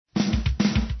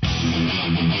This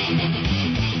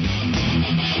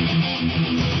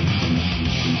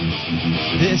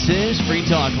is Free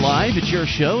Talk Live. It's your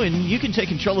show, and you can take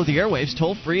control of the airwaves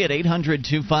toll-free at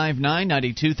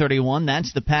 800-259-9231.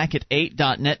 That's the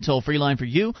packet8.net toll-free line for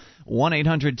you,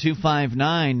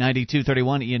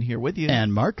 1-800-259-9231. Ian here with you.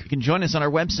 And Mark. You can join us on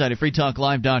our website at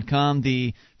freetalklive.com.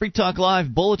 The Free Talk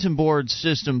Live bulletin board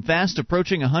system fast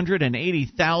approaching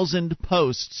 180,000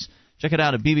 posts. Check it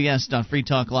out at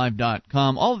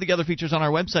bbs.freetalklive.com. All of the other features on our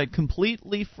website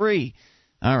completely free.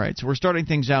 All right, so we're starting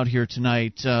things out here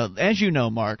tonight. As you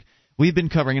know, Mark, we've been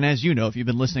covering, and as you know if you've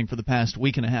been listening for the past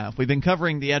week and a half, we've been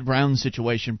covering the Ed Brown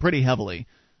situation pretty heavily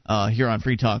here on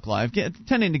Free Talk Live,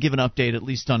 tending to give an update at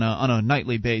least on a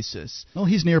nightly basis. Well,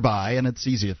 he's nearby, and it's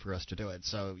easier for us to do it.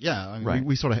 So, yeah, I mean, right.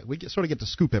 we sort of get to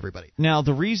scoop everybody. Now,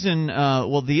 the reason,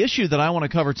 the issue that I want to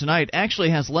cover tonight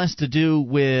actually has less to do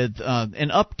with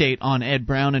an update on Ed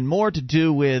Brown and more to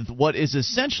do with what is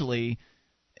essentially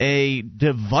a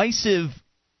divisive,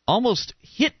 almost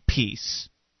hit piece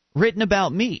written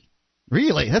about me.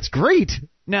 Really? That's great.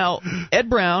 Now, Ed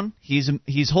Brown, he's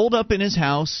holed up in his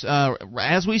house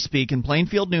as we speak in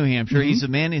Plainfield, New Hampshire. Mm-hmm. He's a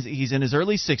man. He's in his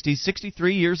early 60s,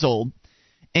 63 years old,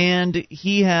 and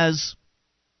he has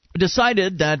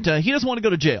decided that he doesn't want to go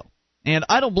to jail. And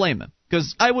I don't blame him,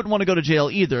 because I wouldn't want to go to jail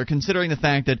either, considering the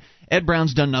fact that Ed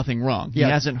Brown's done nothing wrong. Yeah.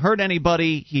 He hasn't hurt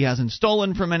anybody. He hasn't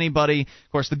stolen from anybody.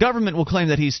 Of course, the government will claim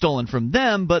that he's stolen from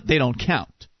them, but they don't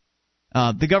count.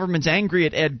 The government's angry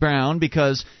at Ed Brown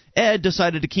because Ed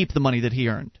decided to keep the money that he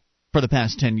earned for the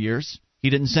past 10 years. He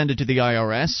didn't send it to the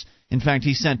IRS. In fact,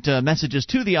 he sent messages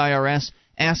to the IRS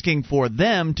asking for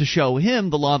them to show him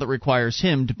the law that requires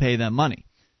him to pay them money.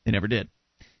 They never did.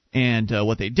 And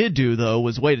what they did do, though,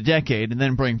 was wait a decade and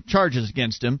then bring charges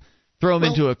against him, throw him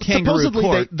into a kangaroo supposedly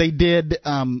court. They did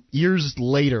years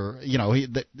later. You know,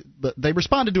 they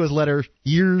responded to his letter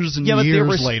years and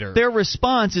years later. Their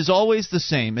response is always the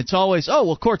same. It's always, oh,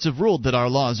 well, courts have ruled that our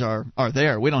laws are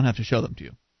there. We don't have to show them to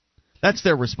you. That's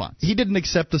their response. He didn't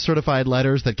accept the certified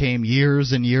letters that came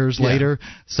years and years later,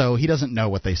 so he doesn't know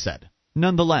what they said.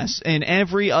 Nonetheless, in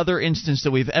every other instance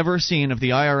that we've ever seen of the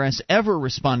IRS ever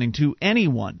responding to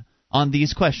anyone on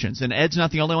these questions, and Ed's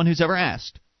not the only one who's ever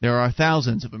asked. There are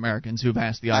thousands of Americans who've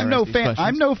asked the IRS these questions.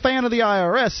 I'm no fan of the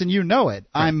IRS, and you know it.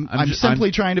 Right. I'm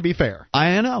simply trying to be fair.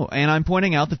 I know, and I'm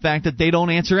pointing out the fact that they don't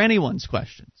answer anyone's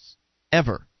questions,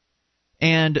 ever.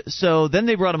 And so then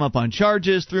they brought him up on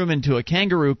charges, threw him into a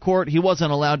kangaroo court. He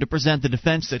wasn't allowed to present the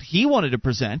defense that he wanted to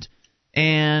present,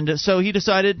 and so he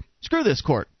decided, screw this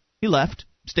court. He left,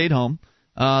 stayed home.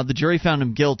 The jury found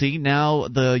him guilty. Now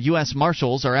the U.S.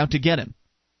 Marshals are out to get him,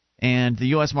 and the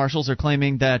U.S. Marshals are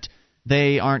claiming that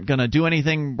they aren't going to do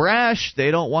anything brash.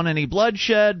 They don't want any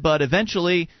bloodshed, but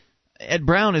eventually Ed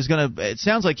Brown is going to – it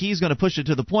sounds like he's going to push it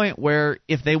to the point where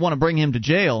if they want to bring him to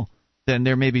jail, then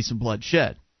there may be some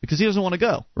bloodshed because he doesn't want to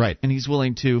go. Right. And he's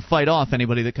willing to fight off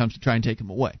anybody that comes to try and take him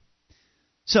away.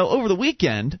 So over the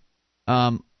weekend,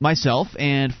 myself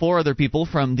and 4 other people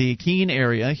from the Keene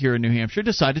area here in New Hampshire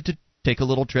decided to take a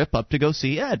little trip up to go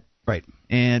see Ed. Right.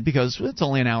 And because it's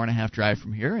only an hour-and-a-half drive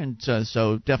from here, and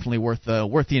so definitely worth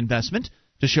the investment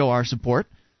to show our support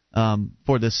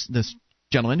for this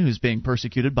gentleman who's being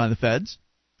persecuted by the feds.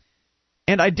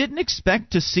 And I didn't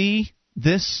expect to see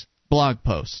this blog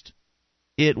post.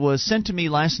 It was sent to me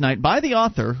last night by the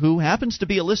author, who happens to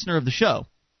be a listener of the show.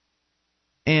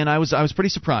 And I was pretty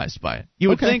surprised by it. You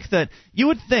would think that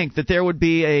there would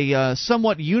be a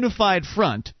somewhat unified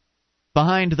front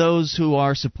behind those who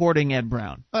are supporting Ed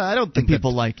Brown. I don't think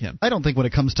people like him. I don't think when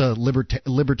it comes to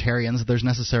libertarians, there's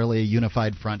necessarily a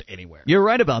unified front anywhere. You're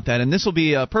right about that, and this will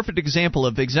be a perfect example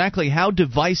of exactly how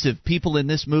divisive people in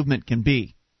this movement can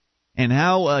be, and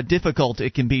how difficult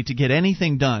it can be to get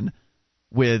anything done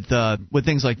with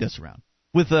things like this around.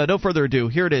 With no further ado,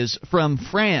 here it is from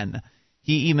Fran.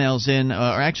 He emails in,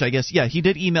 or actually, I guess, he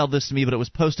did email this to me, but it was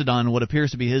posted on what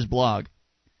appears to be his blog,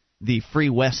 the Free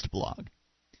West blog.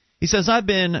 He says, I've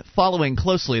been following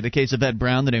closely the case of Ed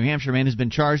Brown. The New Hampshire man has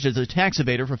been charged as a tax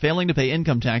evader for failing to pay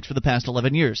income tax for the past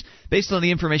 11 years. Based on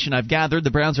the information I've gathered, the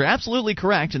Browns are absolutely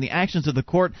correct, and the actions of the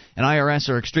court and IRS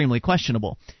are extremely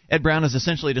questionable. Ed Brown has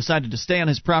essentially decided to stay on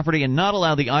his property and not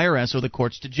allow the IRS or the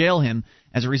courts to jail him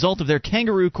as a result of their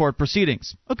kangaroo court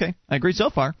proceedings. Okay, I agree so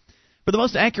far. For the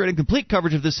most accurate and complete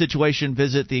coverage of this situation,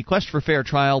 visit the Quest for Fair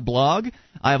Trial blog.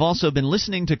 I have also been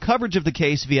listening to coverage of the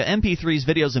case via MP3s,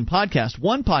 videos, and podcasts.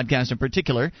 One podcast in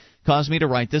particular caused me to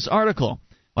write this article.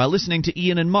 While listening to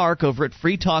Ian and Mark over at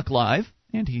Free Talk Live,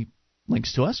 and he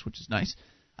links to us, which is nice,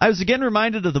 I was again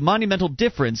reminded of the monumental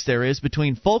difference there is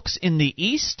between folks in the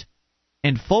East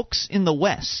and folks in the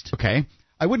West. Okay.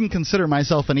 I wouldn't consider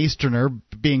myself an Easterner,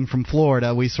 being from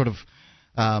Florida. We sort of,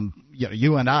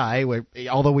 you and I,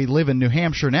 although we live in New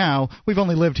Hampshire now, we've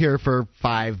only lived here for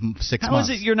 5-6 months. How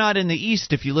is it you're not in the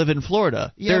East if you live in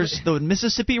Florida? Yeah, there's the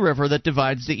Mississippi River that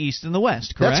divides the East and the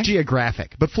West, correct? That's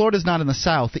geographic, but Florida's not in the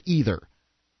South either.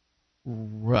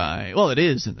 Right. Well, it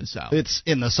is in the South. It's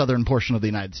in the southern portion of the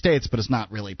United States, but it's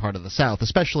not really part of the South,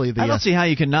 especially the... I don't see how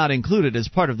you can not include it as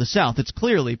part of the South. It's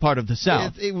clearly part of the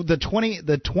South. The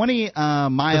 20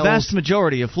 miles... The vast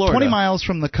majority of Florida. 20 miles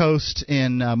from the coast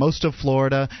in most of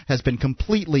Florida has been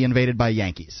completely invaded by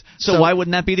Yankees. So why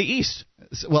wouldn't that be the East?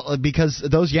 Well, because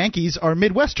those Yankees are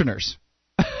Midwesterners.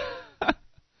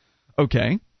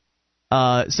 Okay.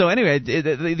 So anyway,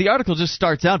 the article just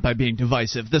starts out by being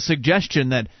divisive. The suggestion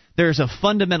that there's a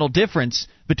fundamental difference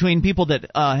between people that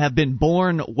have been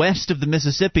born west of the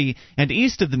Mississippi and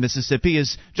east of the Mississippi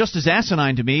is just as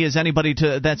asinine to me as anybody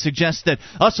that suggests that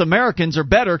us Americans are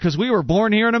better because we were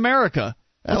born here in America.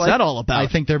 What's that all about?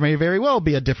 I think there may very well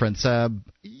be a difference.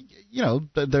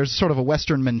 There's sort of a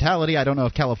Western mentality. I don't know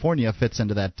if California fits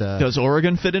into that. Does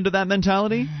Oregon fit into that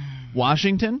mentality?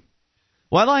 Washington?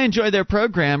 While I enjoy their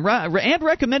program and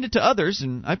recommend it to others,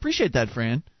 and I appreciate that,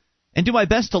 Fran, and do my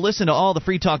best to listen to all the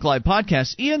Free Talk Live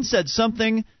podcasts, Ian said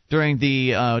something during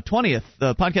the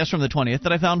podcast from the 20th,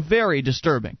 that I found very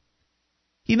disturbing.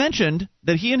 He mentioned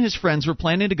that he and his friends were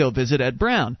planning to go visit Ed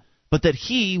Brown, but that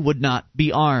he would not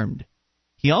be armed.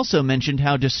 He also mentioned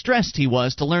how distressed he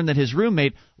was to learn that his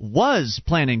roommate was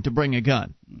planning to bring a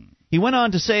gun. He went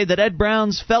on to say that Ed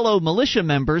Brown's fellow militia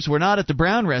members were not at the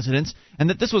Brown residence and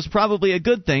that this was probably a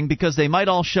good thing because they might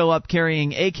all show up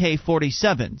carrying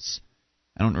AK-47s.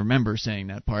 I don't remember saying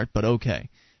that part, but okay.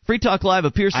 Free Talk Live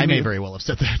appears to me... I may very well have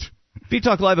said that. Free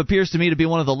Talk Live appears to me to be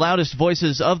one of the loudest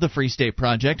voices of the Free State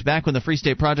Project. Back when the Free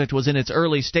State Project was in its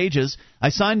early stages, I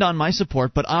signed on my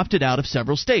support but opted out of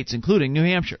several states, including New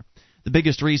Hampshire. The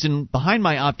biggest reason behind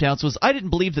my opt-outs was I didn't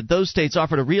believe that those states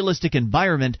offered a realistic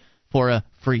environment for a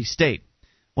free state.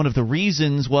 One of the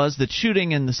reasons was that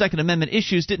shooting and the Second Amendment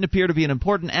issues didn't appear to be an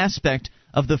important aspect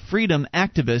of the freedom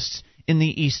activists in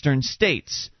the eastern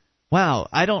states. Wow,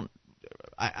 I don't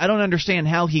understand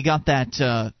how he got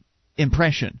that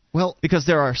impression. Well, because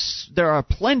there are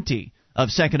plenty of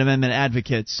Second Amendment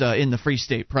advocates in the Free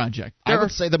State Project. I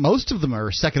would say that most of them are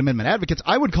Second Amendment advocates.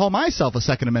 I would call myself a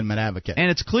Second Amendment advocate.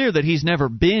 And it's clear that he's never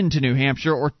been to New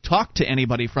Hampshire or talked to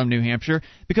anybody from New Hampshire,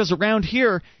 because around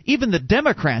here, even the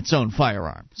Democrats own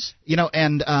firearms.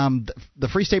 And the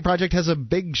Free State Project has a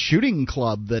big shooting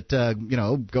club that,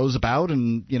 goes about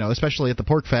and, especially at the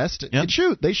Pork Fest, yep.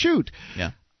 They shoot.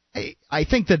 Yeah. I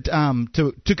think that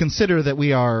to consider that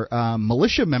we are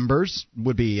militia members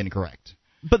would be incorrect.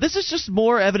 But this is just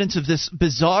more evidence of this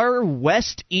bizarre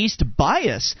west-east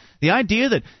bias. The idea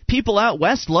that people out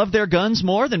west love their guns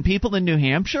more than people in New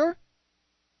Hampshire?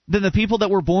 Than the people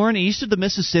that were born east of the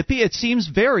Mississippi? It seems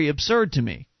very absurd to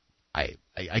me. I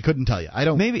couldn't tell you. I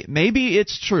don't. Maybe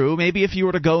it's true. Maybe if you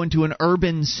were to go into an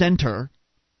urban center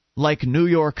like New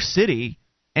York City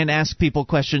and ask people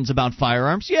questions about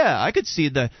firearms, yeah, I could see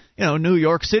the New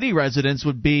York City residents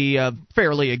would be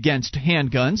fairly against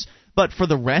handguns. But for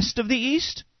the rest of the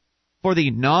East, for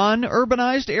the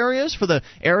non-urbanized areas, for the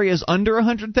areas under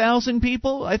 100,000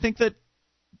 people, I think that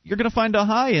you're going to find a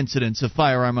high incidence of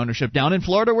firearm ownership. Down in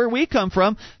Florida, where we come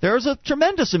from, there's a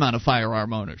tremendous amount of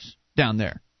firearm owners down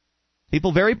there.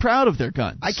 People very proud of their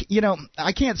guns.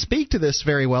 I can't speak to this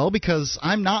very well because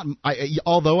I'm not.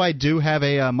 Although I do have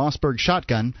a Mossberg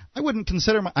shotgun, I wouldn't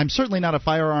consider. I'm certainly not a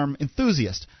firearm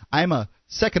enthusiast. I'm a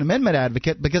Second Amendment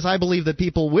advocate because I believe that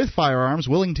people with firearms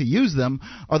willing to use them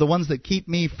are the ones that keep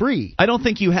me free. I don't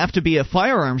think you have to be a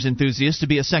firearms enthusiast to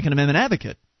be a Second Amendment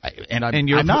advocate.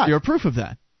 I'm not. You're proof of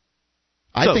that.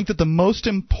 I think that the most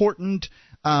important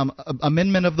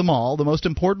amendment of them all, the most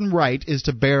important right, is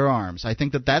to bear arms. I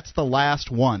think that that's the last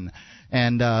one.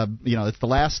 And, it's the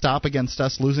last stop against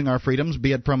us losing our freedoms,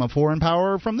 be it from a foreign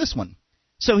power or from this one.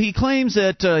 So he claims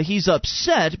that he's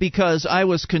upset because I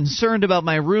was concerned about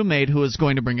my roommate who was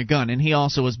going to bring a gun, and he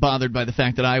also was bothered by the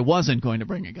fact that I wasn't going to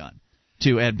bring a gun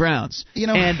to Ed Brown's.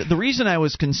 And the reason I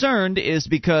was concerned is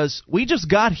because we just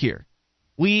got here.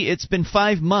 It's been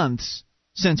 5 months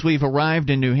since we've arrived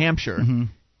in New Hampshire,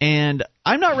 and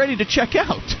I'm not ready to check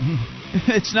out.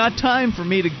 It's not time for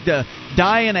me to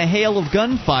die in a hail of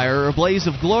gunfire or a blaze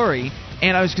of glory.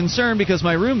 And I was concerned because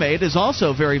my roommate is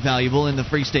also very valuable in the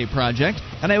Free State Project,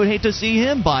 and I would hate to see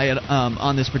him buy it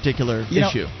on this particular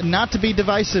issue. Not to be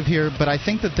divisive here, but I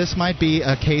think that this might be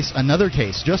another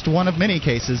case, just one of many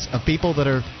cases of people that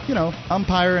are,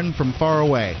 umpiring from far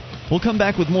away. We'll come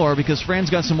back with more because Fran's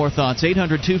got some more thoughts.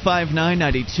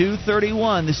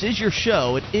 800-259-9231. This is your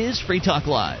show. It is Free Talk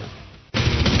Live.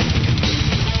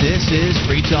 This is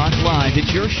Free Talk Live.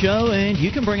 It's your show, and you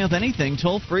can bring up anything.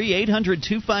 Toll free,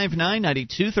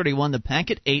 800-259-9231, the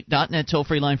packet8.net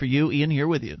toll-free line for you. Ian here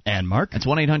with you. And Mark. That's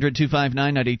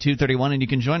 1-800-259-9231, and you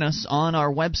can join us on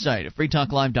our website at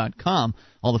freetalklive.com.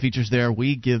 All the features there,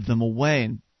 we give them away,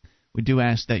 and we do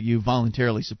ask that you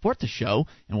voluntarily support the show,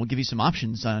 and we'll give you some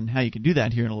options on how you can do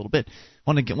that here in a little bit.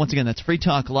 Once again, that's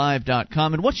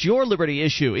freetalklive.com. And what's your liberty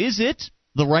issue? Is it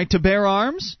the right to bear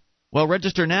arms? Well,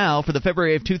 register now for the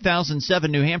February of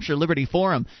 2007 New Hampshire Liberty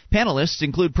Forum. Panelists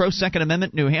include pro-Second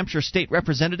Amendment New Hampshire state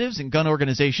representatives and gun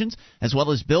organizations, as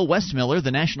well as Bill Westmiller,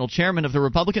 the national chairman of the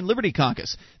Republican Liberty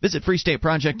Caucus. Visit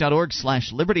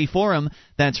freestateproject.org/libertyforum.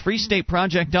 That's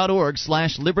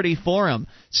freestateproject.org/libertyforum.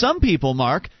 Some people,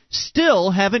 Mark, still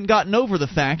haven't gotten over the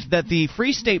fact that the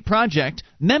Free State Project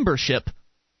membership,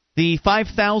 the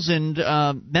 5,000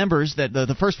 members, that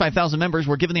the first 5,000 members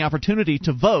were given the opportunity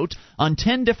to vote on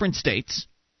 10 different states,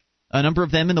 a number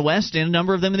of them in the West and a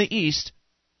number of them in the East,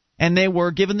 and they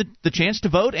were given the chance to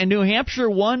vote, and New Hampshire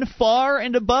won far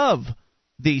and above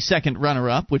the second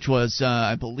runner-up, which was,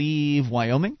 I believe,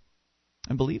 Wyoming,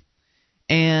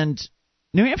 and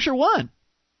New Hampshire won.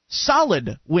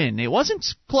 Solid win. It wasn't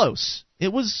close.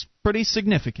 It was pretty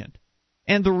significant.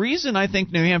 And the reason I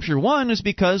think New Hampshire won is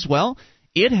because, well,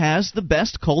 it has the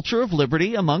best culture of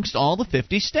liberty amongst all the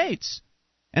 50 states.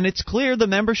 And it's clear the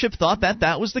membership thought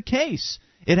that was the case.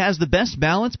 It has the best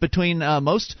balance between the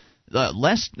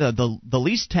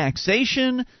least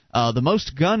taxation, the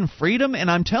most gun freedom.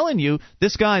 And I'm telling you,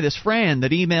 this Fran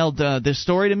that emailed this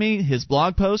story to me, his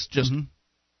blog post, just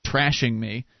trashing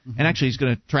me. And actually, he's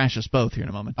going to trash us both here in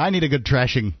a moment. I need a good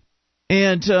trashing.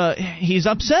 And he's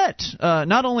upset,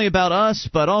 not only about us,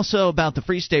 but also about the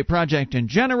Free State Project in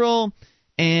general.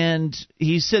 And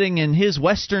he's sitting in his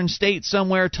western state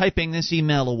somewhere typing this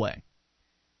email away.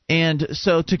 And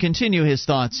so to continue his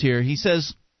thoughts here, he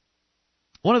says,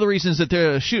 one of the reasons that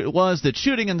was that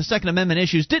shooting and the Second Amendment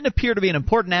issues didn't appear to be an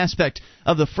important aspect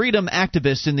of the freedom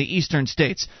activists in the eastern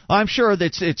states. I'm sure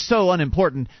that it's so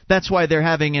unimportant. That's why they're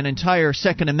having an entire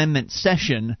Second Amendment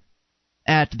session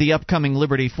at the upcoming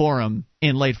Liberty Forum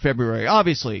in late February.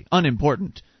 Obviously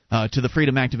unimportant to the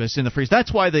freedom activists in the Free State.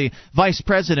 That's why the vice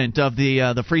president of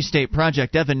the Free State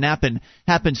Project, Evan Knappen,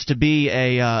 happens to be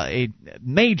a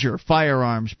major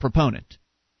firearms proponent.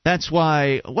 That's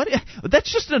why.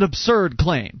 That's just an absurd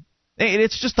claim.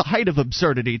 It's just the height of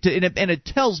absurdity, and it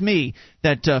tells me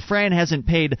that Fran hasn't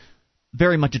paid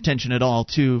very much attention at all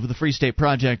to the Free State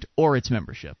Project or its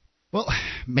membership. Well,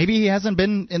 maybe he hasn't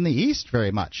been in the East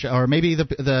very much, or maybe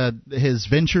his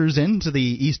ventures into the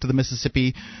east of the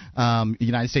Mississippi,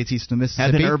 United States east of the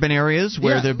Mississippi, have been urban areas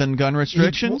where there have been gun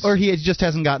restrictions, or he just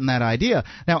hasn't gotten that idea.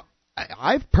 Now,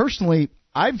 I've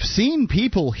seen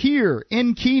people here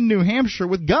in Keene, New Hampshire,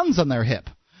 with guns on their hip.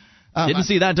 Didn't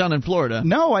see that done in Florida.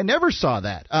 No, I never saw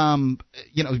that.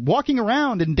 Walking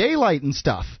around in daylight and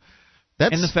stuff.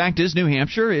 And the fact is, New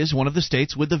Hampshire is one of the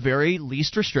states with the very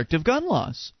least restrictive gun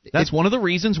laws. That's one of the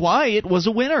reasons why it was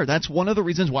a winner. That's one of the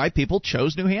reasons why people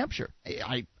chose New Hampshire.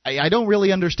 I don't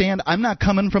really understand. I'm not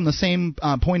coming from the same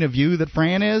point of view that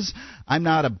Fran is. I'm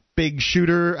not a big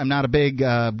shooter. I'm not a big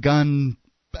gun.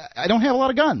 I don't have a lot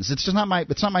of guns. It's just not my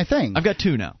thing. I've got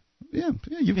 2 now. Yeah,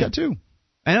 you've got 2.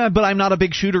 But I'm not a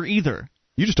big shooter either.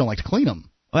 You just don't like to clean them.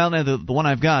 Well, no, the one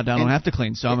I've got, I don't have to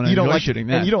clean, so I'm going to enjoy shooting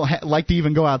that. And you don't like to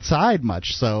even go outside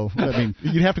much, so, I mean,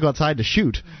 you'd have to go outside to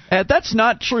shoot. That's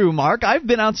not true, Mark. I've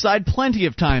been outside plenty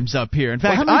of times up here. In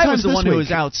fact, I was the one who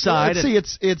was outside. Well,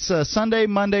 let's see, it's Sunday,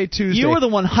 Monday, Tuesday. You were the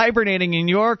one hibernating in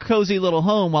your cozy little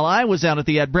home while I was out at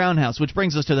the Ed Brown house, which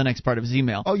brings us to the next part of his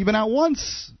email. Oh, you've been out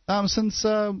once since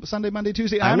Sunday, Monday,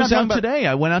 Tuesday? I was out today.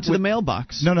 I went out to the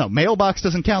mailbox. No, mailbox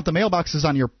doesn't count. The mailbox is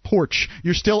on your porch.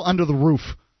 You're still under the roof.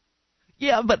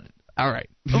 Yeah, but... All right.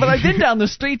 But I've been down the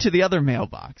street to the other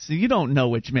mailbox. You don't know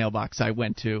which mailbox I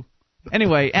went to.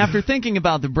 Anyway, after thinking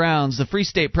about the Browns, the Free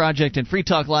State Project, and Free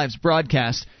Talk Live's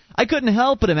broadcast, I couldn't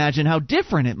help but imagine how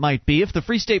different it might be if the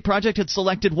Free State Project had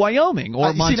selected Wyoming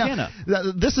or Montana. See, now,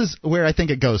 this is where I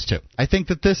think it goes to. I think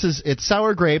that it's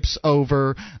sour grapes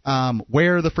over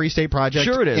where the Free State Project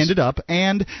ended up,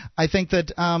 and I think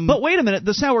that. But wait a minute,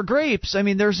 the sour grapes. I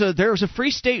mean, there's a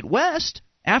Free State West.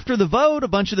 After the vote, a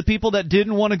bunch of the people that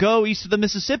didn't want to go east of the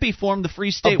Mississippi formed the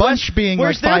Free State West. A bunch being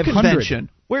Where's like 500. Their convention?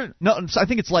 No, I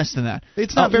think it's less than that.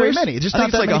 It's not very many. It's just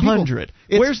not that like many 100.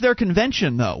 Where's their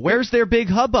convention, though? Where's their big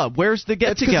hubbub? Where's the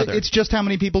get-together? It's just how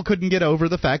many people couldn't get over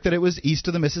the fact that it was east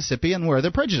of the Mississippi and where the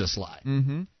prejudice lie.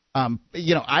 Mm-hmm.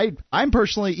 I'm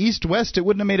personally east-west. It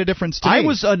wouldn't have made a difference to me.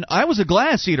 I was a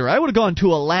glass eater. I would have gone to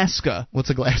Alaska. What's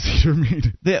a glass eater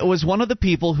mean? That was one of the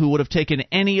people who would have taken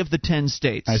any of the 10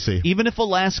 states. I see. Even if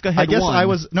Alaska had won. I guess I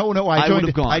was no. I would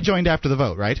have gone. I joined after the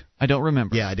vote, right? I don't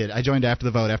remember. Yeah, I did. I joined after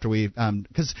the vote after we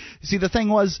because see the thing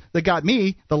was that got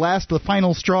me the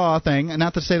final straw thing, and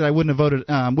not to say that I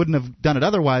wouldn't have done it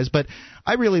otherwise, but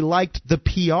I really liked the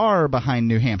PR behind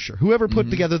New Hampshire. Whoever put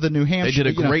together the New Hampshire,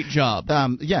 they did a great job.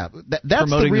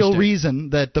 That's the real reason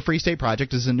that the Free State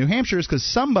Project is in New Hampshire is because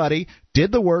somebody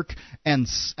did the work and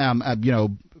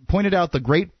pointed out the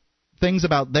great things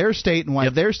about their state and why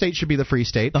their state should be the free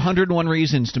state. The 101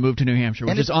 Reasons to Move to New Hampshire,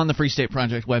 which is on the Free State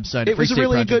Project website. It was a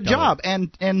really good job,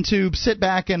 and to sit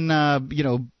back and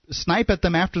snipe at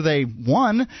them after they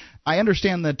won. I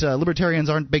understand that libertarians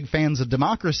aren't big fans of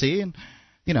democracy, and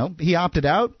he opted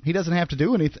out. He doesn't have to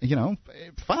do anything.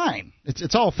 Fine.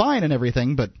 It's all fine and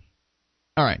everything, but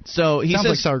all right. So he sounds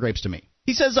says, like sour grapes to me.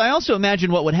 He says, I also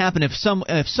imagine what would happen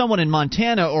if someone in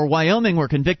Montana or Wyoming were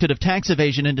convicted of tax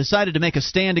evasion and decided to make a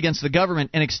stand against the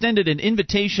government and extended an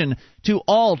invitation to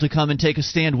all to come and take a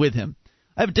stand with him.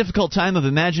 I have a difficult time of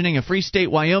imagining a Free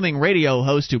State Wyoming radio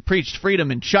host who preached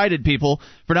freedom and chided people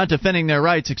for not defending their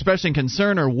rights, expressing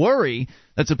concern or worry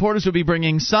that supporters would be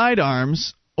bringing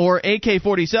sidearms or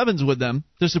AK-47s with them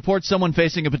to support someone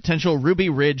facing a potential Ruby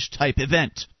Ridge-type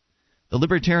event. The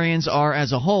libertarians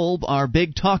as a whole, are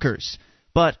big talkers.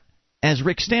 But, as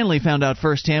Rick Stanley found out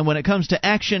firsthand, when it comes to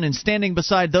action and standing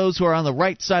beside those who are on the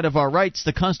right side of our rights,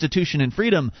 the Constitution and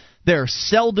freedom, they're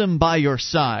seldom by your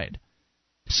side.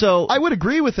 So I would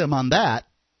agree with him on that.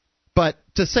 But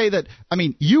to say that,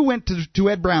 you went to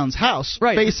Ed Brown's house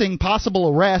facing possible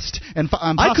arrest and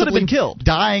possibly I could have been killed,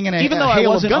 dying in a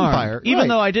hail of gunfire. Armed. Even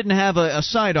though I didn't have a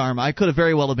sidearm, I could have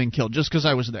very well have been killed just because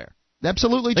I was there.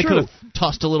 Absolutely true. They could have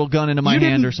tossed a little gun into my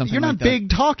hand or something. You're not like that. big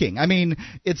talking.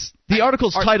 The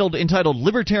article's entitled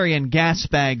 "Libertarian Gas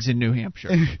Bags in New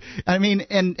Hampshire."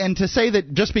 And to say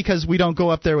that just because we don't go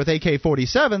up there with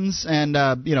AK-47s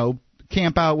and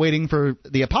camp out waiting for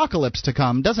the apocalypse to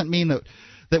come doesn't mean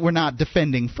that we're not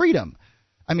defending freedom.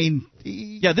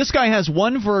 This guy has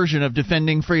one version of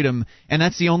defending freedom, and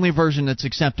that's the only version that's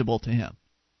acceptable to him.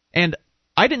 And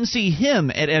I didn't see him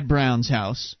at Ed Brown's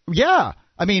house. Yeah.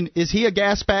 Is he a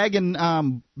gas bag in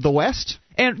the West?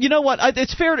 And you know what?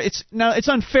 It's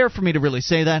unfair for me to really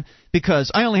say that because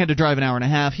I only had to drive an hour and a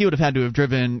half. He would have had to have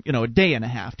driven, a day and a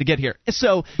half to get here.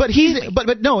 So, but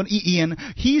no, Ian,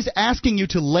 he's asking you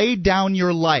to lay down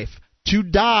your life, to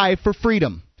die for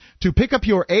freedom, to pick up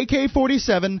your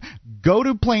AK-47, go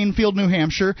to Plainfield, New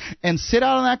Hampshire, and sit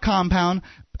out on that compound.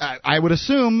 I would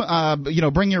assume,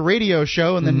 bring your radio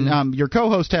show, and then your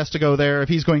co-host has to go there if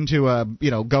he's going to,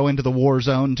 go into the war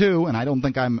zone too. And I don't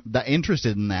think I'm that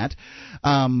interested in that.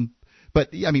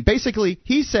 But basically,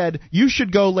 he said you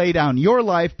should go lay down your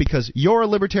life because you're a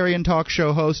libertarian talk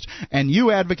show host and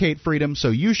you advocate freedom, so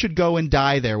you should go and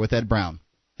die there with Ed Brown.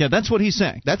 Yeah, that's what he's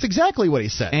saying. That's exactly what he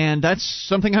said. And that's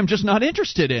something I'm just not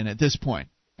interested in at this point.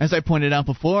 As I pointed out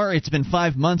before, it's been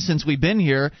 5 months since we've been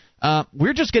here.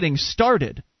 We're just getting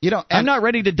started. I'm not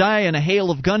ready to die in a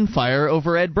hail of gunfire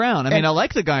over Ed Brown. I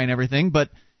like the guy and everything, but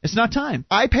it's not time.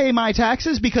 I pay my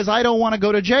taxes because I don't want to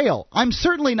go to jail. I'm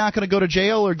certainly not going to go to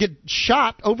jail or get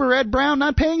shot over Ed Brown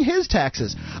not paying his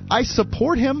taxes. I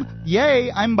support him.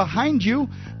 Yay, I'm behind you,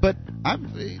 but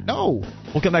no.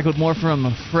 We'll come back with more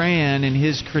from Fran and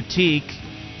his critique.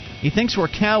 He thinks we're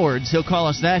cowards. He'll call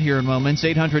us that here in moments.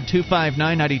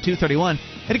 800-259-9231.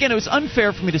 And again, it was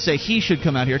unfair for me to say he should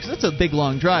come out here because that's a big,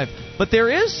 long drive. But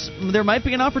there might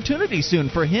be an opportunity soon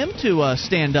for him to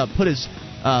stand up, put his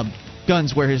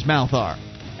guns where his mouth are,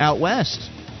 out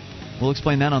west. We'll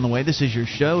explain that on the way. This is your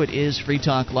show. It is Free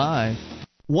Talk Live.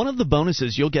 One of the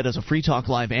bonuses you'll get as a Free Talk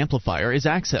Live amplifier is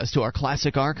access to our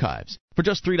classic archives. For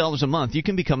just $3 a month, you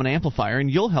can become an amplifier, and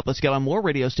you'll help us get on more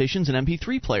radio stations and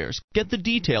MP3 players. Get the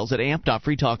details at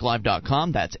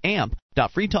amp.freetalklive.com. That's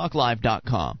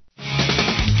amp.freetalklive.com.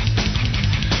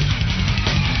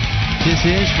 This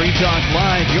is Free Talk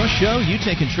Live, your show. You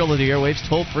take control of the airwaves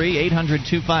toll-free,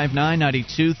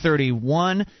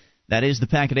 800-259-9231. That is the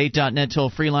Packet8.net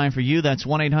toll-free line for you. That's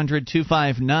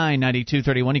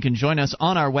 1-800-259-9231. You can join us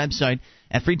on our website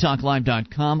at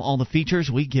freetalklive.com. All the features,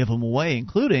 we give them away,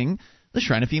 including the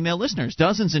Shrine of Female Listeners.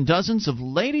 Dozens and dozens of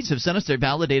ladies have sent us their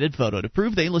validated photo to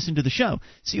prove they listen to the show.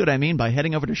 See what I mean by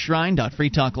heading over to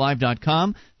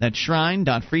shrine.freetalklive.com. That's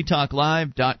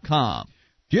shrine.freetalklive.com.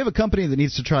 Do you have a company that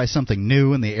needs to try something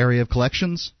new in the area of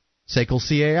collections? SACL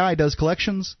CAI does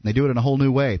collections. They do it in a whole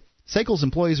new way. SACL's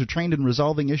employees are trained in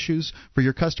resolving issues for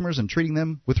your customers and treating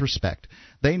them with respect.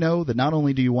 They know that not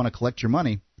only do you want to collect your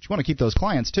money, but you want to keep those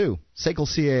clients too.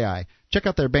 SACL CAI. Check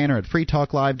out their banner at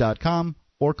freetalklive.com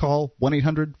or call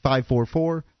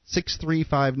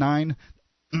 1-800-544-6359.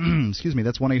 Excuse me,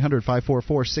 that's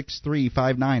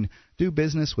 1-800-544-6359. Do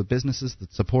business with businesses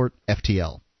that support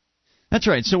FTL. That's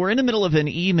right. So we're in the middle of an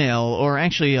email, or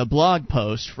actually a blog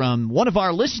post from one of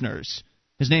our listeners.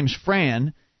 His name's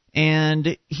Fran,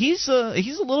 and he's a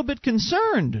little bit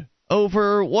concerned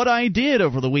over what I did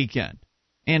over the weekend.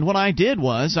 And what I did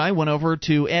was I went over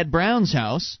to Ed Brown's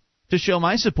house to show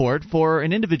my support for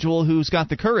an individual who's got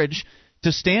the courage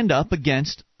to stand up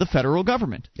against the federal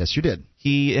government. Yes, you did.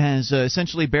 He has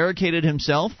essentially barricaded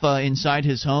himself inside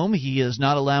his home. He is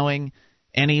not allowing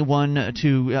anyone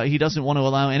to he doesn't want to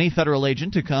allow any federal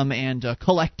agent to come and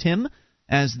collect him,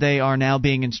 as they are now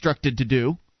being instructed to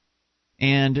do.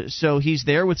 And so he's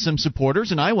there with some supporters,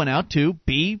 and I went out to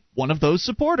be one of those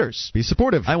supporters. Be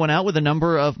supportive. I went out with a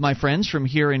number of my friends from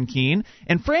here in Keene,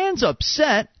 and Fran's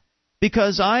upset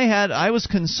because I was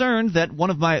concerned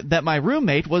that my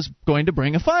roommate was going to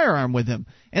bring a firearm with him.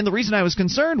 And the reason I was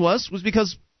concerned was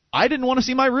because I didn't want to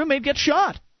see my roommate get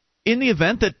shot. In the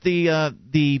event that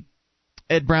the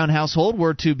Ed Brown household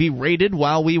were to be raided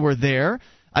while we were there,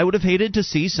 I would have hated to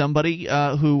see somebody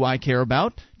who I care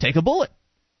about take a bullet.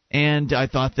 And I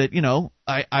thought that,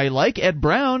 I like Ed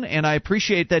Brown, and I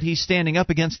appreciate that he's standing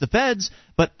up against the feds,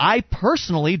 but I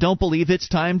personally don't believe it's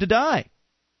time to die.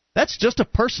 That's just a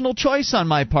personal choice on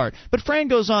my part. But Fran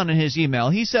goes on in his email.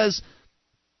 He says,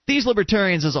 these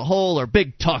libertarians as a whole are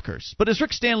big talkers. But as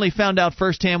Rick Stanley found out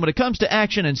firsthand, when it comes to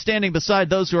action and standing beside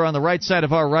those who are on the right side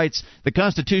of our rights, the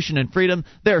Constitution and freedom,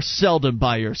 they're seldom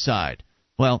by your side.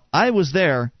 Well, I was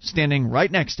there, standing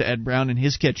right next to Ed Brown in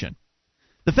his kitchen.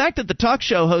 The fact that the talk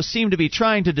show hosts seem to be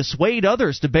trying to dissuade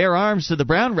others to bear arms to the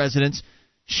Brown residents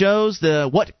shows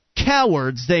what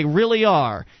cowards they really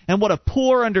are, and what a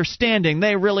poor understanding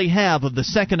they really have of the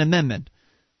Second Amendment.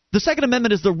 The Second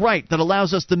Amendment is the right that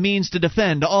allows us the means to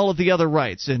defend all of the other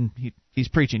rights, and he's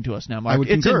preaching to us now, Mark. I would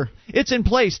concur. It's in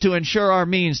place to ensure our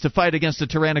means to fight against a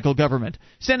tyrannical government.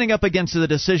 Standing up against the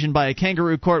decision by a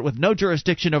kangaroo court with no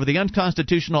jurisdiction over the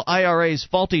unconstitutional IRA's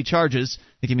faulty charges, I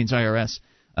think he means IRS,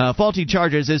 faulty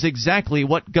charges is exactly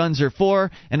what guns are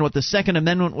for and what the Second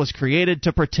Amendment was created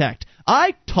to protect.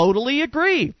 I totally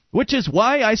agree, which is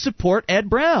why I support Ed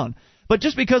Brown. But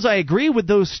just because I agree with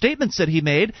those statements that he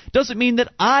made doesn't mean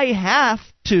that I have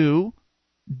to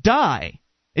die.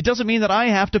 It doesn't mean that I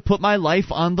have to put my life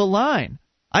on the line.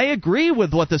 I agree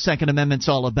with what the Second Amendment's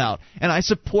all about, and I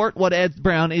support what Ed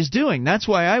Brown is doing. That's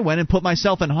why I went and put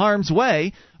myself in harm's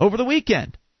way over the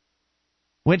weekend,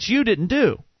 which you didn't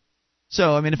do.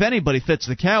 So, if anybody fits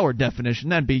the coward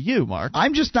definition, that'd be you, Mark.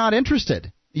 I'm just not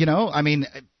interested. I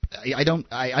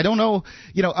don't know.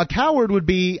 A coward would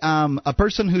be a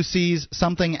person who sees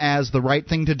something as the right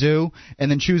thing to do and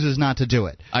then chooses not to do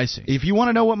it. I see. If you want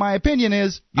to know what my opinion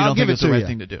is, I'll give it to you. You don't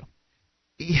think it's the right thing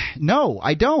to do? No,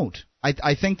 I don't.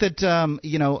 I think that,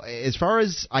 as far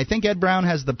as I think Ed Brown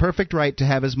has the perfect right to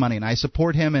have his money, and I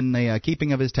support him in the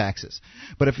keeping of his taxes.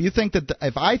 But if you think that,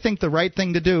 if I think the right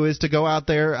thing to do is to go out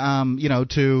there,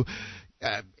 to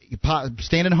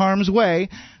stand in harm's way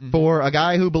for a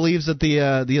guy who believes that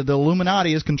the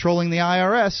Illuminati is controlling the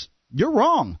IRS, you're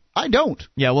wrong. I don't.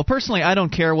 Yeah, well, personally, I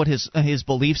don't care what his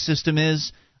belief system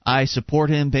is. I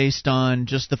support him based on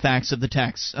just the facts of the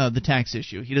tax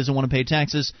issue. He doesn't want to pay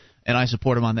taxes, and I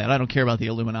support him on that. I don't care about the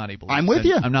Illuminati beliefs. I'm with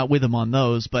you. I'm not with him on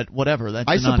those, but whatever. That's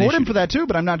I support him for that too,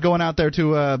 but I'm not going out there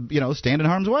to stand in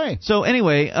harm's way. So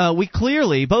anyway, we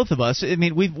clearly, both of us,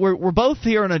 we're both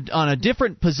here on a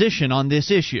different position on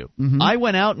this issue. Mm-hmm. I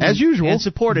went out as usual and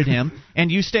supported him,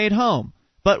 and you stayed home.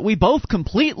 But we both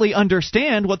completely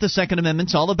understand what the Second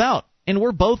Amendment's all about. And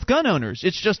we're both gun owners.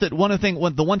 It's just that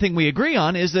the one thing we agree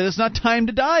on is that it's not time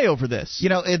to die over this.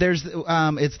 There's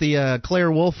it's the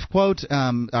Claire Wolfe quote,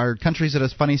 our country's at a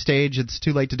funny stage, it's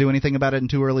too late to do anything about it and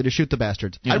too early to shoot the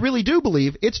bastards. Yeah. I really do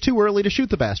believe it's too early to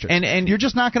shoot the bastards. And you're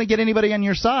just not going to get anybody on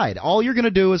your side. All you're going to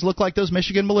do is look like those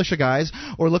Michigan militia guys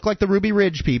or look like the Ruby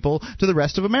Ridge people to the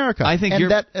rest of America. I think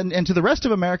and to the rest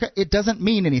of America, it doesn't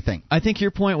mean anything. I think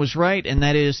your point was right, and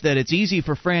that is that it's easy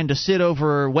for Fran to sit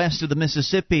over west of the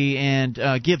Mississippi and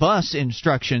give us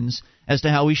instructions as to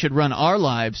how we should run our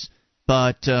lives,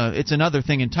 but it's another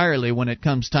thing entirely when it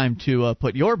comes time to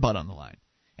put your butt on the line.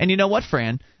 And you know what,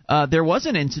 Fran? There was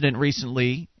an incident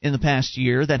recently in the past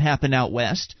year that happened out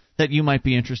west that you might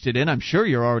be interested in. I'm sure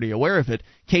you're already aware of it.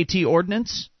 KT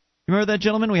Ordnance. Remember that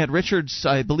gentleman? We had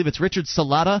I believe it's Richard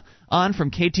Salata on from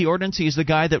KT Ordnance. He's the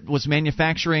guy that was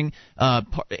manufacturing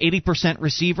 80%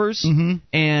 receivers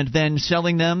and then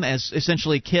selling them as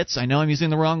essentially kits. I know I'm using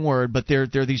the wrong word, but they're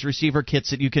these receiver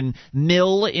kits that you can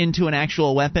mill into an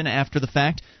actual weapon after the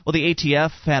fact. Well, the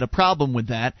ATF had a problem with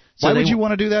that. So why would you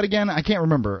want to do that again? I can't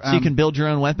remember. So you can build your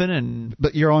own weapon.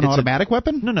 But your own automatic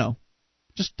weapon? No.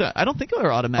 Just I don't think they're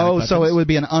automatic weapons. So it would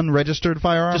be an unregistered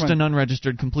firearm? Just an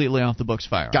unregistered, completely off-the-books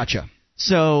firearm. Gotcha.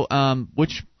 So,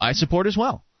 which I support as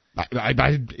well.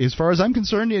 As far as I'm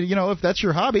concerned, if that's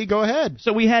your hobby, go ahead.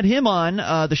 So we had him on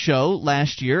the show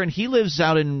last year, and he lives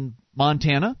out in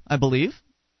Montana, I believe.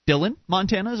 Dillon,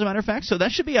 Montana, as a matter of fact. So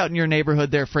that should be out in your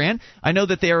neighborhood there, Fran. I know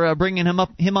that they're bringing him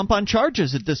up on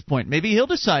charges at this point. Maybe he'll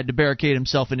decide to barricade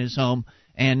himself in his home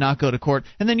and not go to court,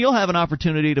 and then you'll have an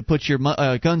opportunity to put your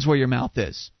guns where your mouth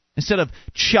is. Instead of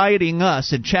chiding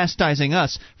us and chastising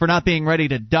us for not being ready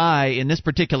to die in this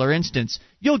particular instance,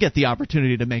 you'll get the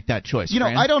opportunity to make that choice.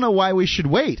 Fran. I don't know why we should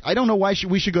wait. I don't know why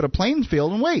we should go to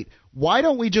Plainfield and wait. Why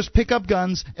don't we just pick up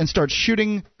guns and start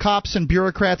shooting cops and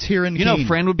bureaucrats here in Keene?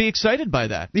 Fran would be excited by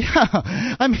that.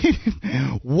 Yeah, I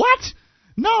mean, what?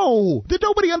 No,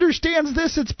 nobody understands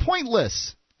this. It's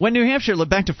pointless. When New Hampshire,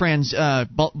 back to Fran's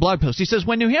blog post, he says,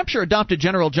 when New Hampshire adopted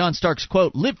General John Stark's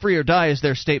quote, "Live free or die" as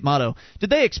their state motto,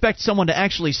 did they expect someone to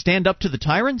actually stand up to the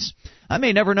tyrants? I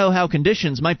may never know how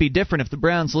conditions might be different if the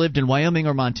Browns lived in Wyoming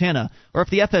or Montana, or if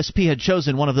the FSP had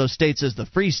chosen one of those states as the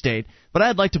free state, but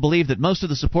I'd like to believe that most of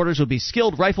the supporters would be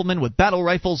skilled riflemen with battle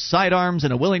rifles, sidearms,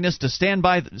 and a willingness to stand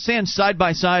side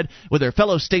by side with their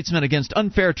fellow statesmen against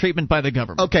unfair treatment by the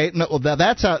government. Okay, no,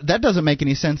 that doesn't make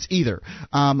any sense either.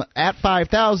 At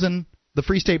 5,000, the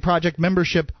Free State Project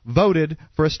membership voted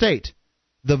for a state.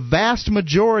 The vast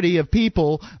majority of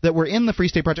people that were in the Free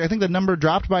State Project, I think the number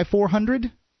dropped by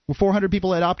 400. 400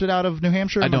 people had opted out of New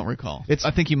Hampshire? I don't recall.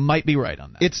 I think you might be right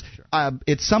on that.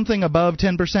 It's something above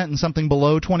 10% and something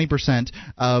below 20%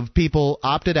 of people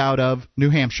opted out of New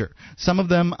Hampshire. Some of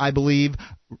them, I believe,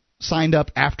 signed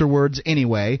up afterwards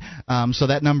anyway, so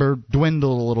that number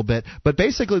dwindled a little bit. But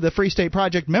basically, the Free State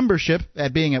Project membership,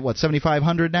 at being at,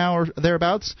 7,500 now or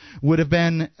thereabouts, would have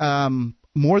been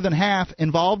more than half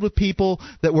involved with people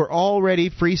that were already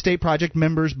Free State Project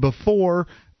members before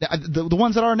the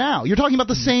ones that are now. You're talking about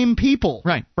the same people.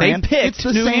 Right. Fran. They picked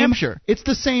New Hampshire. It's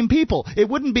the same people. It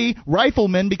wouldn't be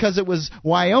riflemen because it was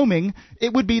Wyoming.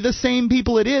 It would be the same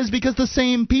people it is because the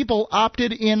same people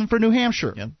opted in for New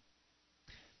Hampshire. Yep.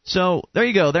 So there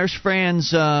you go. There's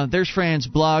Fran's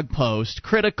blog post.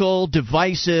 Critical,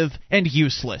 divisive, and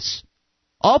useless.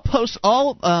 All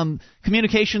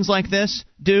communications like this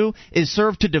is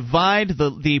serve to divide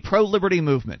the pro-liberty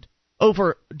movement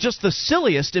over just the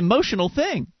silliest emotional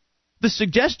thing. The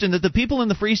suggestion that the people in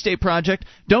the Free State Project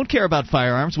don't care about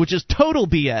firearms, which is total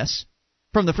BS.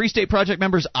 From the Free State Project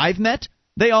members I've met,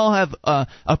 they all have a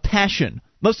passion.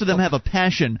 Most of them have a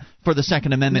passion for the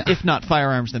Second Amendment, if not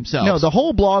firearms themselves. No, the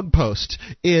whole blog post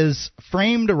is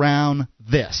framed around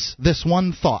this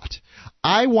one thought.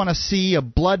 I want to see a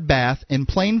bloodbath in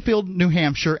Plainfield, New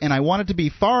Hampshire, and I want it to be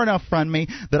far enough from me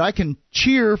that I can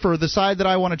cheer for the side that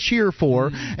I want to cheer for,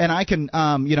 and I can,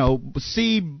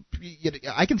 see.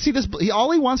 I can see this. All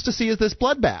he wants to see is this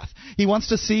bloodbath. He wants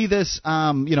to see this,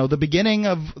 the beginning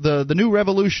of the new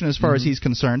revolution, as far as he's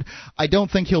concerned. I don't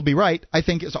think he'll be right. I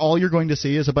think all you're going to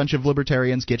see is a bunch of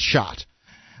libertarians get shot.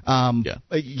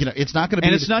 It's not going to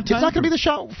be. It's not going to be the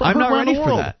shot. I'm not ready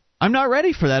for that. I'm not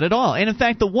ready for that at all. And in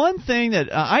fact, the one thing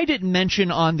that I didn't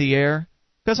mention on the air,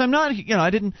 because I'm not, I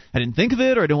didn't think of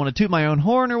it, or I don't want to toot my own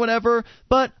horn or whatever,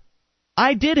 but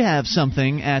I did have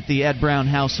something at the Ed Brown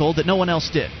household that no one else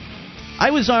did.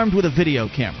 I was armed with a video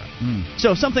camera.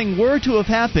 So if something were to have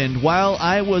happened while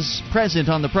I was present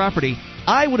on the property,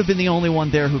 I would have been the only one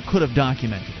there who could have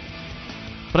documented it.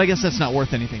 But I guess that's not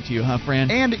worth anything to you, huh, Fran?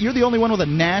 And you're the only one with a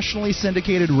nationally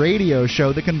syndicated radio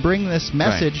show that can bring this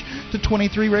message to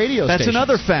 23 radio stations. That's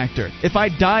another factor. If I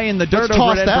die in the dirt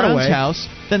over at Ed Brown's house,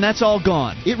 then that's all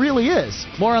gone. It really is.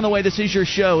 More on the way. This is your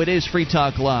show. It is Free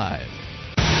Talk Live.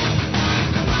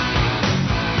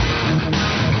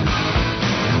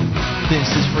 This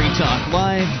is Free Talk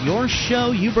Live, your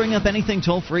show. You bring up anything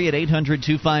toll-free at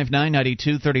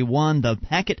 800-259-9231, the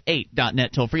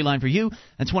packet8.net toll-free line for you.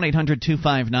 That's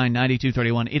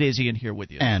 1-800-259-9231. It is Ian here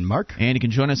with you. And Mark. And you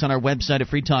can join us on our website at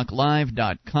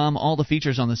freetalklive.com. All the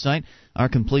features on the site are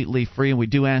completely free, and we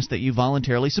do ask that you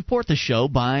voluntarily support the show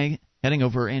by heading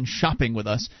over and shopping with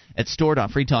us at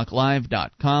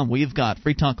store.freetalklive.com. We've got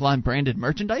Free Talk Live branded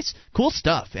merchandise, cool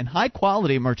stuff, and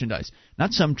high-quality merchandise,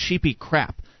 not some cheapy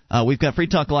crap. We've got Free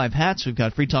Talk Live hats. We've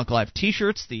got Free Talk Live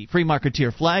T-shirts, the Free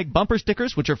Marketeer flag, bumper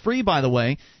stickers, which are free, by the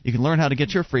way. You can learn how to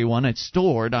get your free one at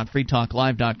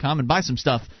store.freetalklive.com and buy some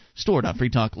stuff,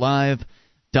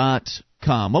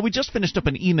 store.freetalklive.com. Well, we just finished up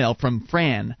an email from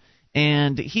Fran,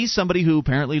 and he's somebody who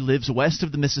apparently lives west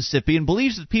of the Mississippi and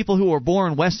believes that people who are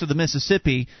born west of the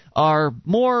Mississippi are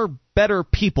better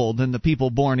people than the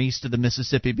people born east of the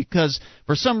Mississippi, because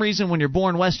for some reason when you're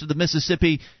born west of the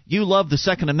Mississippi, you love the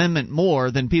Second Amendment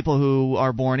more than people who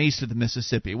are born east of the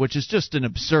Mississippi, which is just an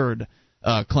absurd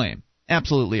claim.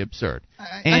 Absolutely absurd.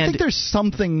 I think there's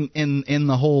something in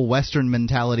the whole Western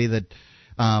mentality that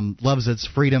loves its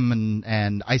freedom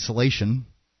and isolation.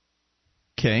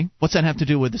 Okay. What's that have to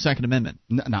do with the Second Amendment?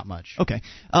 Not much. Okay.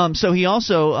 So he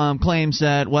also claims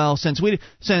that, well, since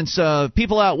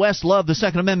people out west love the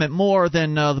Second Amendment more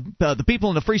than the people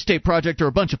in the Free State Project are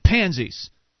a bunch of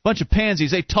pansies.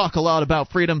 They talk a lot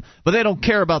about freedom, but they don't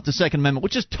care about the Second Amendment,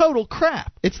 which is total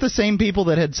crap. It's the same people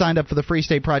that had signed up for the Free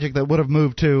State Project that would have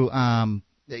moved to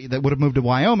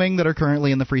Wyoming that are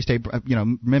currently in the Free State,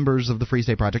 members of the Free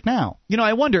State Project now.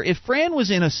 I wonder if Fran was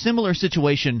in a similar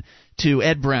situation to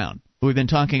Ed Brown, who we've been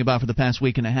talking about for the past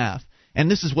week and a half. And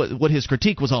this is what his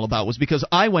critique was all about, was because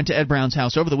I went to Ed Brown's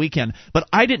house over the weekend, but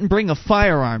I didn't bring a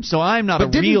firearm, so I'm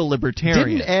not real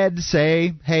libertarian. Didn't Ed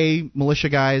say, hey, militia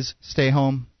guys, stay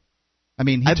home? I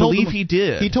mean, I believe he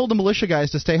did. He told the militia guys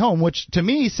to stay home, which to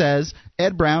me says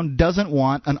Ed Brown doesn't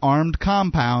want an armed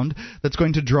compound that's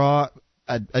going to draw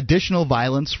additional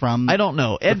violence from. I don't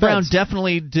know. Ed Brown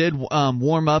definitely did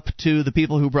warm up to the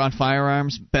people who brought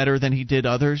firearms better than he did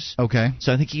others. Okay.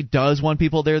 So I think he does want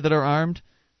people there that are armed,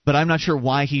 but I'm not sure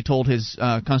why he told his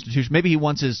Constitution. Maybe he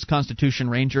wants his Constitution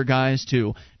Ranger guys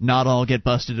to not all get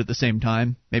busted at the same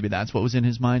time. Maybe that's what was in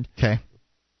his mind. Okay.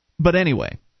 But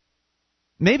anyway,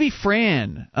 maybe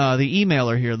Fran, the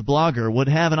emailer here, the blogger, would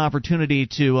have an opportunity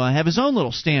to have his own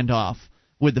little standoff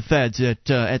with the feds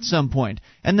at some point.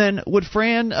 And then would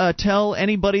Fran tell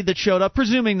anybody that showed up,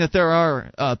 presuming that there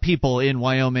are people in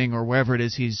Wyoming or wherever it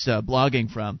is he's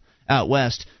blogging from out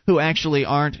west who actually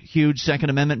aren't huge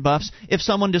Second Amendment buffs, if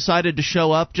someone decided to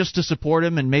show up just to support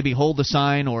him and maybe hold a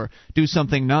sign or do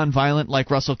something nonviolent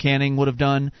like Russell Canning would have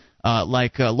done,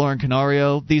 like Lauren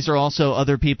Canario, these are also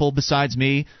other people besides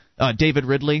me, David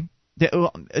Ridley.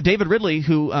 David Ridley,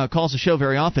 who calls the show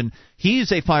very often, he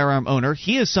is a firearm owner.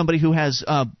 He is somebody who has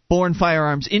borne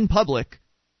firearms in public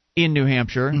in New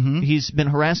Hampshire. Mm-hmm. He's been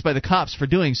harassed by the cops for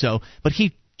doing so, but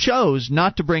he chose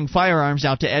not to bring firearms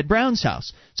out to Ed Brown's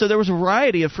house. So there was a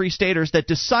variety of free staters that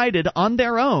decided on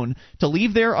their own to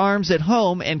leave their arms at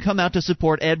home and come out to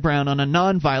support Ed Brown on a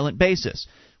nonviolent basis.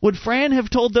 Would Fran have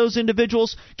told those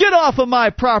individuals, get off of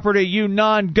my property, you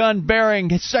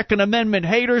non-gun-bearing Second Amendment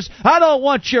haters. I don't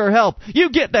want your help. You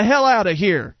get the hell out of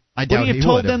here. I doubt would he have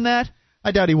told them that?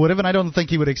 I doubt he would have, and I don't think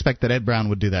he would expect that Ed Brown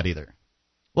would do that either.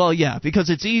 Well, yeah,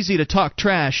 because it's easy to talk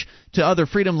trash to other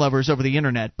freedom lovers over the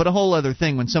Internet, but a whole other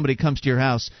thing when somebody comes to your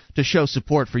house to show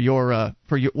support for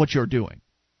what you're doing,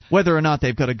 whether or not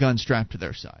they've got a gun strapped to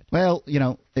their side. Well,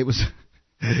 it was...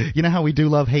 You know how we do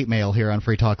love hate mail here on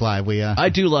Free Talk Live. I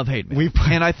do love hate mail,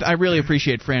 and I really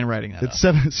appreciate Fran writing that. It's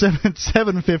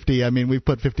 7:50. I mean, we've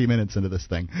put 50 minutes into this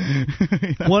thing.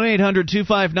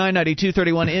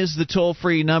 1-800-259-9231 is the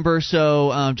toll-free number.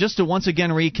 So just to once again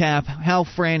recap how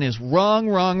Fran is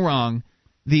wrong.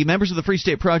 The members of the Free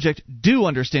State Project do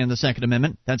understand the Second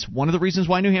Amendment. That's one of the reasons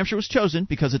why New Hampshire was chosen,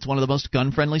 because it's one of the most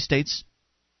gun-friendly states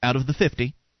out of the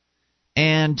 50.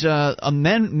 And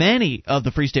many of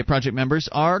the Free State Project members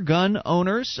are gun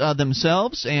owners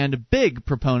themselves and big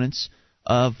proponents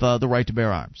of the right to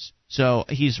bear arms. So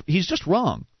he's just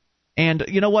wrong. And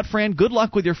you know what, Fran? Good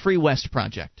luck with your Free West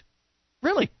project.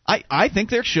 Really, I think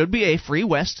there should be a Free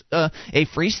West, a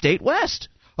Free State West.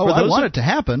 Oh, I want it to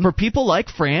happen. For people like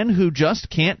Fran who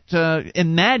just can't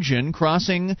imagine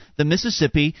crossing the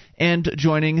Mississippi and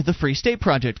joining the Free State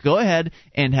Project. Go ahead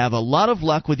and have a lot of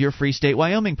luck with your Free State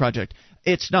Wyoming project.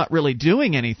 It's not really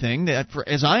doing anything.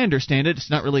 As I understand it,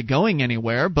 it's not really going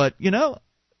anywhere, but,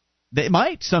 they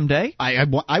might someday. I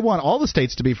want all the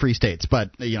states to be free states,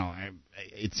 but,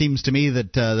 it seems to me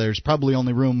that there's probably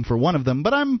only room for one of them,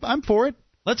 but I'm for it.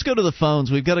 Let's go to the phones.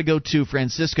 We've got to go to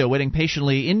Francisco, waiting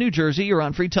patiently in New Jersey. You're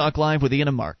on Free Talk Live with Ian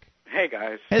and Mark. Hey,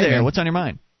 guys. Hey there. What's on your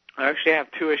mind? I actually have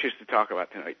two issues to talk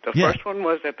about tonight. The first one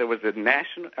was that there was an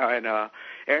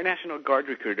Air National Guard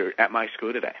recruiter at my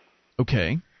school today.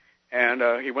 Okay.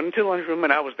 And he went into the lunchroom,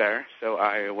 and I was there. So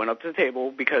I went up to the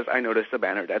table because I noticed a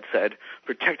banner that said,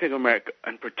 "Protecting America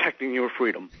and protecting your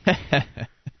freedom."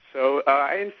 So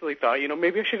I instantly thought,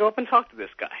 maybe I should go up and talk to this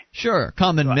guy. Sure.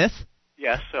 Common myth.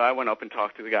 Yes, so I went up and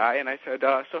talked to the guy, and I said,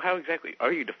 so how exactly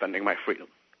are you defending my freedom?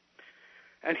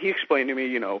 And he explained to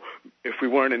me, if we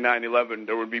weren't in 9/11,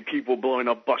 there would be people blowing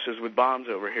up buses with bombs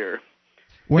over here.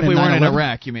 If we weren't in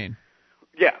Iraq, you mean?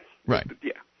 Yeah. Right.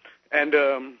 Yeah. And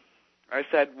I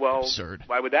said, well, absurd.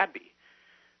 Why would that be?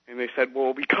 And they said,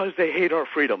 well, because they hate our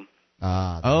freedom.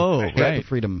 Right.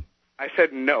 Freedom. I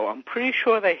said, no, I'm pretty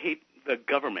sure they hate the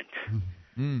government.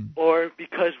 Or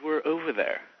because we're over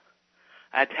there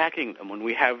attacking them when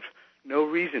we have no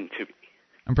reason to be.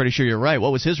 I'm pretty sure you're right.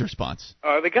 What was his response?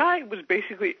 The guy was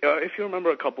basically, if you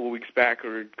remember a couple of weeks back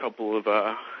or a couple of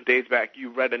days back,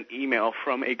 you read an email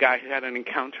from a guy who had an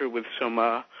encounter with some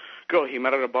girl he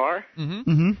met at a bar. Mm-hmm.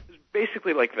 Mm-hmm. It was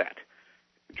basically like that.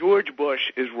 George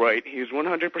Bush is right. He is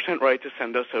 100% right to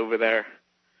send us over there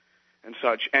and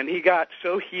such. And he got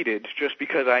so heated just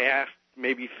because I asked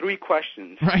maybe 3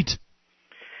 questions. Right.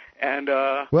 And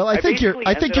well, I think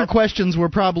your questions were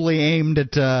probably aimed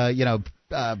at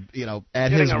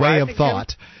at his way of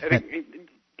thought,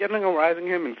 getting a rising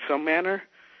him in some manner.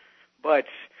 But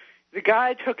the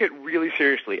guy took it really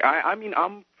seriously. I mean,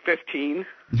 I'm 15.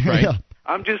 Right.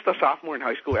 I'm just a sophomore in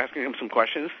high school asking him some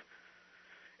questions,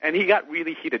 and he got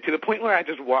really heated to the point where I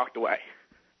just walked away.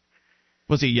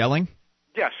 Was he yelling?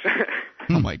 Yes.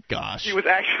 Oh my gosh. He was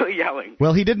actually yelling.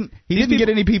 Well, he didn't get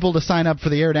any people to sign up for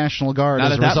the Air National Guard.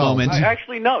 Not as at a that result. moment.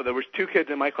 Actually, no. There was 2 kids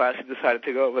in my class who decided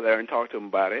to go over there and talk to him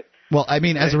about it. Well, I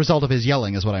mean, as a result of his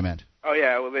yelling is what I meant. Oh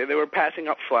yeah. Well, they were passing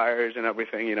up flyers and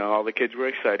everything. All the kids were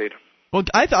excited. Well,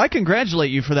 I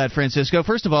congratulate you for that, Francisco.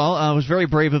 First of all, it was very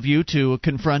brave of you to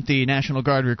confront the National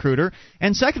Guard recruiter.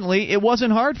 And secondly, it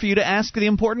wasn't hard for you to ask the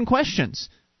important questions.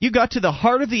 You got to the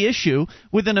heart of the issue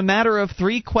within a matter of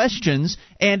 3 questions,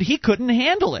 and he couldn't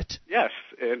handle it. Yes,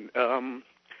 and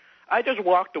I just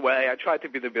walked away. I tried to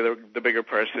be the bigger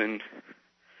person,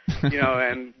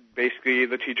 and basically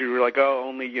the teachers were like, oh,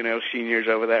 only, seniors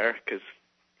over there, because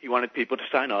he wanted people to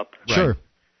sign up. Sure. Right.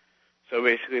 So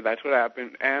basically that's what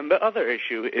happened. And the other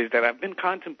issue is that I've been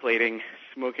contemplating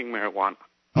smoking marijuana.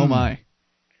 Oh, my.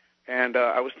 And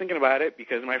I was thinking about it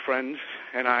because my friends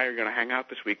and I are going to hang out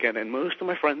this weekend, and most of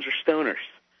my friends are stoners.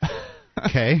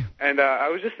 Okay. And I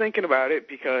was just thinking about it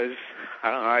because,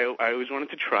 I don't know, I always wanted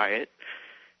to try it.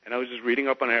 And I was just reading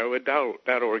up on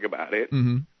Arrowhead.org about it.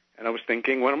 Mm-hmm. And I was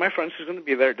thinking, one of my friends who's going to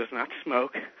be there does not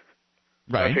smoke.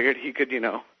 Right. So I figured he could,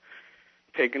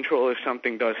 take control if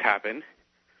something does happen.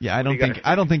 Yeah, I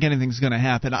don't think anything's going to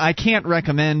happen. I can't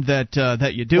recommend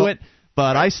that you do it.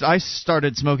 But I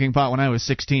started smoking pot when I was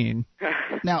 16.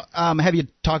 Now, have you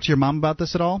talked to your mom about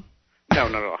this at all? No,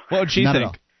 not at all. What would she Not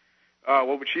think? At all.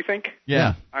 What would she think?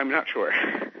 Yeah. I'm not sure.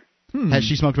 Has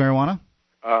she smoked marijuana?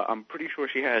 I'm pretty sure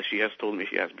she has. She has told me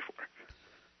she has before.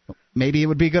 Maybe it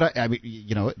would be good. I mean,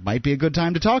 it might be a good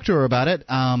time to talk to her about it.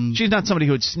 She's not somebody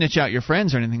who would snitch out your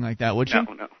friends or anything like that, would she?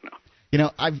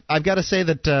 No. I've got to say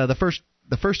that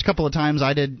the first couple of times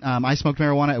I smoked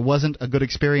marijuana, it wasn't a good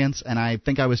experience, and I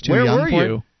think I was too young for it. Where were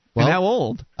you? Well, and how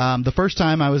old? The first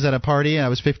time I was at a party, and I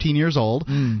was 15 years old,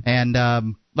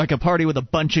 and like a party with a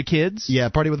bunch of kids? Yeah, a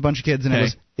party with a bunch of kids, and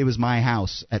it was my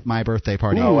house at my birthday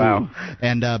party. Oh wow!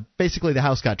 And basically the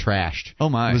house got trashed. Oh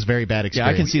my! It was a very bad experience.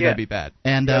 Yeah, I can see that'd be bad.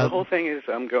 And the whole thing is,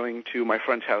 I'm going to my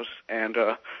friend's house, and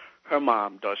her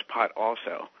mom does pot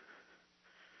also.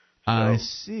 I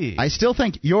see. I still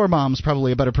think your mom's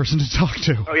probably a better person to talk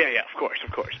to. Oh yeah, of course.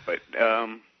 But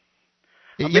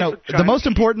the most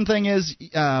important thing is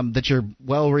that you're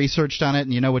well researched on it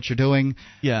and you know what you're doing.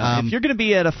 Yeah. If you're going to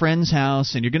be at a friend's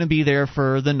house and you're going to be there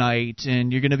for the night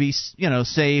and you're going to be,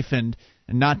 safe and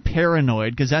not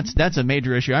paranoid, because that's a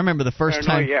major issue. I remember the first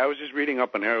time. Yeah, I was just reading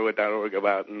up on Arrowhead.org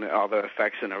about and all the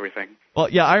effects and everything. Well,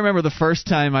 yeah, I remember the first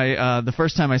time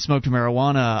I smoked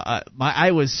marijuana,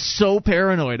 I was so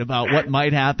paranoid about what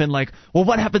might happen. Like, well,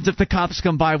 what happens if the cops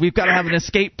come by? We've got to have an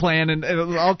escape plan, and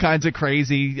all kinds of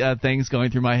crazy things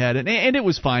going through my head. And it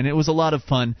was fine. It was a lot of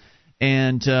fun,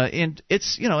 and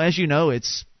it's as you know,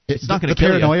 it's not going to kill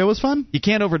you. The paranoia was fun? You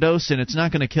can't overdose, and it's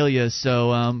not going to kill you,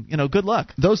 so, good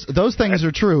luck. Those things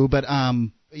are true, but, no,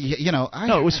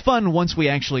 it was fun once we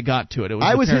actually got to it.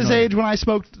 I was his age when I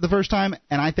smoked the first time,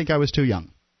 and I think I was too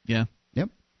young. Yeah. Yep.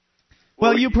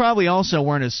 Well, you probably also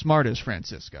weren't as smart as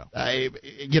Francisco.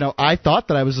 I thought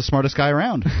that I was the smartest guy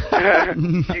around.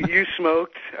 You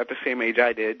smoked at the same age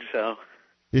I did, so.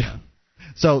 Yeah.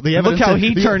 So the evidence. Look how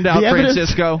he turned out,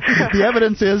 Francisco. The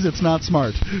evidence is it's not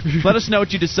smart. Let us know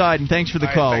what you decide, and thanks for the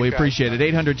call. We appreciate it.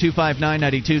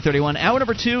 800-259-9231. Hour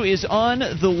number 2 is on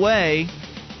the way,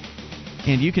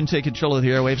 and you can take control of the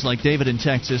airwaves like David in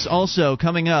Texas. Also,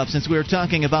 coming up, since we were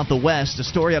talking about the West, a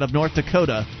story out of North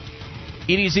Dakota.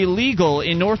 It is illegal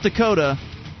in North Dakota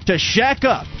to shack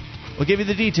up. We'll give you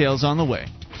the details on the way.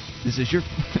 This is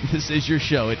your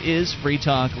show. It is Free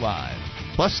Talk Live.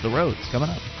 plus the roads coming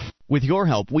up. With your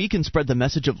help, we can spread the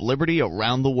message of liberty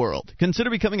around the world. Consider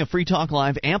becoming a Free Talk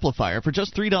Live amplifier for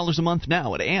just $3 a month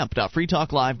now at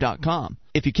amp.freetalklive.com.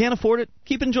 If you can't afford it,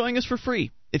 keep enjoying us for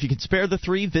free. If you can spare the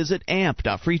 $3, visit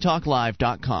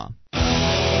amp.freetalklive.com.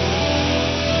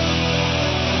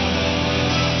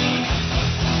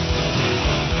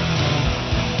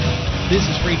 This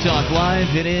is Free Talk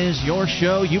Live. It is your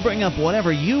show. You bring up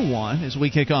whatever you want as we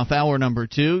kick off hour number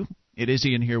 2. It is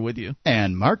Ian here with you.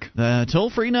 And Mark. The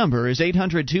toll-free number is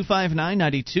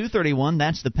 800-259-9231.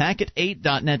 That's the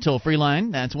Packet8.net toll-free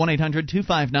line. That's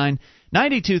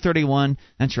 1-800-259-9231.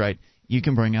 That's right. You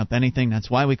can bring up anything. That's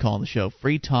why we call the show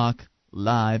Free Talk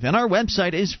Live. And our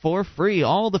website is for free.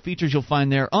 All the features you'll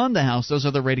find there on the house, those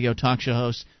are the radio talk show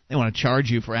hosts. They want to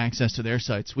charge you for access to their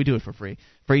sites. We do it for free.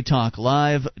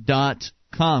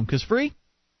 freetalklive.com, because free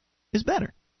is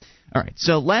better. All right,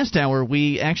 so last hour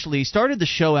we actually started the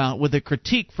show out with a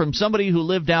critique from somebody who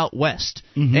lived out west.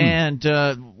 Mm-hmm. And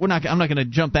I'm not going to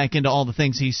jump back into all the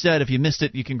things he said. If you missed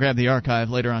it, you can grab the archive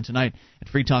later on tonight at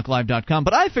freetalklive.com.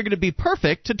 But I figured it'd be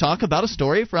perfect to talk about a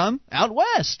story from out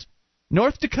west.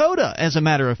 North Dakota, as a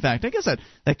matter of fact. I guess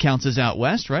that counts as out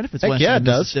west, right? If it's west of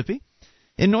Mississippi. Does.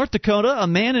 In North Dakota, a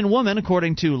man and woman,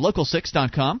 according to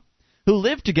local6.com, who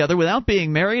live together without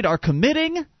being married are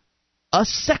committing a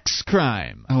sex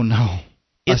crime. Oh, no.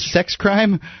 A sex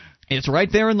crime? It's right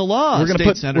there in the law. We're going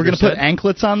to put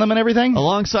anklets on them and everything?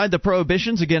 Alongside the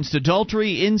prohibitions against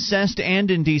adultery, incest,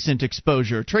 and indecent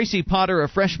exposure. Tracy Potter, a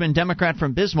freshman Democrat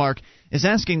from Bismarck, is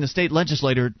asking the state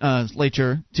legislature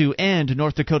to end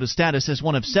North Dakota's status as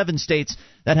one of 7 states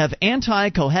that have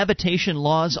anti-cohabitation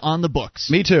laws on the books.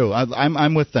 Me too.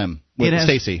 I'm with them. With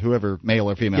Stacy, whoever, male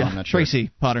or female, I'm not sure.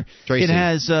 Tracy Potter. Tracy. It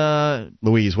has...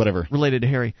 Louise, whatever. Related to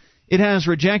Harry. It has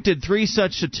rejected 3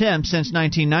 such attempts since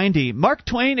 1990. Mark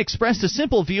Twain expressed a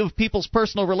simple view of people's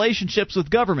personal relationships with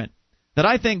government that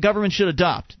I think government should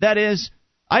adopt. That is,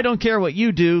 I don't care what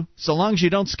you do so long as you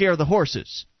don't scare the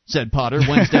horses, said Potter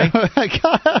Wednesday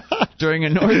during a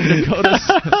North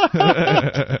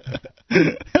Dakota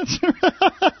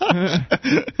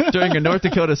during a North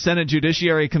Dakota Senate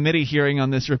Judiciary Committee hearing on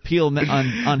this repeal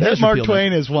on his Mark repeal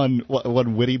Twain is one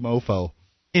witty mofo.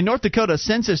 In North Dakota,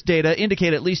 census data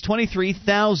indicate at least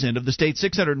 23,000 of the state's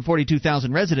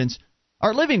 642,000 residents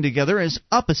are living together as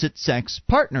opposite-sex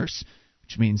partners,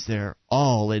 which means they're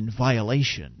all in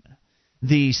violation.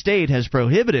 The state has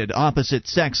prohibited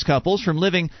opposite-sex couples from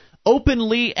living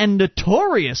openly and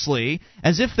notoriously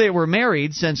as if they were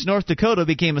married since North Dakota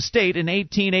became a state in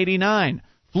 1889.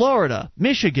 Florida,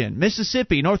 Michigan,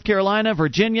 Mississippi, North Carolina,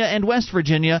 Virginia, and West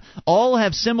Virginia all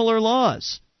have similar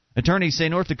laws. Attorneys say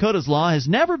North Dakota's law has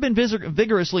never been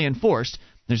vigorously enforced.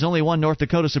 There's only one North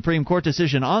Dakota Supreme Court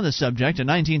decision on the subject, a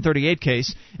 1938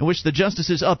 case in which the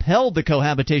justices upheld the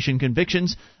cohabitation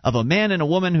convictions of a man and a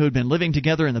woman who had been living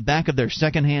together in the back of their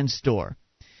secondhand store.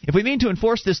 If we mean to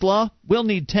enforce this law, we'll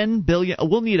need a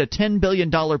 $10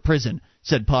 billion prison,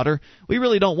 said Potter. We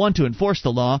really don't want to enforce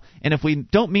the law, and if we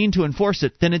don't mean to enforce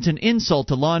it, then it's an insult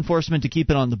to law enforcement to keep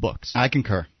it on the books. I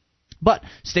concur. But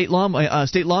state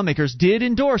lawmakers did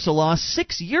endorse a law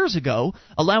 6 years ago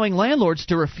allowing landlords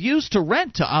to refuse to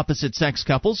rent to opposite-sex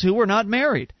couples who were not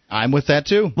married. I'm with that,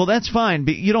 too. Well, that's fine,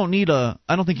 but I don't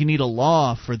think you need a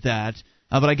law for that.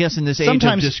 But I guess in this age of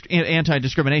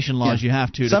anti-discrimination laws, you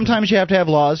have to. Sometimes you have to have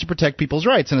laws to protect people's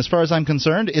rights. And as far as I'm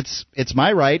concerned, it's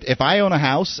my right. If I own a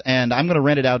house and I'm going to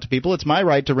rent it out to people, it's my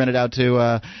right to rent it out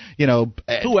to,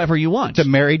 whoever you want. To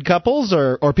married couples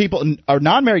or people or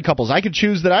non-married couples. I could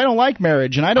choose that I don't like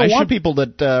marriage and I don't want people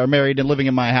that are married and living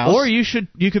in my house. Or you should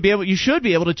be able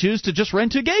to choose to just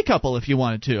rent to a gay couple if you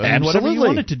wanted to. Absolutely. Whatever you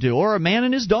wanted to do, or a man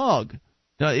and his dog.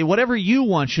 Whatever you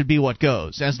want should be what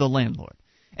goes as the landlord.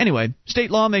 Anyway,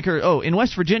 state lawmaker, in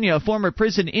West Virginia, a former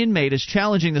prison inmate is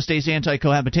challenging the state's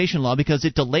anti-cohabitation law because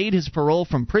it delayed his parole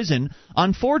from prison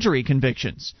on forgery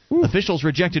convictions. Ooh. Officials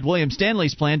rejected William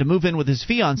Stanley's plan to move in with his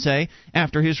fiancée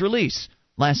after his release.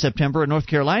 Last September, a North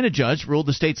Carolina judge ruled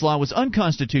the state's law was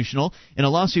unconstitutional in a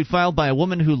lawsuit filed by a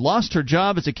woman who lost her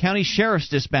job as a county sheriff's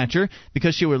dispatcher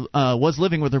because she was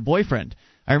living with her boyfriend.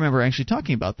 I remember actually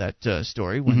talking about that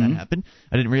story when that happened.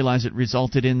 I didn't realize it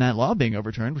resulted in that law being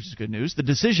overturned, which is good news. The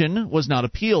decision was not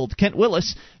appealed. Kent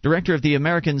Willis, director of the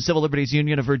American Civil Liberties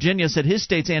Union of Virginia, said his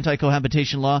state's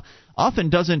anti-cohabitation law often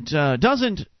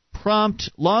doesn't prompt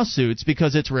lawsuits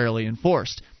because it's rarely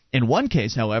enforced. In one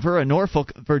case, however, a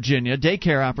Norfolk, Virginia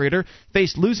daycare operator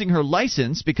faced losing her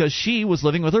license because she was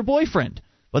living with her boyfriend.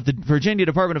 But the Virginia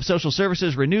Department of Social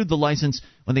Services renewed the license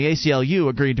when the ACLU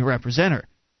agreed to represent her.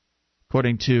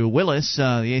 According to Willis, the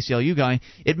ACLU guy,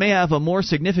 it may have a more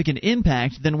significant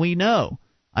impact than we know.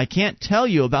 I can't tell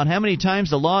you about how many times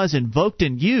the law is invoked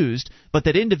and used, but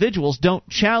that individuals don't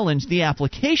challenge the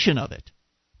application of it.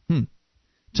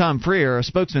 Tom Freer, a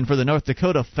spokesman for the North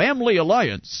Dakota Family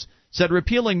Alliance, said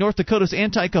repealing North Dakota's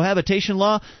anti-cohabitation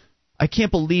law, I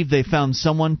can't believe they found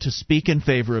someone to speak in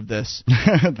favor of this.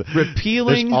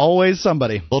 Repealing... There's always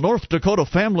somebody. The North Dakota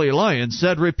Family Alliance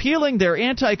said repealing their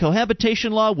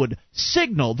anti-cohabitation law would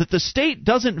signal that the state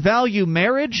doesn't value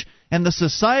marriage and the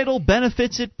societal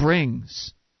benefits it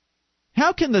brings.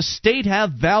 How can the state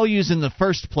have values in the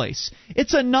first place?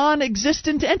 It's a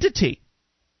non-existent entity.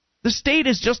 The state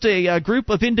is just a group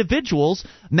of individuals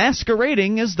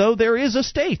masquerading as though there is a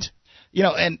state. You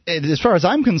know, and as far as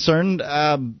I'm concerned,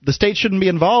 the state shouldn't be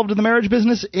involved in the marriage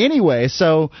business anyway.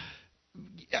 So,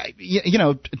 you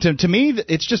know, to me,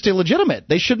 it's just illegitimate.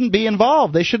 They shouldn't be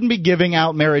involved. They shouldn't be giving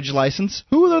out marriage license.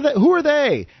 Who are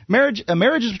they? Marriage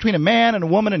is between a man and a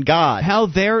woman and God. How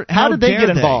did they get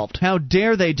involved? How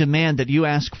dare they demand that you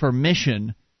ask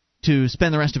permission to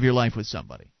spend the rest of your life with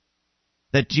somebody?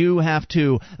 That you have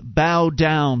to bow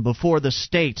down before the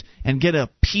state and get a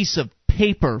piece of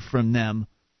paper from them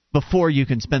before you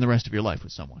can spend the rest of your life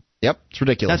with someone. Yep, it's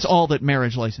ridiculous. That's all that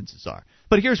marriage licenses are.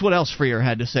 But here's what else Freer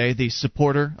had to say, the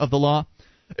supporter of the law.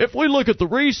 If we look at the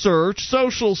research,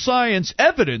 social science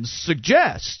evidence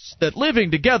suggests that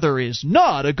living together is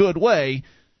not a good way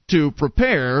to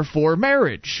prepare for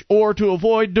marriage or to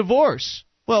avoid divorce.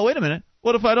 Well, wait a minute.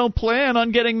 What if I don't plan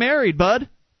on getting married, bud?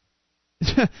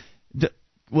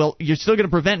 Well, you're still going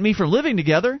to prevent me from living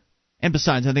together? And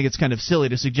besides, I think it's kind of silly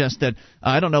to suggest that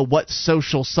I don't know what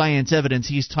social science evidence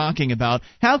he's talking about.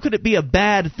 How could it be a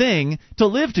bad thing to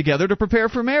live together to prepare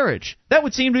for marriage? That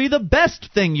would seem to be the best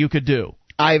thing you could do.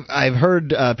 I've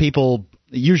heard people,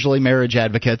 usually marriage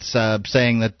advocates,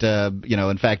 saying that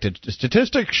in fact,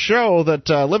 statistics show that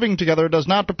living together does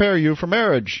not prepare you for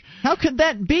marriage. How could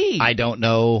that be? I don't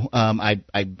know. I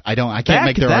can't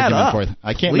make their argument for them.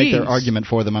 I can't make their argument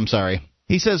for them. I'm sorry.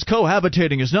 He says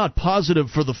cohabitating is not positive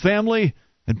for the family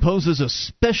and poses a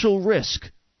special risk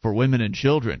for women and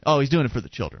children. Oh, he's doing it for the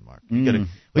children, Mark. We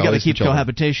got to keep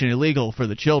cohabitation illegal for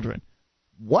the children.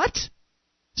 What?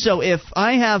 So if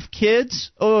I have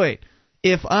kids,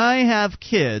 if I have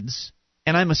kids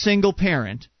and I'm a single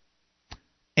parent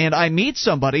and I meet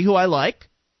somebody who I like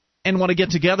and want to get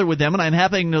together with them and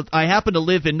I happen to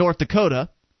live in North Dakota,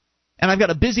 and I've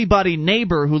got a busybody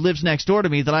neighbor who lives next door to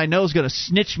me that I know is going to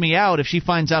snitch me out if she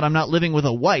finds out I'm not living with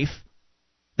a wife,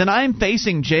 then I'm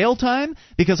facing jail time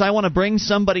because I want to bring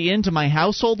somebody into my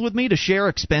household with me to share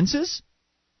expenses?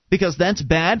 Because that's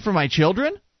bad for my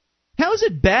children? How is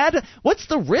it bad? What's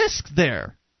the risk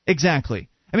there? Exactly.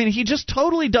 I mean, he just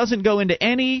totally doesn't go into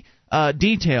any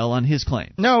detail on his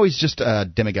claim. No, he's just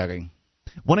demagoguing.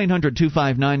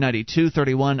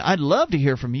 1-800-259-9231. I'd love to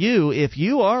hear from you if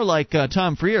you are like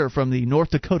Tom Freer from the North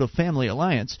Dakota Family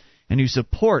Alliance and you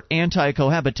support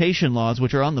anti-cohabitation laws,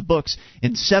 which are on the books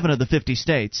in 7 of the 50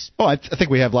 states. Oh, I think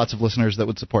we have lots of listeners that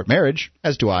would support marriage,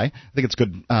 as do I. I think it's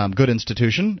good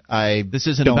institution. This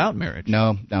isn't about marriage.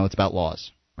 No, it's about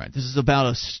laws. Right. This is about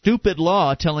a stupid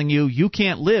law telling you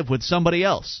can't live with somebody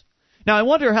else. Now, I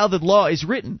wonder how the law is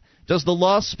written. Does the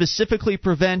law specifically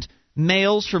prevent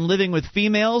males from living with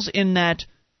females in that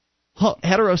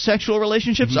heterosexual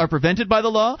relationships are prevented by the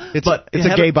law? It's a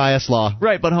gay bias law.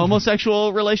 Right, but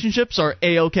homosexual relationships are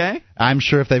A-okay? I'm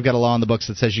sure if they've got a law on the books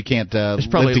that says you can't live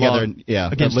together and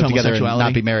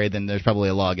not be married, then there's probably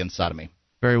a law against sodomy.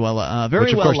 Very well,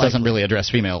 which of course doesn't really address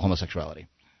female homosexuality.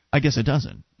 I guess it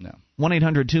doesn't. No.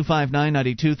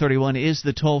 1-800-259-9231 is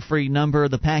the toll-free number,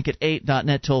 the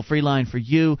packet8.net toll-free line for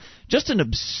you. Just an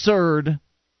absurd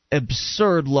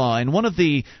law, and one of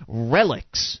the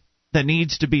relics that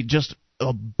needs to be just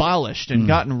abolished and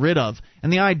gotten rid of.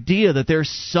 And the idea that there's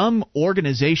some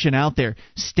organization out there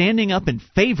standing up in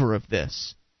favor of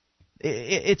this,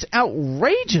 it's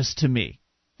outrageous to me,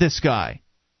 this guy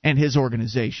and his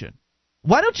organization.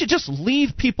 Why don't you just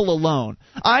leave people alone?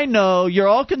 I know you're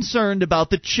all concerned about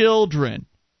the children,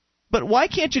 but why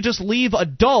can't you just leave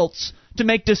adults to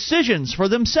make decisions for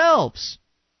themselves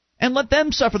and let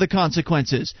them suffer the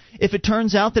consequences? If it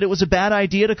turns out that it was a bad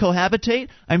idea to cohabitate,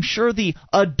 I'm sure the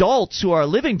adults who are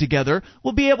living together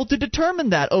will be able to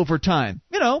determine that over time.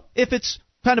 You know, if it's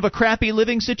kind of a crappy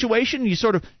living situation, you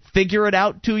sort of figure it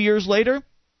out 2 years later,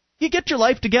 you get your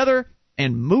life together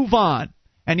and move on.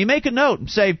 And you make a note and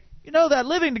say, that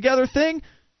living together thing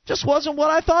just wasn't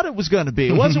what I thought it was going to be.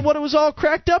 It wasn't what it was all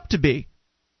cracked up to be.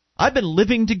 I've been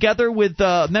living together with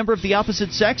a member of the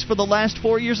opposite sex for the last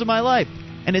 4 years of my life,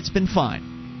 and it's been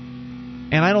fine.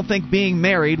 And I don't think being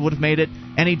married would have made it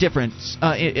any different.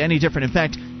 In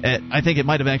fact, I think it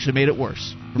might have actually made it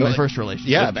worse from my first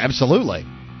relationship. Yeah, absolutely.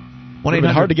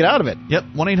 1-800 hard to get out of it. Yep,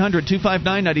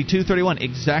 1-800-259-9231.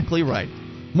 Exactly right.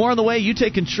 More on the way. You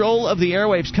take control of the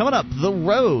airwaves. Coming up, the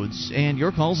roads, and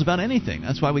your calls about anything.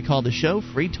 That's why we call the show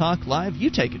Free Talk Live. You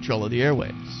take control of the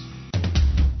airwaves.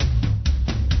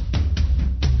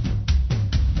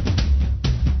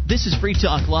 This is Free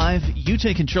Talk Live. You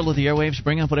take control of the airwaves.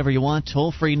 Bring up whatever you want.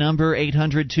 Toll-free number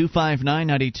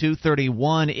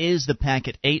 800-259-9231 is the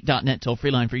packet8.net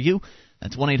toll-free line for you.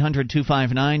 That's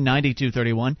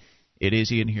 1-800-259-9231. It is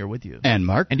Ian here with you. And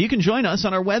Mark. And you can join us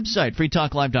on our website,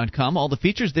 freetalklive.com. All the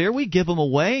features there, we give them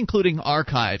away, including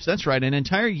archives. That's right, an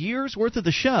entire year's worth of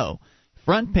the show.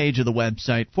 Front page of the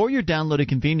website for your downloaded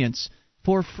convenience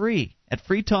for free at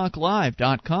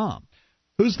freetalklive.com.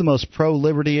 Who's the most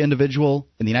pro-liberty individual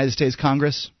in the United States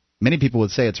Congress? Many people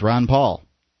would say it's Ron Paul.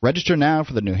 Register now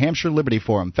for the New Hampshire Liberty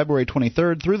Forum, February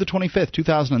 23rd through the 25th,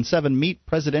 2007. Meet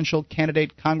presidential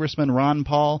candidate Congressman Ron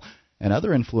Paul and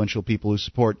other influential people who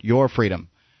support your freedom.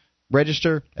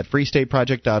 Register at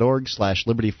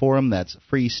freestateproject.org/libertyforum. That's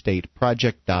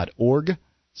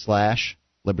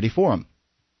freestateproject.org/libertyforum.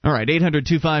 All right,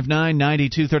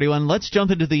 800-259-9231. Let's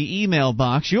jump into the email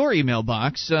box, your email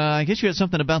box. I guess you had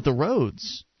something about the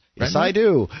roads. Yes, I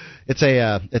do. It's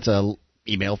a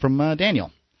email from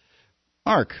Daniel.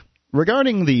 Mark,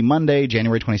 regarding the Monday,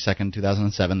 January 22nd,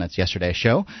 2007, that's yesterday's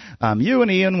show, you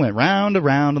and Ian went round and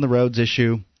round on the roads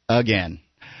issue again.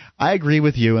 I agree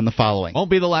with you in the following. Won't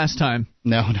be the last time.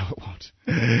 No, it won't.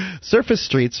 Surface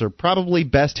streets are probably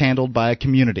best handled by a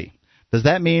community. Does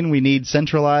that mean we need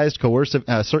centralized coercive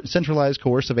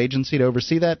agency to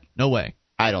oversee that? No way.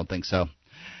 I don't think so.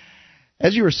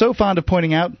 As you are so fond of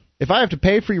pointing out, if I have to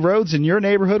pay for roads in your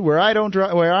neighborhood where I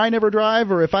never drive,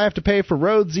 or if I have to pay for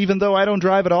roads even though I don't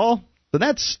drive at all, then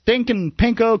that's stinking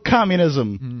pinko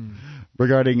communism.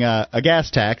 Regarding a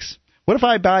gas tax, what if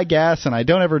I buy gas and I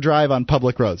don't ever drive on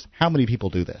public roads? How many people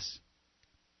do this?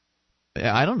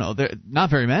 I don't know. Not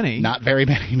very many. Not very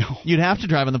many, no. You'd have to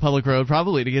drive on the public road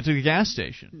probably to get to the gas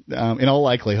station. In all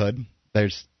likelihood,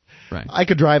 Right. I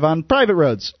could drive on private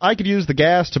roads. I could use the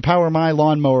gas to power my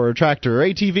lawnmower or tractor or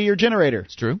ATV or generator.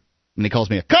 It's true. And he calls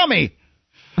me a commie!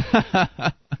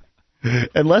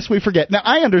 Unless we forget. Now,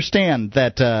 I understand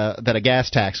that a gas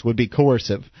tax would be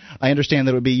coercive. I understand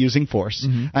that it would be using force.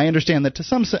 Mm-hmm. I understand that to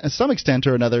some extent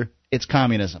or another, it's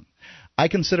communism. I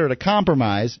consider it a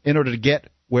compromise in order to get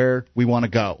where we want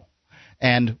to go.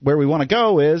 And where we want to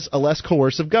go is a less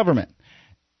coercive government.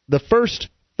 The first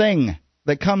thing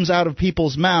that comes out of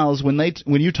people's mouths when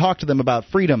you talk to them about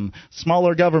freedom,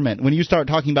 smaller government, when you start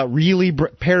talking about really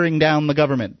paring down the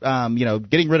government,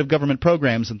 getting rid of government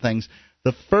programs and things,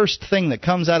 the first thing that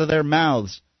comes out of their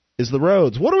mouths is the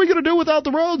roads. What are we going to do without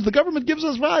the roads? The government gives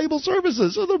us valuable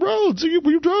services. The roads. You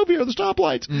drove here, the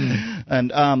stoplights.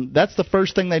 And that's the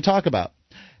first thing they talk about.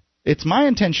 It's my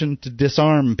intention to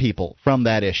disarm people from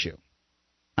that issue.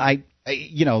 They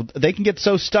can get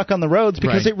so stuck on the roads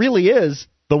because It really is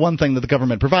the one thing that the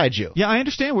government provides you. Yeah, I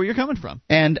understand where you're coming from.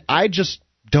 And I just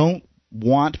don't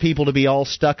want people to be all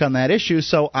stuck on that issue,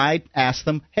 so I ask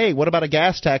them, hey, what about a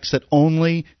gas tax that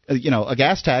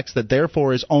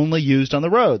therefore is only used on the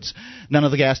roads? None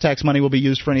of the gas tax money will be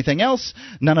used for anything else.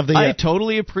 None of the I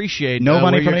totally appreciate no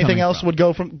money from anything else would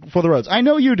go for the roads. I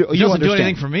know you do. It doesn't do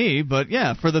anything for me, but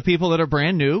yeah, for the people that are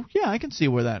brand new, yeah, I can see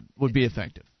where that would be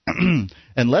effective.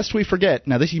 Unless we forget,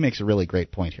 now he makes a really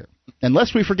great point here.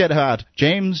 Unless we forget about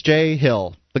James J.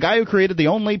 Hill, the guy who created the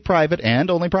only private and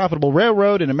only profitable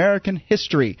railroad in American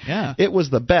history. Yeah. It was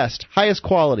the best, highest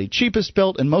quality, cheapest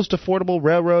built, and most affordable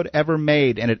railroad ever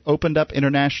made, and it opened up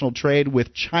international trade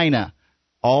with China,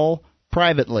 all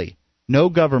privately. No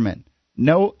government,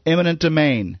 no eminent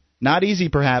domain. Not easy,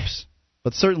 perhaps,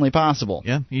 but certainly possible.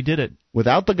 Yeah, he did it.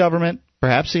 Without the government,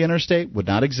 perhaps the interstate would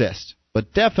not exist.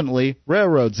 But definitely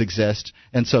railroads exist,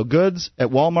 and so goods at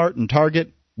Walmart and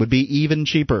Target would be even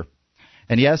cheaper.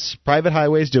 And yes, private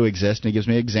highways do exist, and he gives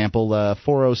me an example,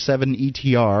 407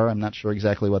 ETR. I'm not sure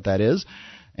exactly what that is.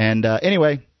 And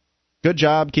anyway, good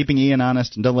job keeping Ian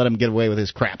honest, and don't let him get away with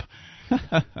his crap.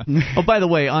 Oh, by the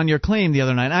way, on your claim the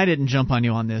other night, I didn't jump on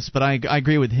you on this, but I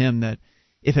agree with him that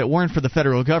if it weren't for the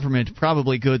federal government,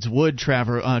 probably goods would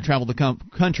travel the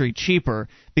country cheaper,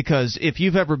 because if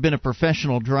you've ever been a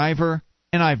professional driver,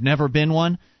 and I've never been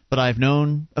one, but I've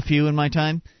known a few in my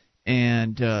time,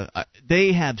 and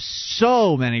they have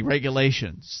so many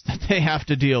regulations that they have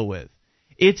to deal with.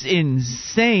 It's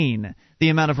insane the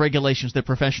amount of regulations that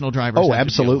professional drivers have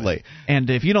absolutely. To deal with. And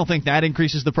if you don't think that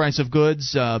increases the price of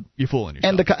goods, you're fooling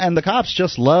yourself. And the cops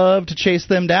just love to chase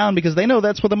them down because they know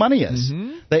that's where the money is.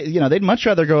 They'd much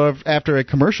rather go after a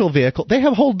commercial vehicle. They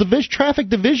have whole traffic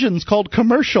divisions called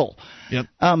commercial. Yep.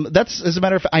 That's, as a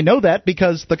matter of fact, I know that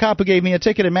because the cop who gave me a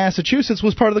ticket in Massachusetts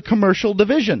was part of the commercial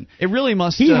division. It really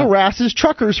must. He harasses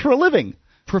truckers for a living.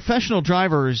 Professional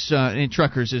drivers, and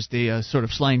truckers is the sort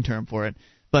of slang term for it,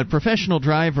 but professional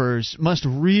drivers must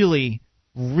really,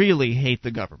 really hate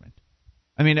the government.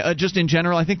 I mean, just in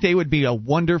general, I think they would be a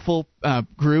wonderful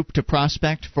group to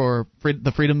prospect for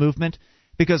the freedom movement,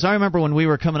 because I remember when we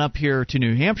were coming up here to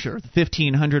New Hampshire, the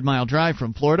 1,500-mile drive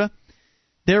from Florida,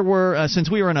 there were,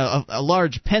 since we were in a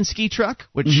large Penske truck,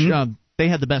 which they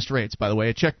had the best rates, by the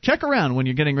way. Check around when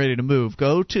you're getting ready to move.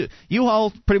 Go to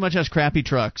U-Haul pretty much has crappy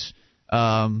trucks.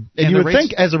 And you would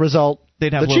think, as a result,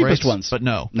 they'd have the cheapest rates, ones. But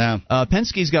no. No.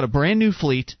 Penske's got a brand new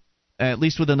fleet. At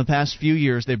least within the past few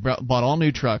years, they bought all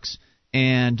new trucks,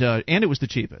 and it was the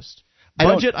cheapest.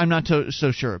 Budget, I'm not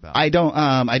so sure about. I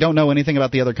don't know anything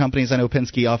about the other companies. I know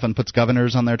Penske often puts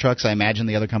governors on their trucks. I imagine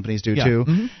the other companies do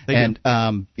too. They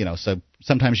do. So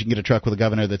sometimes you can get a truck with a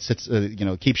governor that sits,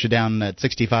 keeps you down at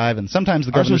 65, and sometimes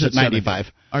the governor's at 95.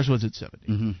 Ours was at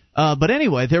 70. But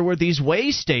anyway, there were these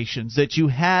way stations that you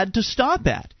had to stop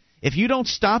at. If you don't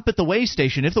stop at the way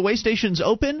station, if the way station's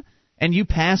open and you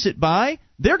pass it by,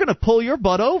 they're going to pull your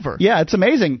butt over. Yeah, it's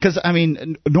amazing because, I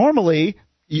mean, normally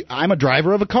I'm a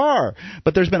driver of a car,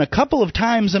 but there's been a couple of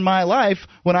times in my life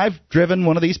when I've driven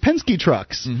one of these Penske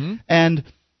trucks, and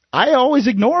I always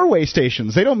ignore way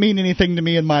stations. They don't mean anything to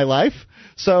me in my life.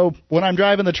 So when I'm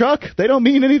driving the truck, they don't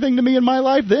mean anything to me in my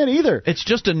life then either. It's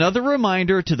just another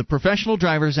reminder to the professional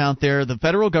drivers out there, the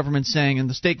federal government saying and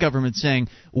the state government saying,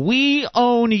 we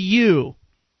own you.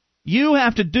 You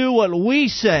have to do what we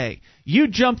say. You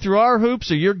jump through our hoops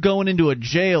or you're going into a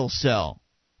jail cell.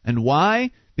 And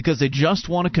why? Because they just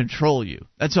want to control you.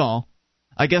 That's all.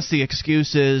 I guess the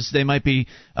excuse is they might be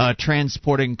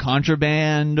transporting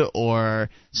contraband or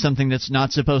something that's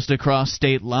not supposed to cross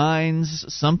state lines,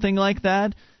 something like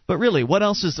that. But really,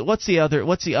 what's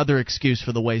the other excuse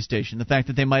for the way station? The fact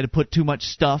that they might have put too much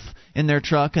stuff in their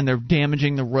truck and they're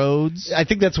damaging the roads? I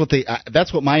think that's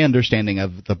what my understanding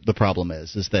of the problem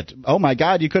is that, oh my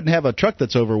God, you couldn't have a truck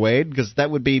that's overweight because that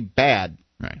would be bad.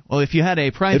 Right. Well, if you had a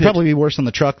private... It'd probably be worse on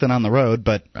the truck than on the road,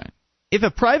 but... Right. If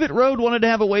a private road wanted to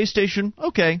have a way station,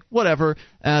 okay, whatever.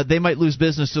 They might lose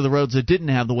business to the roads that didn't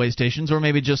have the way stations, or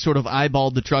maybe just sort of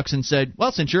eyeballed the trucks and said,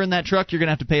 well, since you're in that truck, you're going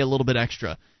to have to pay a little bit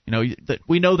extra.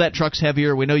 We know that truck's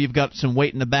heavier. We know you've got some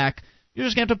weight in the back. You're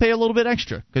just going to have to pay a little bit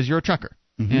extra because you're a trucker.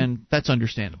 And that's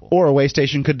understandable. Or a way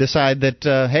station could decide that,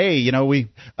 a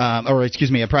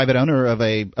private owner of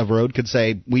a road could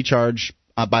say, we charge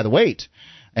by the weight.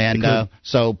 And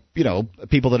so,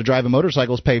 people that are driving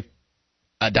motorcycles pay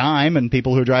a dime, and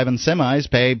people who are driving semis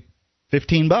pay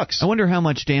 $15. I wonder how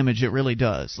much damage it really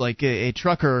does. Like a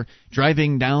trucker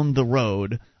driving down the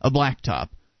road, a blacktop.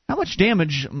 How much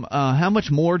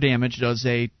more damage does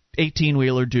a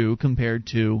 18-wheeler do compared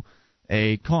to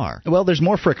a car? Well, there's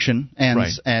more friction, and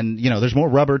there's more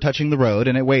rubber touching the road,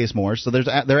 and it weighs more. So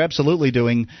they're absolutely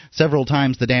doing several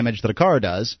times the damage that a car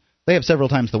does. They have several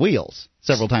times the wheels,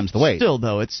 several times the weight. Still,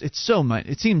 though, it's so much.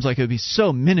 It seems like it would be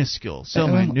so minuscule, so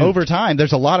minute. Over time,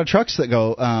 there's a lot of trucks that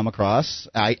go across.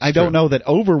 I don't know that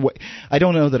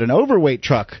an overweight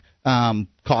truck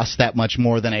costs that much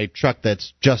more than a truck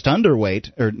that's just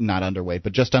underweight, or not underweight,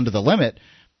 but just under the limit.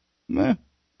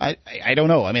 I don't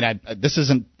know. I mean,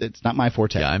 it's not my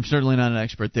forte. Yeah, I'm certainly not an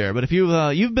expert there. But if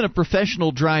you've been a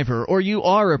professional driver, or you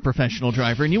are a professional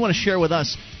driver, and you want to share with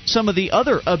us some of the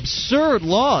other absurd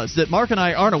laws that Mark and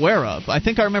I aren't aware of. I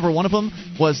think I remember one of them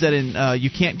was that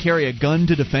you can't carry a gun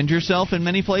to defend yourself in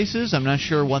many places. I'm not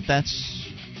sure what that's...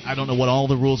 I don't know what all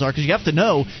the rules are, because you have to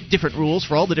know different rules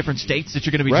for all the different states that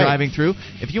you're going to be driving through.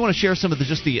 If you want to share some of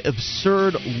the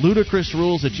absurd, ludicrous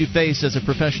rules that you face as a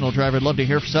professional driver, I'd love to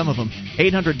hear some of them.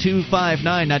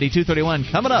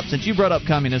 800-259-9231. Coming up, since you brought up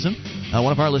communism,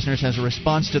 one of our listeners has a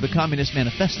response to the Communist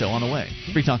Manifesto on the way.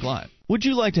 Free Talk Live. Would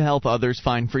you like to help others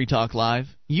find Free Talk Live?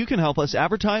 You can help us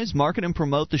advertise, market, and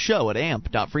promote the show at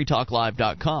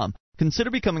amp.freetalklive.com. Consider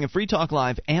becoming a Free Talk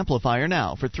Live amplifier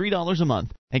now for $3 a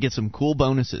month and get some cool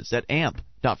bonuses at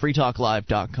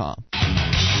amp.freetalklive.com.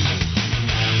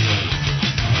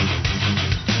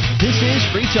 This is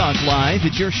Free Talk Live.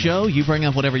 It's your show. You bring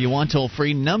up whatever you want.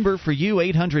 Toll-free number for you,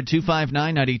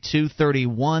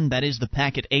 800-259-9231. That is the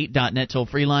packet8.net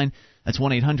toll-free line. That's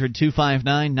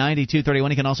 1-800-259-9231.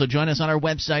 You can also join us on our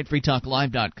website,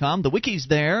 freetalklive.com. The wiki's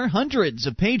there, hundreds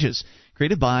of pages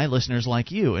created by listeners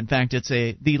like you. In fact, it's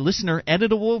the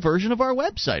listener-editable version of our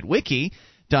website,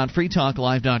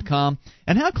 wiki.freetalklive.com.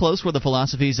 And how close were the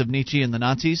philosophies of Nietzsche and the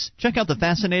Nazis? Check out the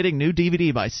fascinating new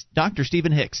DVD by Dr.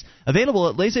 Stephen Hicks, available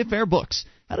at Laissez-Faire Books.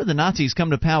 How did the Nazis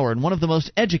come to power in one of the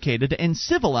most educated and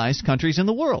civilized countries in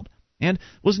the world? And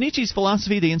was Nietzsche's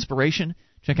philosophy the inspiration?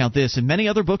 Check out this and many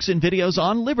other books and videos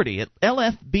on Liberty at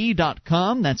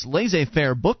lfb.com. That's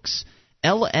Laissez-Faire Books,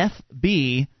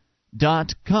 lfb.com.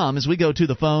 As we go to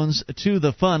the phones, to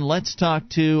the fun, let's talk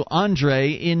to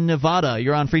Andre in Nevada.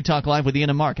 You're on Free Talk Live with Ian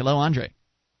and Mark. Hello, Andre.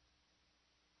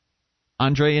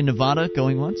 Andre in Nevada,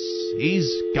 going once. He's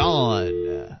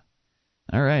gone.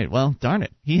 All right, well, darn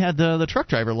it. He had the truck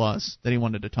driver laws that he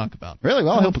wanted to talk about. Really?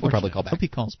 Well, he'll probably call back. Hope he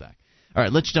calls back. All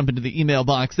right, let's jump into the email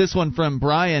box. This one from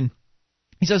Brian.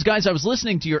 He says, guys, I was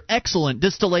listening to your excellent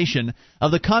distillation of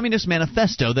the Communist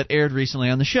Manifesto that aired recently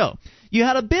on the show. You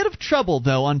had a bit of trouble,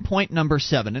 though, on point number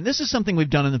 7, and this is something we've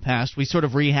done in the past. We sort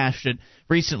of rehashed it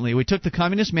recently. We took the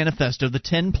Communist Manifesto, the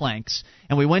 10 planks,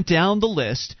 and we went down the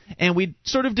list, and we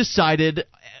sort of decided,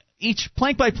 each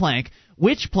plank by plank,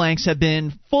 which planks have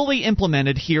been fully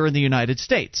implemented here in the United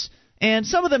States. And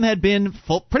some of them had been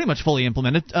pretty much fully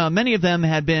implemented. Many of them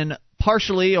had been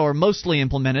partially or mostly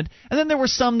implemented, and then there were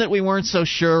some that we weren't so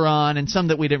sure on, and some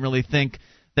that we didn't really think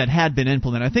that had been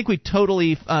implemented. I think we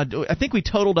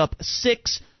totaled up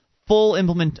 6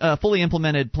 fully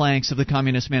implemented planks of the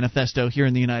Communist Manifesto here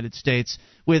in the United States,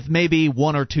 with maybe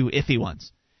 1 or 2 iffy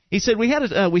ones. He said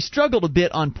we struggled a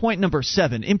bit on point number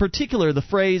 7, in particular the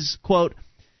phrase, quote,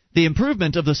 "the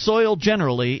improvement of the soil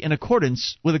generally in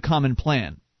accordance with a common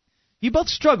plan." You both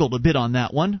struggled a bit on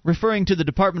that one, referring to the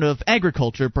Department of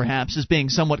Agriculture, perhaps, as being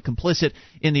somewhat complicit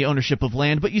in the ownership of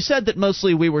land, but you said that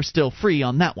mostly we were still free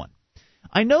on that one.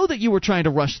 I know that you were trying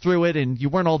to rush through it and you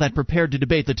weren't all that prepared to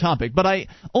debate the topic, but I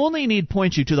only need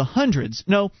point you to the hundreds,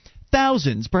 no,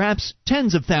 thousands, perhaps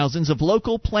tens of thousands of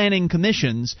local planning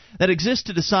commissions that exist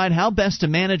to decide how best to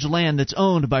manage land that's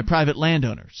owned by private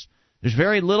landowners. There's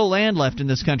very little land left in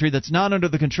this country that's not under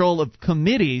the control of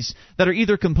committees that are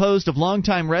either composed of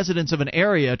longtime residents of an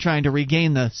area trying to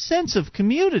regain the sense of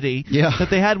community that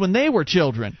they had when they were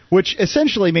children. Which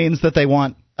essentially means that they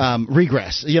want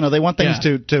regress. You know, they want things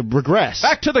to regress.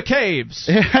 Back to the caves.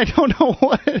 I don't know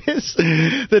what it is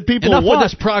that people Enough want. with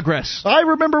this progress. I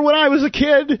remember when I was a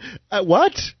kid.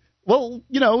 What? Well,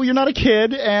 you know, you're not a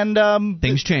kid, and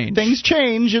things change. Things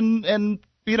change, and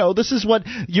you know, this is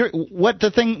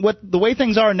the way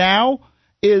things are now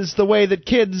is the way that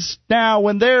kids now,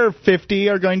 when they're 50,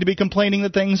 are going to be complaining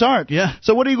that things aren't. Yeah.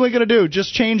 So what are you going to do?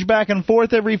 Just change back and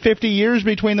forth every 50 years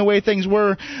between the way things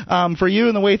were for you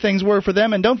and the way things were for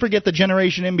them? And don't forget the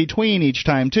generation in between each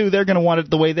time, too. They're going to want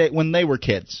it the way when they were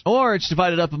kids. Or it's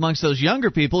divided up amongst those younger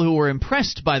people who were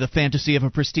impressed by the fantasy of a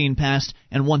pristine past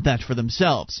and want that for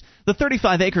themselves. The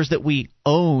 35 acres that we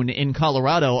own in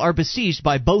Colorado are besieged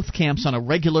by both camps on a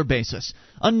regular basis.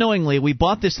 Unknowingly, we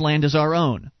bought this land as our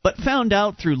own, but found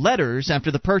out through letters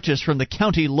after the purchase from the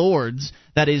county lords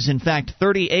that is, in fact,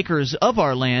 30 acres of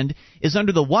our land is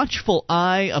under the watchful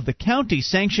eye of the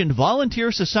county-sanctioned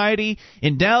volunteer society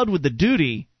endowed with the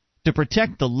duty to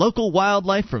protect the local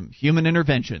wildlife from human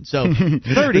intervention. So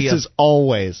 30 This is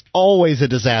always a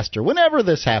disaster. Whenever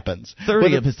this happens.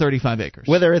 30 of his 35 acres.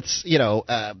 Whether it's,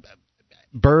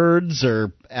 birds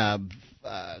or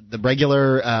the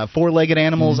regular four-legged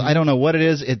animals, I don't know what it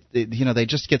is. They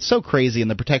just get so crazy in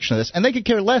the protection of this, and they could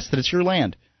care less that it's your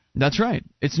land. That's right.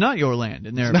 It's not your land.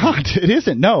 It's not. It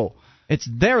isn't, no. It's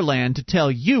their land to tell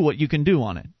you what you can do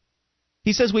on it.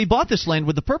 He says, we bought this land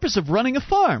with the purpose of running a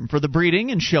farm for the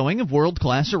breeding and showing of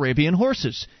world-class Arabian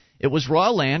horses. It was raw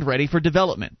land ready for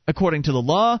development. According to the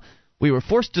law, we were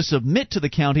forced to submit to the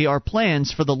county our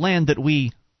plans for the land that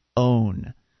we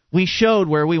own. We showed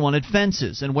where we wanted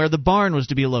fences and where the barn was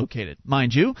to be located.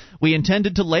 Mind you, we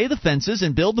intended to lay the fences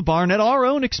and build the barn at our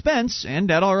own expense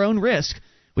and at our own risk.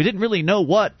 We didn't really know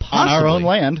what possibly... On our own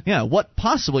land. Yeah, what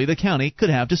possibly the county could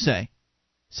have to say.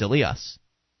 Silly us.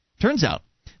 Turns out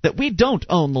that we don't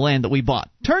own the land that we bought.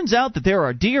 Turns out that there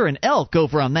are deer and elk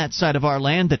over on that side of our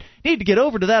land that need to get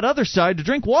over to that other side to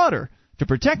drink water. To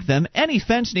protect them, any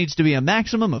fence needs to be a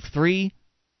maximum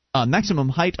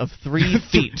height of 3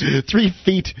 feet. 3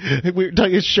 feet. We're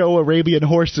talking show Arabian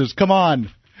horses. Come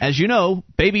on. As you know,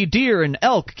 baby deer and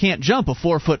elk can't jump a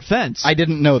 4-foot fence. I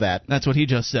didn't know that. That's what he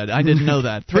just said. I didn't know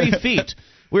that. 3 feet.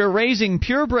 We're raising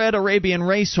purebred Arabian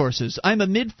racehorses. I'm a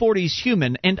mid-40s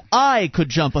human, and I could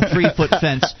jump a 3-foot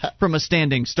fence from a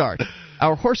standing start.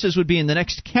 Our horses would be in the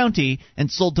next county and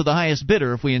sold to the highest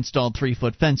bidder if we installed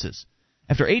 3-foot fences.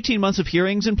 After 18 months of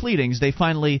hearings and pleadings, they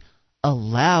finally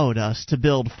allowed us to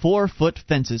build 4-foot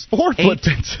fences. 4-foot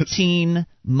fences. 18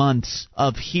 months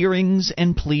of hearings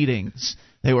and pleadings.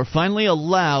 They were finally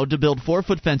allowed to build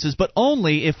 4-foot fences, but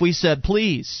only if we said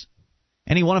please.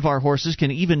 Any one of our horses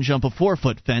can even jump a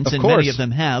 4-foot fence, and many of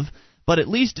them have, but at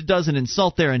least it doesn't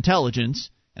insult their intelligence,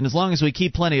 and as long as we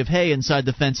keep plenty of hay inside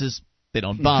the fences, they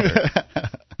don't bother.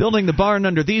 Building the barn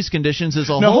under these conditions is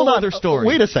a whole other story.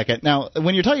 Wait a second. Now,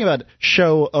 when you're talking about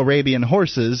show Arabian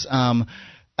horses,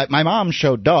 my mom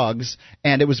showed dogs,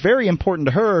 and it was very important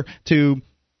to her to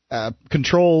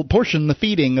portion the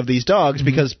feeding of these dogs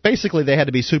because basically they had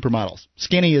to be supermodels,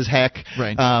 skinny as heck,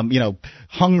 right.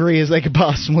 Hungry as they could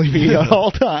possibly be at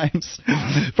all times.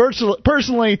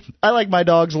 Personally, I like my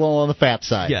dogs a little on the fat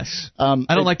side. Yes, I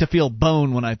don't like to feel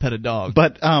bone when I pet a dog.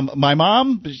 But my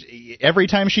mom, every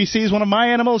time she sees one of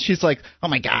my animals, she's like, "Oh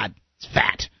my God, it's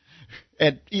fat."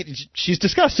 And she's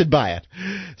disgusted by it.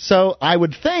 So I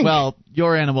would think. Well,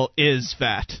 your animal is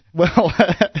fat. Well,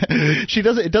 she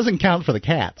doesn't. It doesn't count for the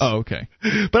cats. Oh, okay.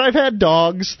 But I've had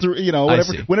dogs through.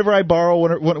 Whenever I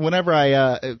borrow, whenever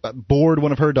I board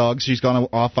one of her dogs, she's gone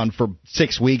off on for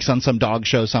 6 weeks on some dog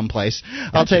show someplace.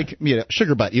 Gotcha. I'll take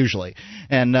Sugar Butt usually,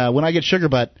 and when I get Sugar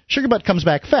Butt comes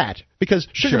back fat because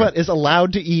Sugar Butt is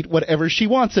allowed to eat whatever she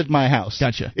wants at my house.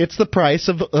 Gotcha. It's the price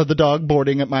of the dog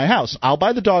boarding at my house. I'll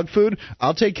buy the dog food.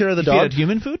 I'll take care of the dog. You feed it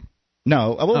human food?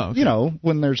 No, okay.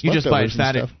 When there's you just buy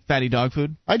it fatty dog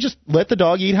food. I just let the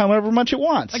dog eat however much it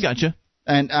wants. I gotcha.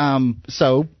 And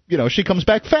so she comes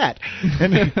back fat,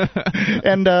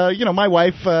 and my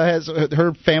wife has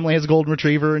her family has a golden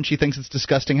retriever, and she thinks it's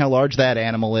disgusting how large that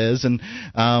animal is. And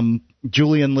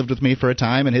Julian lived with me for a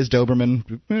time, and his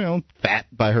Doberman, fat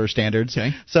by her standards.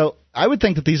 Okay. So I would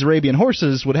think that these Arabian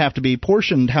horses would have to be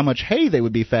portioned how much hay they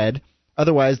would be fed.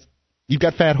 Otherwise, you've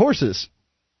got fat horses.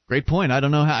 Great point. I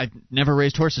don't know how. I've never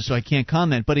raised horses, so I can't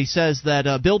comment. But he says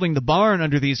that building the barn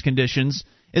under these conditions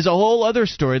is a whole other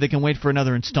story that can wait for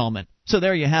another installment. So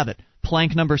there you have it.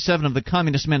 Plank number 7 of the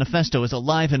Communist Manifesto is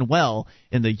alive and well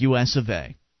in the U.S. of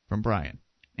A. From Brian.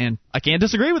 And I can't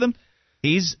disagree with him.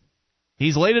 He's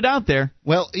laid it out there.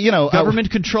 Well,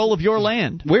 government control of your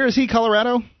land. Where is he,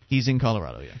 Colorado? He's in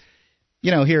Colorado, yes.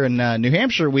 Here in New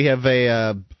Hampshire, we have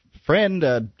a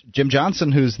friend, Jim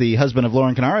Johnson, who's the husband of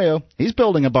Lauren Canario. He's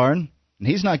building a barn, and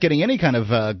he's not getting any kind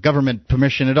of government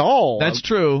permission at all. That's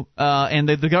true, and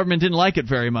the government didn't like it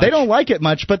very much. They don't like it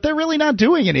much, but they're really not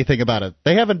doing anything about it.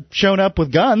 They haven't shown up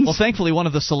with guns. Well, thankfully, one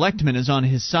of the selectmen is on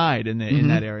his side in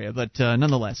that area, but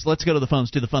nonetheless, let's go to the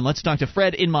phones, to the fun. Let's talk to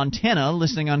Fred in Montana,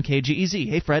 listening on KGEZ.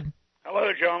 Hey, Fred.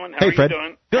 Hello, gentlemen. How are you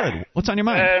doing? Good. What's on your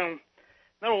mind?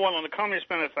 Number one, on the Communist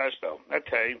Manifesto, I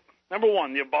tell you, number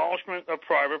one, the abolishment of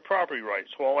private property rights.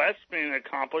 Well, that's being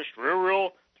accomplished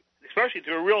especially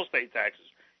through real estate taxes.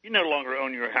 You no longer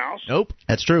own your house. Nope.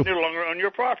 That's true. You no longer own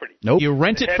your property. Nope. You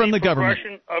rent it from the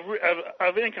government.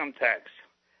 Of income tax.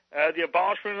 The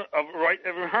abolishment of right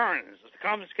of inheritance. The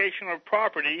confiscation of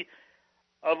property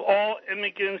of all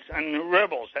immigrants and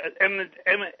rebels.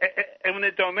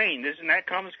 Eminent domain. Isn't that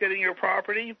confiscating your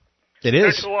property? It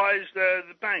is. Centralized the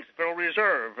banks, the Federal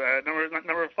Reserve,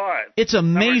 number 5. It's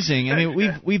amazing. I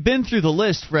mean, we've been through the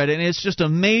list, Fred, and it's just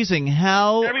amazing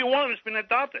how every one of them's been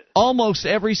adopted. Almost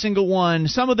every single one.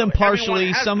 Some of them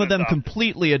partially, some of them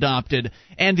completely adopted,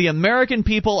 and the American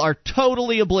people are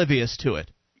totally oblivious to it.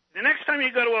 The next time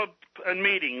you go to a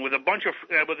meeting with a bunch of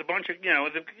with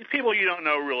people you don't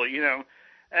know really,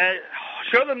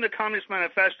 show them the Communist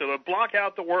Manifesto, but block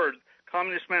out the word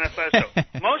Communist Manifesto.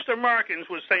 Most Americans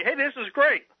would say, hey, this is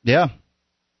great. Yeah.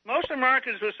 Most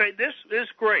Americans would say, this is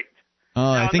great.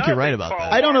 I think you're right about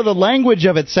that. I don't know. The language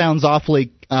of it sounds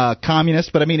awfully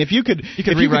communist, but I mean, if you could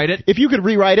rewrite it. If you could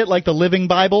rewrite it like the Living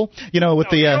Bible, show it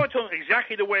to them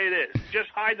exactly the way it is. Just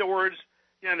hide the words,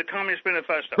 the Communist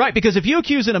Manifesto. Right, because if you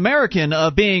accuse an American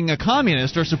of being a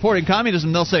communist or supporting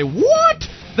communism, they'll say, what?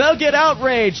 They'll get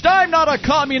outraged. I'm not a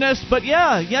communist, but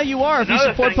yeah, you are. If you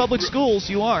support public schools,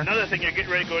 you are. Another thing, you're getting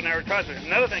ready to go in advertisement.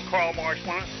 Another thing Karl Marx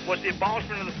wanted was the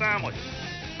abolishment of the family.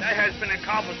 That has been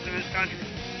accomplished in this country.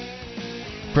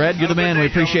 Fred, you're the man. We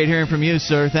appreciate hearing from you,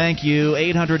 sir. Thank you.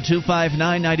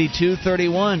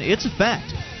 800-259-9231. It's a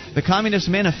fact. The Communist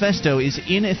Manifesto is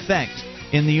in effect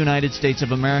in the United States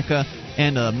of America,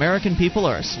 and American people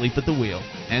are asleep at the wheel,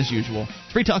 as usual.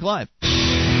 It's Free Talk Live.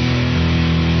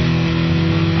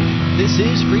 This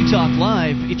is Free Talk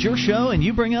Live. It's your show, and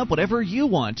you bring up whatever you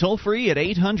want. Toll free at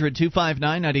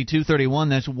 800-259-9231.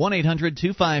 That's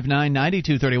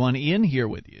 1-800-259-9231. Ian here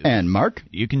with you. And Mark.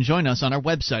 You can join us on our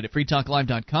website at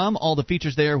freetalklive.com. All the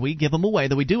features there, we give them away,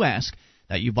 though we do ask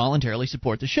that you voluntarily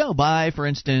support the show by, for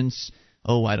instance,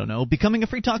 becoming a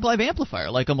Free Talk Live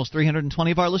amplifier, like almost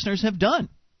 320 of our listeners have done.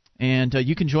 And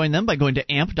you can join them by going to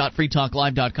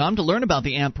amp.freetalklive.com to learn about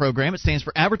the AMP program. It stands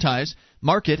for Advertise,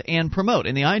 Market, and Promote.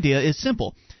 And the idea is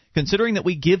simple. Considering that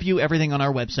we give you everything on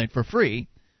our website for free,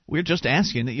 we're just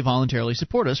asking that you voluntarily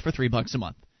support us for $3 a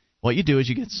month. What you do is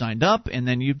you get signed up, and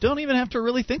then you don't even have to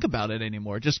really think about it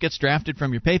anymore. It just gets drafted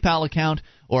from your PayPal account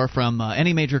or from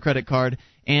any major credit card,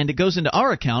 and it goes into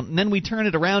our account, and then we turn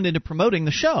it around into promoting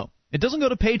the show. It doesn't go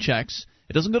to paychecks.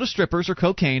 It doesn't go to strippers or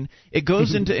cocaine. It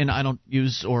goes into, and I don't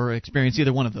use or experience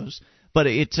either one of those, but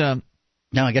it... No,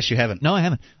 I guess you haven't. No, I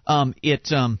haven't.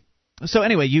 So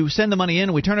anyway, you send the money in,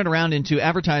 and we turn it around into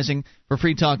advertising for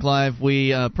Free Talk Live.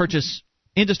 We purchase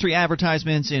industry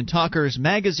advertisements in Talkers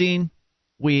Magazine.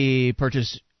 We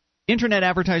purchase internet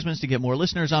advertisements to get more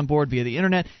listeners on board via the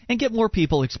internet and get more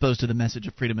people exposed to the message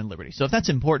of freedom and liberty. So if that's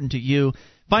important to you,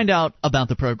 find out about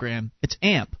the program. It's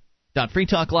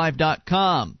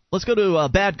amp.freetalklive.com. Let's go to a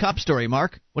bad cop story,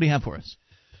 Mark. What do you have for us?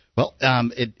 Well,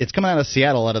 it's coming out of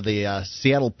Seattle, out of the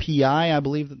Seattle PI, I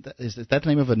believe. Is that the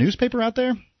name of a newspaper out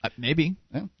there? Maybe.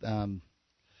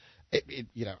 Yeah,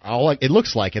 it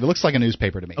looks like it. It looks like a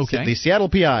newspaper to me. Okay. The Seattle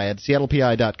PI at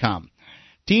seattlepi.com.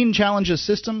 Teen challenges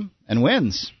system and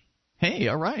wins. Hey,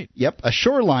 all right. Yep, a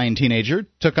Shoreline teenager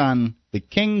took on the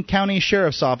King County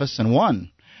Sheriff's Office and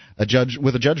won.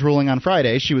 With a judge ruling on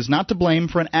Friday, she was not to blame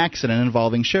for an accident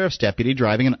involving sheriff's deputy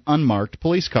driving an unmarked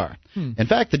police car. In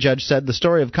fact, the judge said the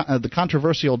story of the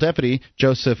controversial deputy,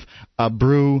 Joseph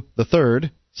Brew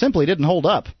III, simply didn't hold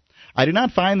up. I do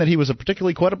not find that he was a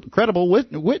particularly credible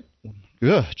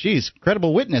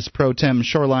witness, pro tem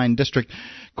Shoreline District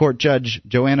Court Judge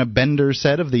Joanna Bender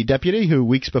said of the deputy, who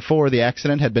weeks before the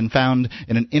accident had been found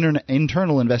in an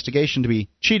internal investigation to be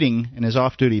cheating in his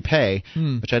off-duty pay,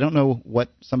 which I don't know what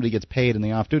somebody gets paid in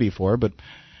the off-duty for, but...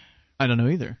 I don't know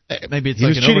either. Maybe it's he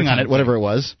like was cheating on it, whatever it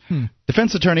was.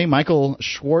 Defense attorney Michael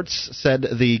Schwartz said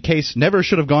the case never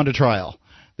should have gone to trial.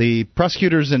 The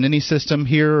prosecutors in any system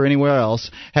here or anywhere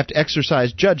else have to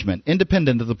exercise judgment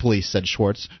independent of the police, said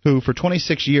Schwartz, who for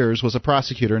 26 years was a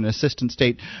prosecutor and assistant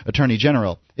state attorney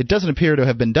general. It doesn't appear to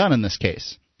have been done in this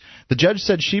case. The judge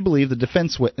said she believed the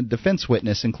defense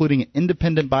witness, including an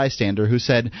independent bystander who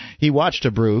said he watched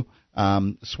a Brew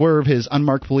swerve his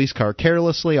unmarked police car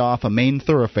carelessly off a main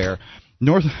thoroughfare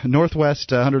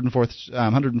northwest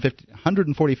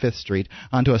 145th Street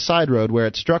onto a side road where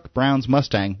it struck Brown's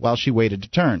Mustang while she waited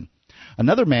to turn.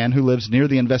 Another man who lives near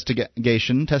the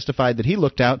investigation testified that he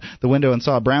looked out the window and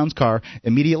saw Brown's car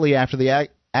immediately after the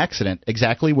accident,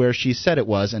 exactly where she said it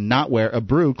was and not where a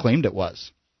Brew claimed it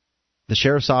was. The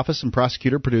sheriff's office and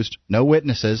prosecutor produced no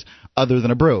witnesses other than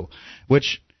a Brew,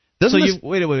 which... Wait.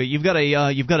 You've got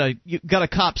a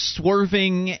cop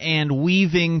swerving and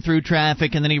weaving through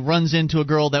traffic, and then he runs into a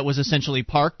girl that was essentially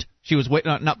parked. She was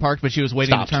not parked, but she was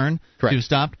waiting to turn. Correct. She was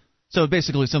stopped. So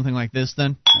basically something like this,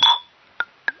 then.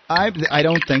 I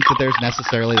don't think that there's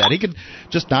necessarily that. He could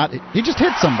just not. He just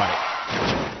hit somebody.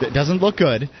 It doesn't look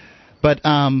good. But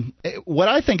what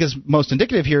I think is most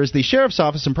indicative here is the sheriff's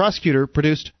office and prosecutor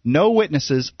produced no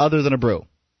witnesses other than a Brew.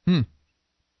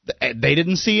 They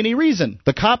didn't see any reason.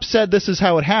 The cop said this is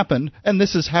how it happened, and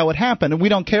this is how it happened, and we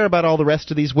don't care about all the rest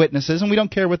of these witnesses, and we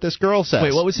don't care what this girl says.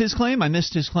 Wait, what was his claim? I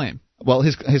missed his claim. Well,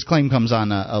 his claim comes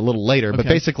on a little later, okay. But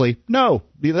basically, no,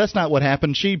 that's not what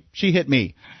happened. She hit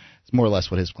me. It's more or less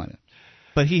what his claim is.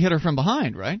 But he hit her from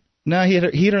behind, right? No, he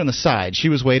hit her on the side. She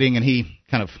was waiting, and he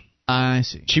kind of... I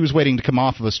see. She was waiting to come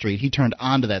off of a street. He turned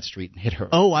onto that street and hit her.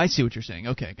 Oh, I see what you're saying.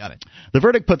 Okay, got it. The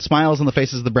verdict put smiles on the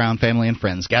faces of the Brown family and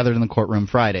friends gathered in the courtroom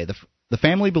Friday. The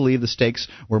family believed the stakes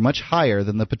were much higher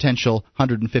than the potential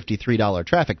 $153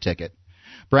 traffic ticket.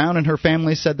 Brown and her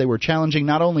family said they were challenging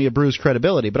not only a Brew's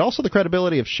credibility, but also the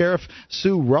credibility of Sheriff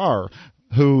Sue Rahr,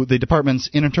 who the department's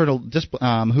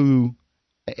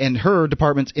her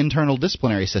department's internal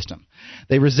disciplinary system.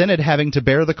 They resented having to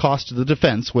bear the cost of the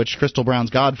defense, which Crystal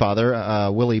Brown's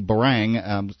godfather, Willie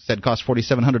Borang, said cost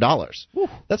 $4,700.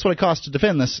 That's what it cost to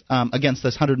defend this against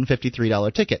this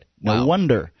 $153 ticket. No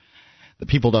wonder that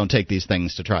people don't take these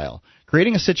things to trial.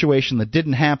 Creating a situation that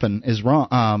didn't happen is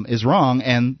wrong,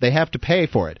 and they have to pay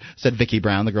for it, said Vicki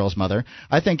Brown, the girl's mother.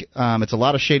 I think it's a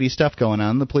lot of shady stuff going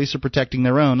on. The police are protecting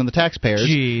their own and the taxpayers.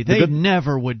 Gee, they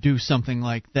never would do something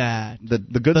like that.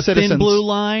 The good citizens thin blue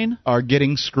line are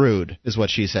getting screwed, is what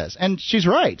she says. And she's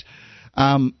right.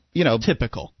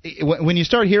 Typical. When you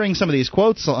start hearing some of these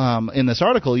quotes in this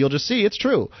article, you'll just see it's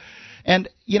true. And,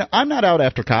 I'm not out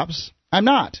after cops. I'm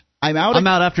not. I'm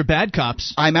out after bad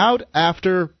cops. I'm out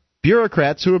after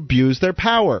bureaucrats who abuse their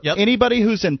power. Yep. Anybody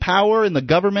who's in power in the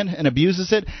government and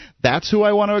abuses it, that's who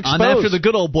I want to expose. I'm after the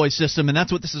good old boy system, and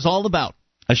that's what this is all about.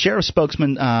 A sheriff's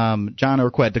spokesman, John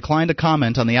Urquette, declined to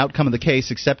comment on the outcome of the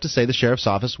case except to say the sheriff's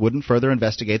office wouldn't further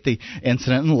investigate the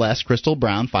incident unless Crystal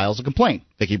Brown files a complaint.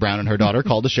 Vicki Brown and her daughter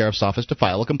called the sheriff's office to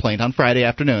file a complaint on Friday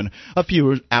afternoon, a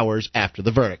few hours after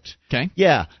the verdict. Okay.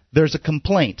 Yeah, there's a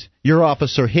complaint. Your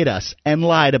officer hit us and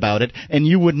lied about it, and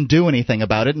you wouldn't do anything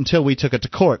about it until we took it to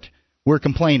court. We're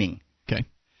complaining. Okay.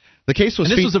 The case was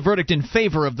and this was a verdict in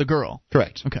favor of the girl.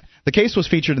 Correct. Okay. The case was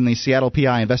featured in the Seattle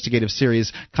PI investigative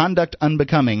series Conduct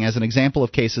Unbecoming as an example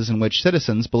of cases in which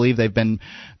citizens believe they've been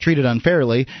treated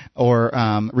unfairly or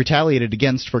retaliated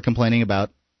against for complaining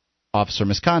about officer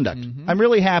misconduct. Mm-hmm. I'm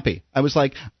really happy. I was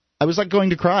like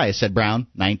going to cry, said Brown,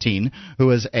 19, who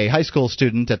was a high school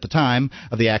student at the time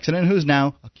of the accident and who's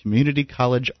now a community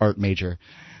college art major.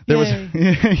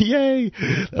 Yay!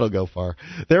 That'll go far.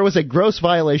 There was a gross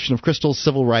violation of Crystal's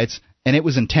civil rights, and it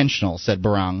was intentional, said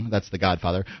Barang, that's the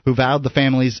godfather, who vowed the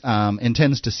family's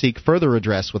intends to seek further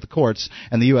redress with the courts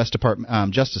and the U.S.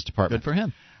 Justice Department. Good for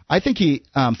him. I think he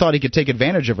thought he could take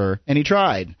advantage of her, and he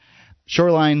tried.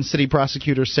 Shoreline City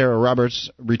Prosecutor Sarah Roberts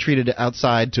retreated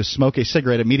outside to smoke a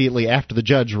cigarette immediately after the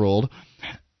judge ruled.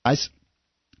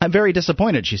 I'm very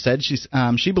disappointed, she said.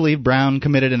 She believed Brown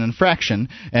committed an infraction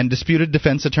and disputed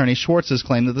defense attorney Schwartz's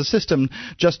claim that the system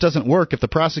just doesn't work if the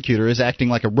prosecutor is acting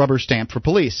like a rubber stamp for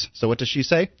police. So what does she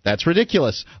say? That's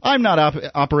ridiculous. I'm not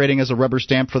operating as a rubber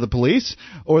stamp for the police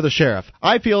or the sheriff.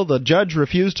 I feel the judge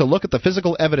refused to look at the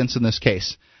physical evidence in this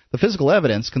case. The physical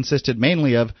evidence consisted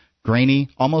mainly of grainy,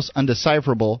 almost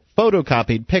undecipherable,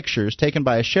 photocopied pictures taken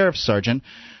by a sheriff's sergeant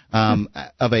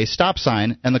of a stop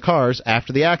sign and the cars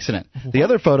after the accident. What? The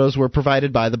other photos were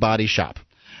provided by the body shop.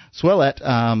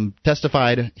 Swillette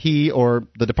testified he or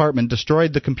the department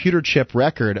destroyed the computer chip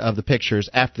record of the pictures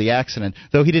after the accident,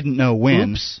 though he didn't know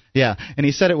when. Oops. Yeah, and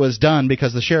he said it was done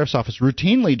because the sheriff's office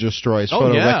routinely destroys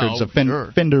photo records of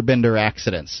fender bender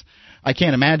accidents. I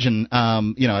can't imagine,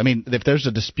 if there's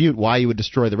a dispute, why you would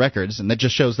destroy the records, and that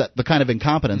just shows that the kind of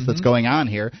incompetence that's going on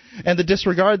here, and the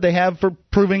disregard they have for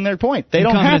proving their point. They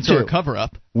don't have to. Or a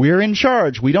cover-up. We're in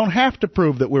charge. We don't have to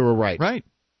prove that we were right. Right.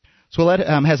 Swillette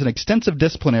has an extensive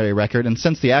disciplinary record, and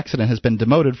since the accident has been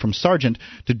demoted from sergeant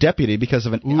to deputy because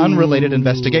of an unrelated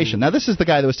investigation. Now, this is the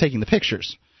guy that was taking the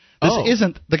pictures. This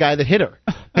isn't the guy that hit her.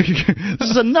 This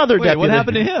is another deputy. What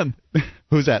happened to him?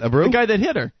 Who's that, Abreu? The guy that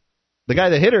hit her. The guy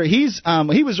that hit her, he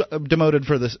was demoted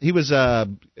for this. He was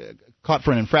caught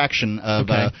for an infraction of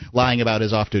lying about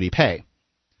his off-duty pay.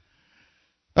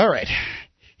 All right.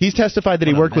 He's testified that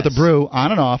he worked with Abreu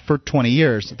on and off for 20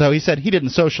 years, though he said he didn't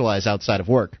socialize outside of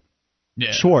work.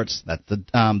 Yeah. Schwartz, that's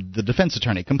the defense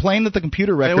attorney, complained that the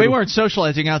computer record... We weren't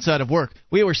socializing outside of work.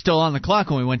 We were still on the clock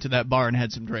when we went to that bar and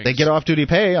had some drinks. They get off-duty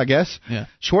pay, I guess. Yeah.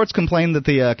 Schwartz complained that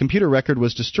the computer record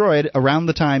was destroyed around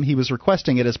the time he was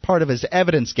requesting it as part of his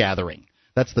evidence gathering.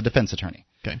 That's the defense attorney.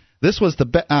 Okay. This was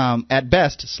at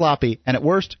best sloppy and at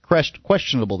worst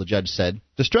questionable, the judge said.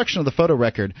 Destruction of the photo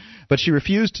record, but she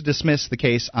refused to dismiss the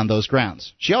case on those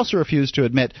grounds. She also refused to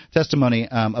admit testimony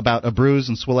about Abreu's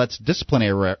and Swillette's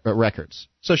disciplinary records.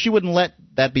 So she wouldn't let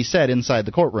that be said inside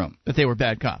the courtroom. That they were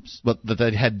bad cops. But that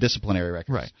they had disciplinary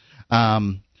records.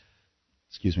 Right.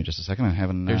 Excuse me just a second. I'm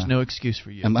having... There's no excuse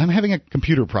for you. I'm having a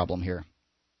computer problem here.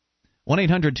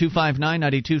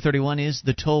 1-800-259-9231 is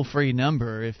the toll-free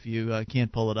number. If you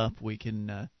can't pull it up, we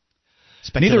can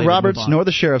speculate. Neither Roberts nor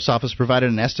the sheriff's office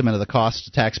provided an estimate of the cost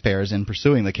to taxpayers in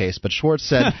pursuing the case, but Schwartz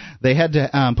said they had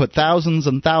to put thousands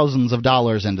and thousands of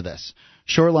dollars into this.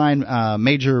 Shoreline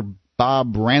Major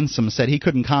Bob Ransom said he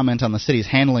couldn't comment on the city's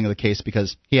handling of the case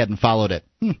because he hadn't followed it.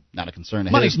 Not a concern to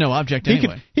him. Money's no object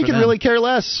anyway. He could really care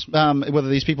less whether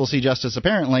these people see justice,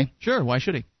 apparently. Sure, why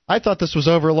should he? I thought this was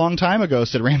over a long time ago,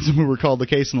 said Ransom, who recalled the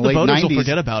case in the late 90s. The voters will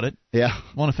forget about it. Yeah.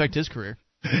 Won't affect his career.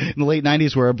 In the late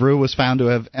 90s, where Abreu was found to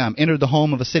have entered the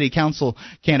home of a city council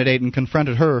candidate and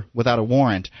confronted her without a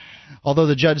warrant. Although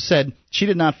the judge said she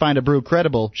did not find Abreu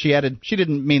credible, she added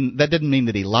that didn't mean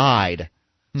that he lied.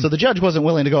 So the judge wasn't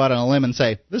willing to go out on a limb and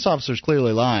say, this officer's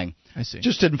clearly lying. I see.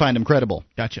 Just didn't find him credible.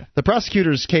 Gotcha. The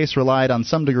prosecutor's case relied on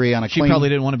some degree on a claim... She probably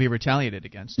didn't want to be retaliated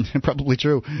against. Probably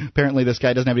true. Apparently this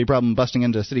guy doesn't have any problem busting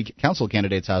into city council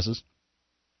candidates' houses.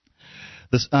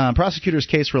 The prosecutor's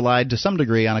case relied to some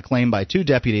degree on a claim by two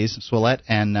deputies, Swillette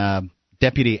and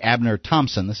Deputy Abner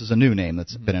Thompson. This is a new name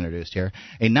that's been introduced here.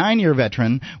 A 9-year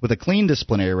veteran with a clean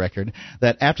disciplinary record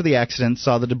that after the accident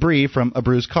saw the debris from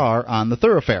Abreu's car on the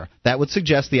thoroughfare. That would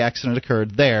suggest the accident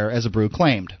occurred there, as Abreu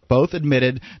claimed. Both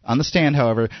admitted on the stand,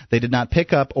 however, they did not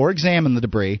pick up or examine the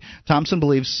debris. Thompson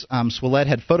believes Swillette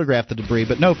had photographed the debris,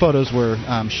 but no photos were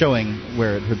showing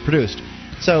where it had produced.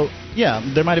 So, yeah,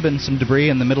 there might have been some debris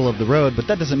in the middle of the road, but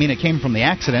that doesn't mean it came from the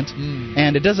accident,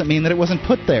 and it doesn't mean that it wasn't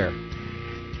put there.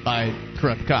 by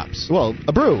corrupt cops. Well,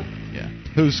 a brew. Yeah.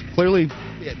 Who's clearly,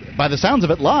 by the sounds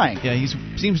of it, lying. Yeah, he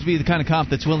seems to be the kind of cop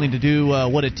that's willing to do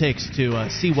what it takes to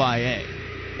CYA.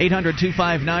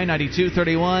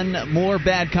 800-259-9231. More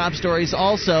bad cop stories.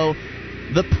 Also,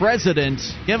 the president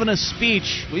giving a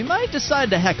speech. We might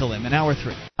decide to heckle him in hour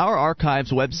 3. Our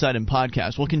archives, website, and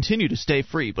podcast will continue to stay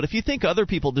free, but if you think other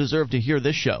people deserve to hear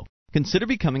this show, consider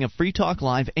becoming a Free Talk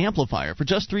Live amplifier for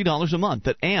just $3 a month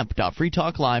at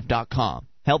amp.freetalklive.com.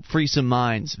 Help free some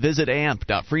minds. Visit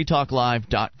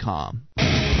amp.freetalklive.com.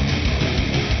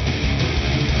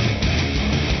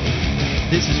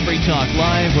 This is Free Talk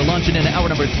Live. We're launching into hour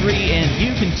number 3, and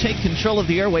you can take control of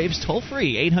the airwaves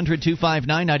toll-free.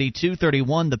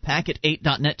 800-259-9231, the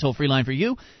packet8.net toll-free line for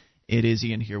you. It is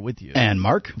Ian here with you. And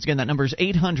Mark. Once again, that number is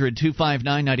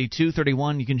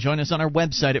 800-259-9231. You can join us on our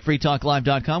website at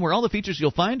freetalklive.com, where all the features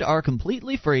you'll find are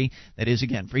completely free. That is,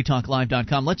 again,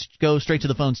 freetalklive.com. Let's go straight to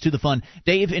the phones, to the fun.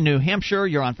 Dave in New Hampshire,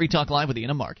 you're on Free Talk Live with Ian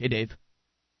and Mark. Hey, Dave.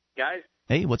 Guys?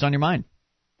 Hey, what's on your mind?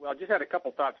 Well, just had a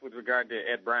couple thoughts with regard to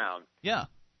Ed Brown. Yeah.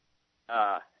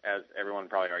 As everyone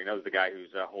probably already knows, the guy who's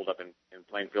holed up in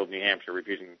Plainfield, New Hampshire,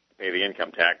 refusing to pay the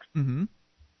income tax. Mm-hmm.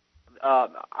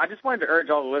 I just wanted to urge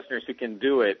all the listeners who can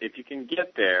do it, if you can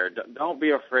get there, don't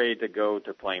be afraid to go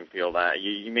to Plainfield.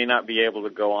 You may not be able to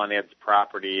go on Ed's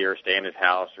property or stay in his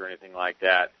house or anything like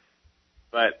that,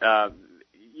 but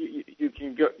you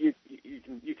can go. You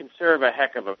can serve a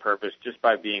heck of a purpose just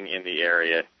by being in the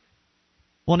area.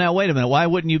 Well, now, wait a minute. Why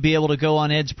wouldn't you be able to go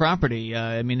on Ed's property?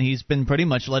 I mean, he's been pretty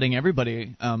much letting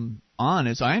everybody on,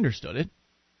 as I understood it.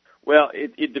 Well,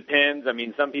 it depends. I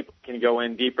mean, some people can go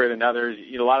in deeper than others.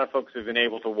 You know, a lot of folks have been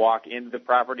able to walk into the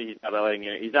property. He's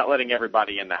not letting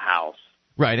everybody in the house.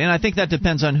 Right, and I think that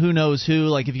depends on who knows who.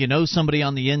 Like, if you know somebody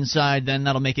on the inside, then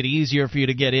that'll make it easier for you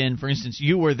to get in. For instance,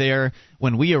 you were there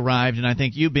when we arrived, and I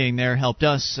think you being there helped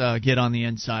us get on the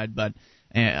inside. But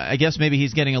I guess maybe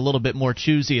he's getting a little bit more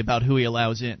choosy about who he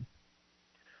allows in.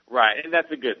 Right, and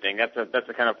that's a good thing. That's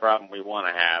the kind of problem we want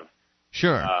to have.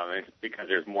 Sure. It's because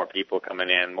there's more people coming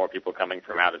in, more people coming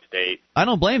from out of state. I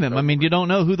don't blame him. I mean, you don't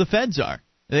know who the feds are.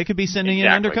 They could be sending in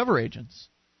undercover agents.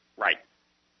 Right.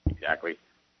 Exactly.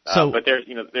 But there's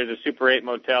a Super 8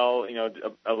 motel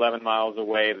 11 miles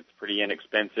away that's pretty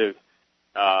inexpensive,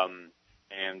 and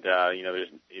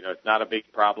it's not a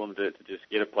big problem to just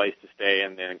get a place to stay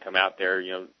and then come out there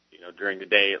during the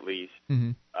day at least.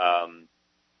 Mm-hmm.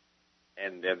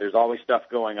 And there's always stuff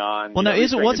going on. Well, now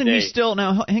wasn't he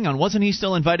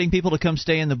still inviting people to come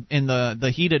stay in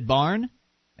the heated barn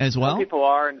as well? Some people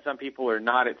are and some people are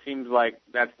not. It seems like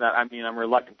that's not. I mean, I'm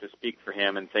reluctant to speak for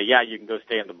him and say, yeah, you can go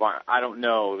stay in the barn. I don't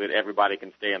know that everybody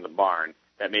can stay in the barn.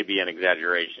 That may be an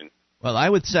exaggeration. Well, I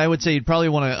would say you'd probably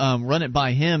want to run it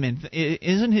by him. And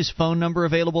isn't his phone number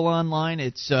available online?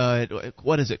 It's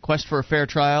what is it? Quest for a Fair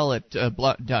Trial at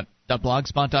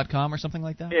blogspot.com or something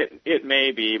like that. It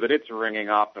may be, but it's ringing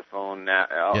off the phone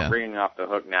now, ringing off the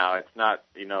hook now. It's not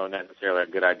necessarily a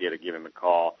good idea to give him a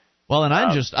call. Well, and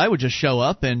I would just show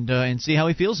up and see how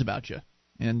he feels about you,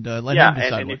 and let him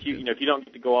decide. And if you don't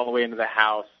get to go all the way into the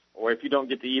house, or if you don't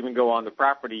get to even go on the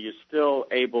property, you're still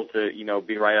able to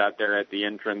be right out there at the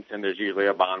entrance, and there's usually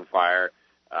a bonfire,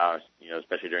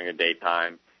 especially during the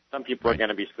daytime. Some people are going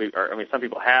to be some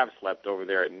people have slept over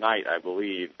there at night, I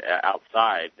believe,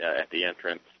 outside at the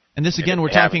entrance. And this again, we're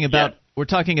talking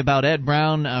about Ed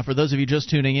Brown. For those of you just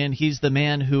tuning in, he's the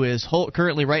man who is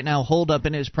currently right now holed up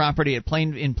in his property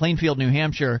in Plainfield, New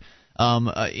Hampshire,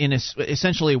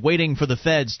 essentially waiting for the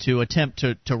feds to attempt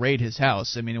to raid his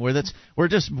house. I mean, we're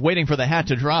just waiting for the hat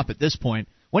to drop at this point.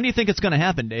 When do you think it's going to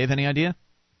happen, Dave? Any idea?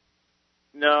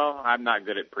 No, I'm not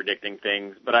good at predicting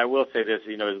things, but I will say this,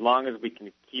 as long as we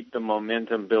can keep the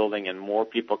momentum building and more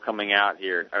people coming out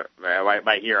here,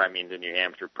 by here I mean to New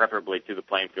Hampshire, preferably to the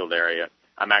Plainfield area.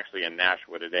 I'm actually in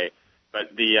Nashua today,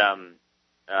 but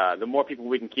the more people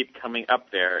we can keep coming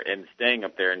up there and staying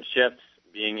up there in shifts,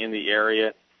 being in the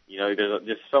area, there's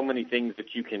just so many things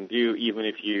that you can do, even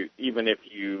if you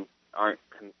aren't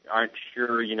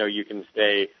sure, you can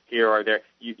stay here or there.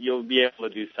 You'll be able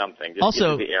to do something. Just get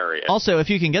to the area. Also, if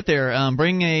you can get there,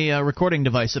 bring a recording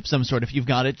device of some sort. If you've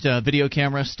got it, video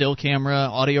camera, still camera,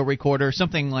 audio recorder,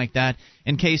 something like that.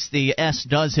 In case the S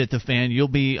does hit the fan, you'll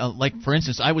be for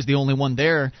instance, I was the only one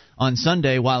there on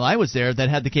Sunday while I was there that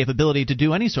had the capability to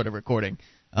do any sort of recording,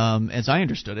 as I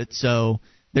understood it. So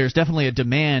there's definitely a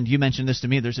demand. You mentioned this to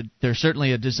me. There's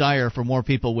certainly a desire for more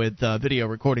people with video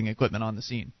recording equipment on the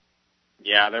scene.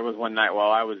 Yeah, there was one night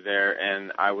while I was there,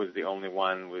 and I was the only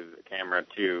one with a camera,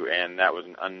 too, and that was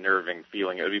an unnerving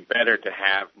feeling. It would be better to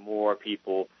have more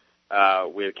people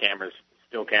with cameras,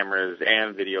 still cameras,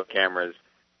 and video cameras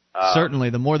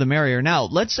Certainly, the more the merrier. Now,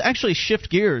 let's actually shift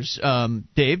gears,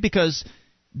 Dave, because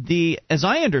as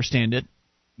I understand it,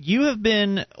 you have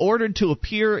been ordered to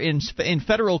appear in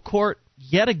federal court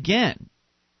yet again.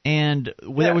 And it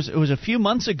was a few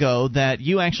months ago that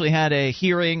you actually had a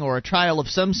hearing or a trial of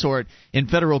some sort in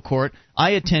federal court.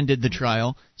 I attended the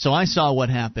trial, so I saw what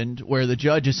happened, where the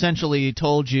judge essentially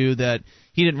told you that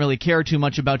he didn't really care too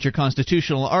much about your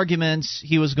constitutional arguments.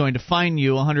 He was going to fine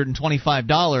you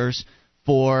 $125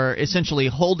 for essentially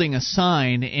holding a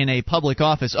sign in a public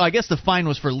office. Oh, I guess the fine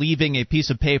was for leaving a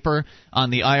piece of paper on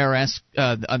the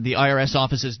IRS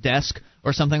office's desk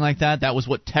or something like that. That was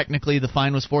what technically the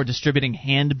fine was for, distributing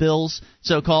handbills,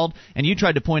 so-called. And you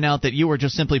tried to point out that you were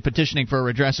just simply petitioning for a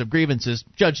redress of grievances.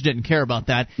 Judge didn't care about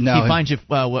that. No, he fined you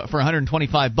for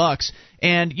 $125,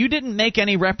 and you didn't make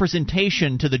any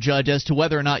representation to the judge as to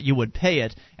whether or not you would pay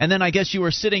it. And then I guess you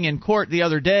were sitting in court the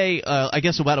other day, I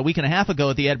guess about a week and a half ago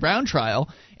at the Ed Brown trial,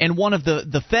 and one of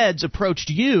the feds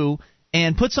approached you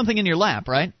and put something in your lap,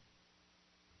 right?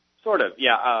 Sort of,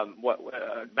 yeah.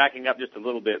 Backing up just a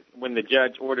little bit, when the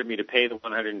judge ordered me to pay the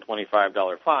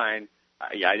 $125 fine,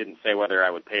 I didn't say whether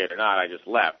I would pay it or not. I just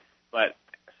left. But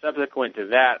subsequent to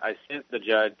that, I sent the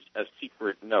judge a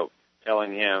secret note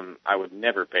telling him I would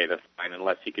never pay the fine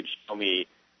unless he could show me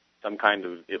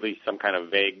at least some kind of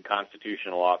vague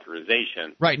constitutional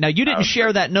authorization. Right. Now, you didn't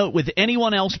share that note with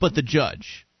anyone else but the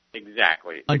judge.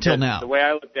 Exactly. Until now. The way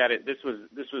I looked at it, this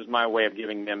was my way of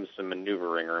giving them some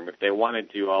maneuvering room. If they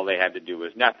wanted to, all they had to do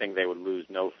was nothing. They would lose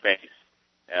no face,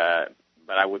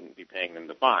 but I wouldn't be paying them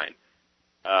the fine.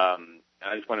 I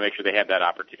just want to make sure they had that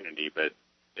opportunity. But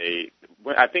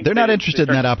I think they're not interested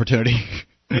in that opportunity.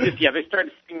 They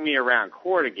started seeing me around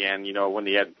court again. When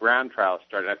the Ed Brown trial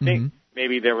started. I think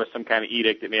maybe there was some kind of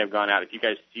edict that may have gone out. If you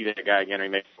guys see that guy again or he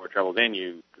makes more trouble, then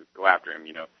you go after him.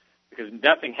 Because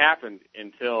nothing happened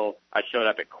until I showed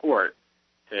up at court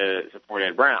to support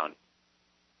Ed Brown.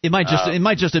 It might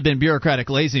just have been bureaucratic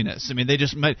laziness. I mean,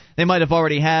 they might have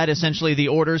already had essentially the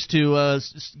orders to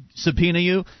subpoena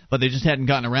you, but they just hadn't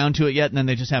gotten around to it yet, and then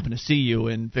they just happened to see you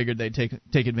and figured they'd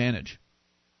take advantage.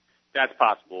 That's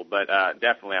possible, but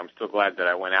definitely I'm still glad that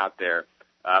I went out there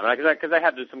because I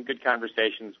had some good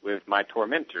conversations with my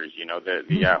tormentors.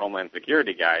 The Homeland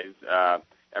Security guys.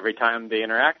 Every time they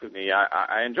interact with me,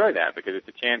 I enjoy that because it's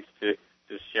a chance to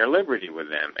share liberty with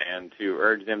them and to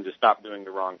urge them to stop doing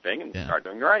the wrong thing and start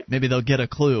doing the right. Maybe they'll get a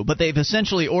clue. But they've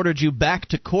essentially ordered you back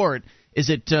to court. Is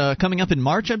it coming up in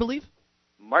March, I believe?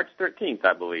 March 13th,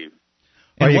 I believe.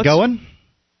 Are you going?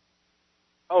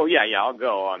 Oh, yeah, I'll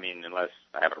go. I mean, unless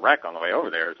I have a wreck on the way over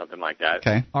there or something like that.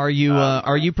 Okay. Are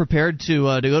you prepared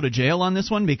to go to jail on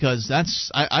this one? Because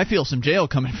I feel some jail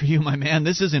coming for you, my man.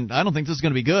 I don't think this is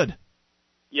going to be good.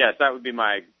 Yes, that would be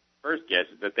my first guess,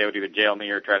 is that they would either jail me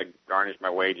or try to garnish my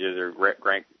wages or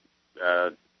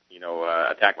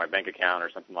attack my bank account or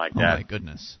something like that. Oh, my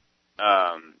goodness.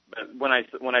 But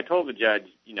when I told the judge,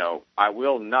 I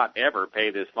will not ever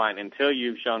pay this fine until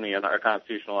you've shown me a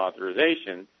constitutional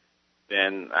authorization,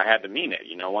 then I had to mean it.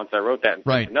 Once I wrote that in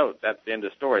the note, that's the end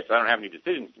of the story. So I don't have any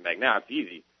decisions to make now. It's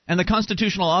easy. And the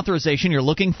constitutional authorization you're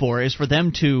looking for is for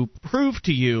them to prove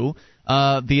to you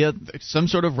via some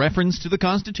sort of reference to the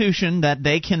Constitution that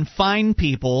they can fine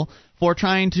people for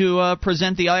trying to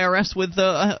present the IRS with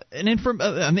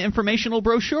an informational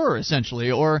brochure, essentially,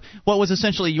 or what was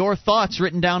essentially your thoughts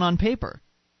written down on paper.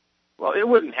 Well, it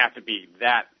wouldn't have to be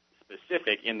that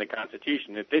specific in the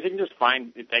Constitution. If they can just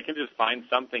find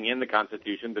something in the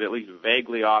Constitution that at least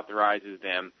vaguely authorizes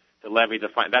them to levy the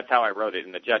fine. That's how I wrote it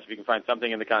in the judge. If you can find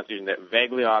something in the Constitution that at least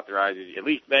vaguely authorizes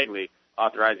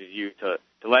you to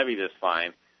levy this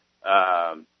fine,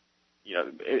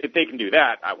 if they can do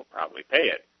that, I will probably pay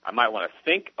it. I might want to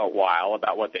think a while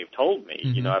about what they've told me.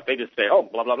 Mm-hmm. If they just say, oh,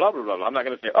 blah, blah, blah, blah, blah, I'm not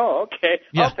going to say, oh, okay,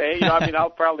 I'll pay. I'll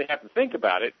probably have to think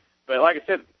about it. But like I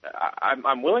said,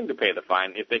 I'm willing to pay the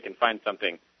fine if they can find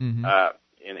something in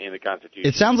the Constitution.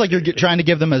 It sounds like you're trying to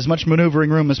give them as much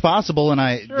maneuvering room as possible,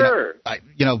 and Sure.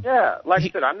 Yeah, like I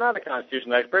said, I'm not a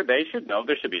constitutional expert. They should know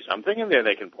there should be something in there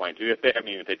they can point to. If they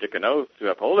took an oath to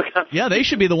uphold the Constitution. Yeah, they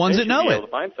should be the ones that know it. it. To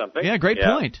find something. Yeah, great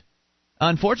point.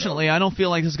 Unfortunately, I don't feel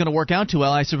like this is going to work out too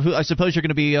well. I suppose you're going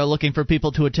to be looking for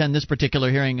people to attend this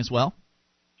particular hearing as well.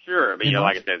 Sure, but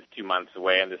like I said, it's 2 months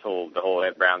away, and the whole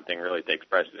Ed Brown thing really takes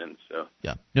precedence. So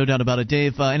yeah, no doubt about it.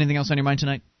 Dave, anything else on your mind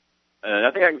tonight?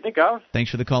 Nothing I can think of. Thanks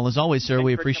for the call as always, sir.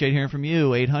 We appreciate hearing from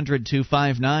you.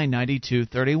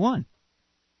 800-259-9231.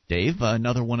 Dave,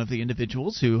 another one of the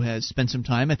individuals who has spent some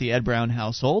time at the Ed Brown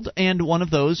household, and one of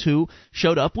those who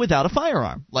showed up without a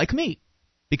firearm, like me,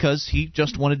 because he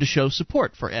just wanted to show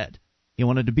support for Ed. He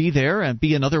wanted to be there and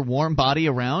be another warm body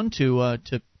around to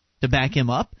to back him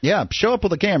up. Yeah, show up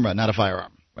with a camera, not a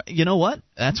firearm. You know what?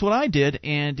 That's what I did,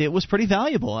 and it was pretty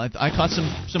valuable. I caught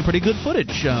some pretty good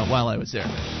footage while I was there.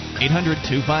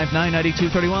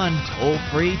 800-259-9231,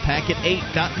 toll-free,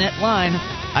 packet8.net line.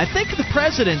 I think the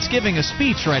president's giving a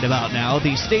speech right about now,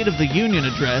 the State of the Union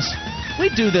address. We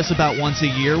do this about once a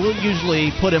year. We'll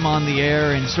usually put him on the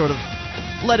air and sort of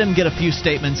let him get a few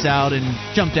statements out and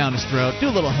jump down his throat, do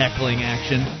a little heckling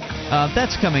action.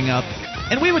 That's coming up.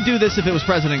 And we would do this if it was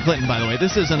President Clinton, by the way.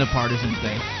 This isn't a partisan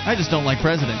thing. I just don't like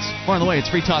presidents. More on the way. It's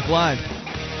Free Talk Live.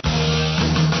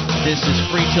 This is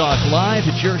Free Talk Live.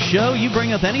 It's your show. You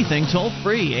bring up anything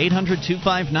toll-free.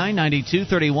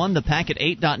 800-259-9231, the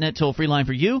packet8.net toll-free line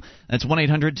for you. That's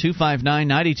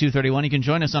 1-800-259-9231. You can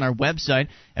join us on our website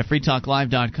at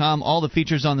freetalklive.com. All the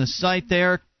features on the site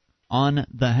there on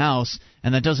the house,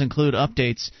 and that does include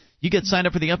updates. You get signed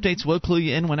up for the updates. We'll clue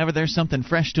you in whenever there's something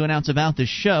fresh to announce about the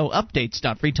show.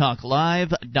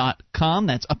 Updates.freetalklive.com.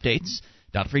 That's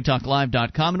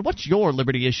updates.freetalklive.com. And what's your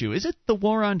Liberty issue? Is it the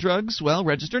war on drugs? Well,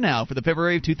 register now for the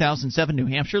February of 2007 New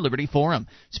Hampshire Liberty Forum.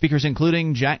 Speakers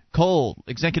including Jack Cole,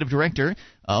 Executive Director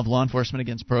of Law Enforcement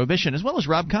Against Prohibition, as well as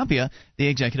Rob Compia, the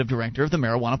Executive Director of the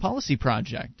Marijuana Policy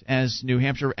Project, as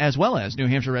well as New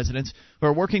Hampshire residents who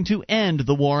are working to end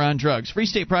the war on drugs.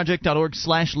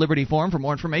 freestateproject.org/Liberty Forum for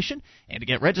more information. And to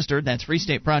get registered, that's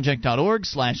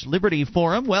freestateproject.org/Liberty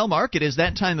Forum. Well, Mark, it is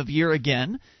that time of year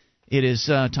again. It is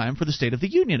time for the State of the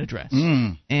Union address.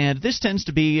 And this tends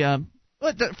to be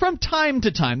from time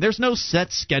to time. There's no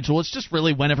set schedule. It's just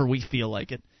really whenever we feel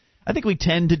like it. I think we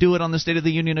tend to do it on the State of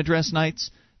the Union address nights,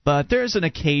 but there's an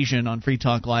occasion on Free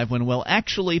Talk Live when we'll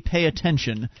actually pay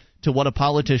attention to what a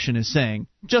politician is saying,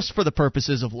 just for the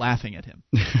purposes of laughing at him.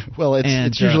 Well,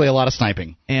 it's usually a lot of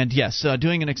sniping. And yes,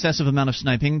 doing an excessive amount of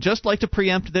sniping. Just like to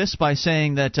preempt this by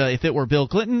saying that if it were Bill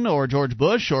Clinton or George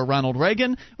Bush or Ronald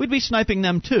Reagan, we'd be sniping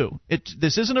them too.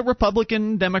 This isn't a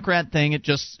Republican-Democrat thing. It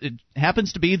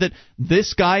happens to be that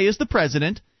this guy is the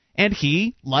president, and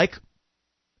he, like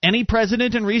any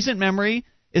president in recent memory,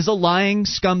 is a lying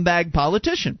scumbag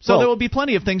politician. So there will be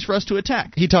plenty of things for us to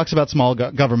attack. He talks about small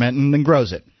government and then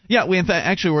grows it. Yeah, we in fact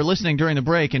actually were listening during the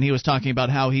break, and he was talking about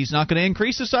how he's not going to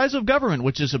increase the size of government,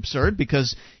 which is absurd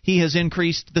because he has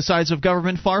increased the size of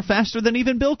government far faster than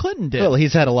even Bill Clinton did. Well,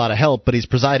 he's had a lot of help, but he's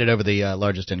presided over the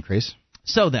largest increase.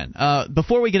 So then,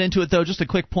 before we get into it, though, just a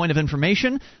quick point of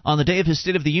information. On the day of his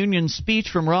State of the Union speech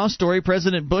from Raw Story,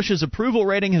 President Bush's approval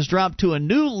rating has dropped to a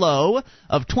new low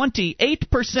of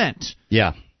 28%.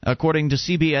 Yeah. According to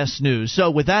CBS News. So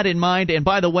with that in mind, and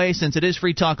by the way, since it is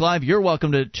Free Talk Live, you're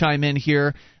welcome to chime in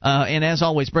here, and as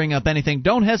always, bring up anything.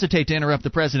 Don't hesitate to interrupt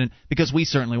the president, because we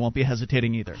certainly won't be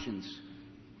hesitating either.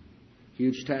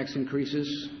 Huge tax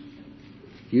increases,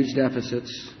 huge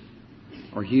deficits,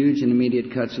 or huge and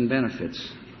immediate cuts in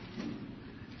benefits.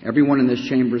 Everyone in this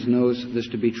chamber knows this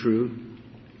to be true,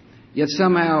 yet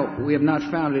somehow we have not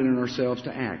found it in ourselves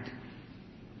to act.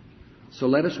 So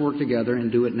let us work together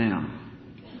and do it now.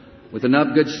 With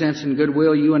enough good sense and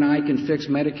goodwill, you and I can fix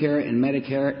Medicare and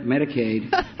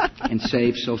Medicaid and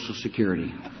save Social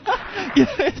Security.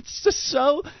 It's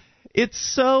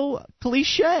so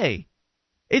cliche.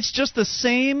 It's just the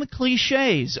same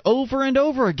cliches over and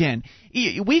over again.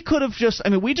 We could have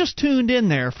we just tuned in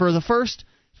there for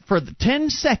the 10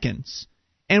 seconds,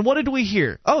 and what did we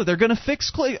hear? Oh, they're going to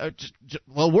fix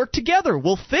well, work together.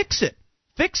 We'll fix it.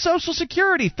 Fix Social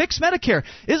Security. Fix Medicare.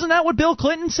 Isn't that what Bill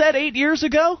Clinton said 8 years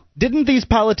ago? Didn't these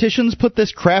politicians put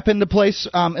this crap into place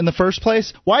in the first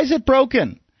place? Why is it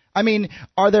broken? I mean,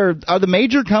 are the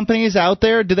major companies out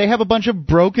there, do they have a bunch of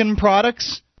broken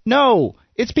products? No.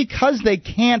 It's because they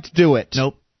can't do it.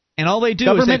 Nope. And all they do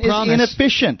Government is they promise. Government is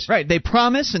inefficient. Right. They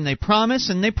promise and they promise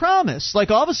and they promise.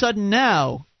 Like all of a sudden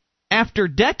now, after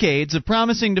decades of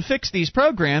promising to fix these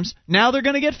programs, now they're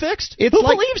going to get fixed? Who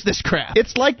believes this crap?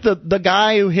 It's like the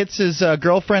guy who hits his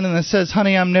girlfriend and then says,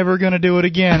 honey, I'm never going to do it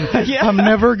again. Yeah. I'm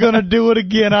never going to do it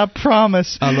again, I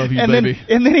promise. I love you, and baby.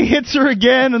 And then he hits her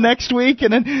again the next week,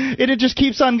 and then it just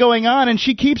keeps on going on, and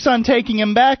she keeps on taking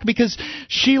him back because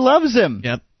she loves him.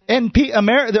 Yep. And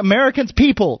the Americans,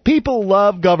 people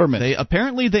love government.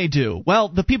 Apparently they do. Well,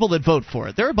 the people that vote for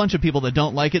it. There are a bunch of people that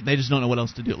don't like it, and they just don't know what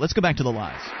else to do. Let's go back to the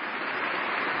lies.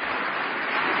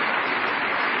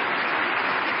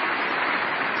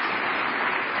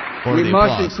 We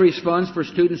must increase funds for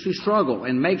students who struggle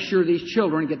and make sure these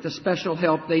children get the special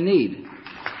help they need.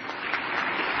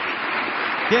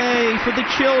 Yay for the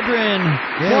children!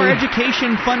 Yay. More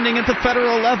education funding at the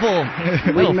federal level.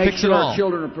 We can make sure our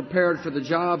children are prepared for the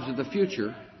jobs of the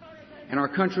future, and our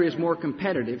country is more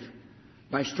competitive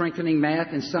by strengthening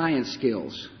math and science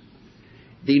skills.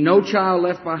 The No Child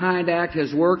Left Behind Act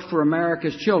has worked for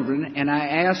America's children, and I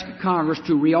ask Congress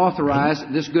to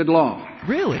reauthorize this good law.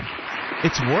 Really?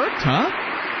 It's worked, huh?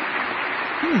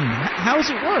 How has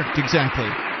it worked exactly?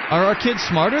 Are our kids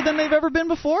smarter than they've ever been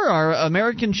before? Are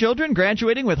American children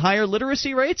graduating with higher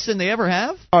literacy rates than they ever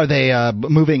have? Are they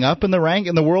moving up in the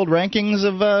world rankings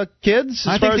of kids?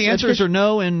 I think the answers are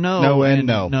no and no. No and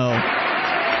no. No.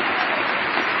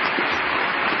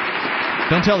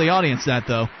 Don't tell the audience that,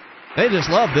 though. They just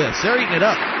love this. They're eating it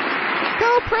up.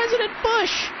 Go, President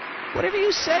Bush! Whatever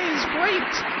you say is great.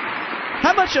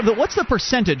 How much of what's the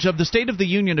percentage of the State of the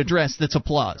Union address that's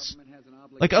applause?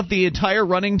 Like, of the entire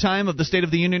running time of the State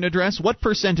of the Union address, what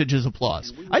percentage is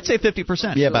applause? I'd say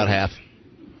 50%. Yeah, about half.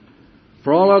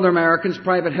 For all other Americans,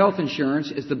 private health insurance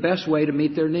is the best way to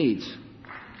meet their needs.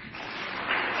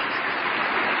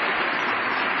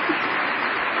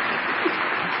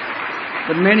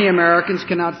 But many Americans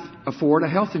cannot afford a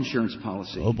health insurance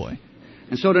policy. Oh, boy.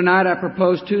 And so tonight I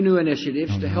propose 2 new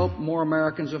initiatives to help more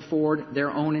Americans afford their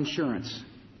own insurance.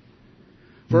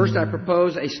 First, I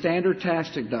propose a standard tax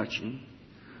deduction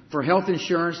for health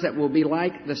insurance that will be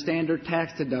like the standard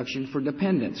tax deduction for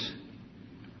dependents.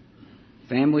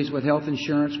 Families with health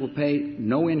insurance will pay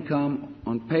no income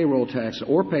on payroll taxes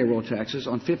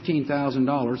on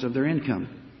 $15,000 of their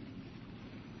income.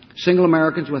 Single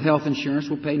Americans with health insurance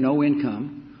will pay no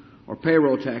income or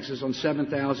payroll taxes on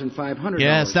 $7,500.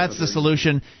 Yes, that's the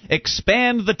solution.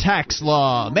 Expand the tax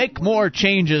law. Make more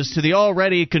changes to the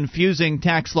already confusing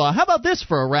tax law. How about this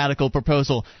for a radical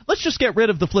proposal? Let's just get rid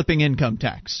of the flipping income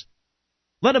tax.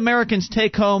 Let Americans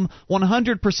take home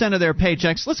 100% of their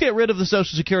paychecks. Let's get rid of the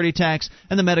Social Security tax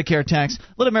and the Medicare tax.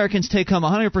 Let Americans take home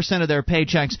 100% of their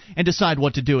paychecks and decide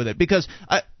what to do with it. Because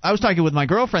I was talking with my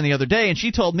girlfriend the other day, and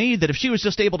she told me that if she was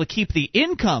just able to keep the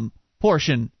income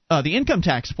portion, the income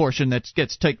tax portion that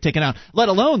gets taken out, let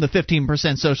alone the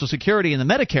 15% Social Security and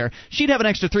the Medicare, she'd have an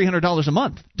extra $300 a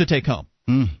month to take home.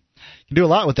 You can do a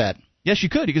lot with that. Yes, you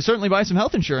could. You could certainly buy some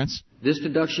health insurance. This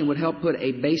deduction would help put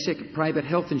a basic private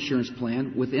health insurance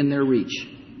plan within their reach.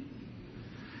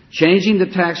 Changing the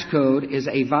tax code is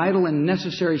a vital and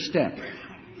necessary step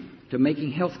to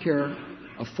making health care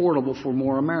affordable for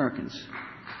more Americans.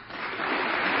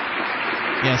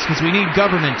 Yes, because we need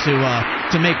government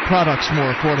to make products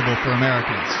more affordable for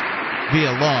Americans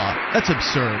via law. That's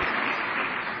absurd.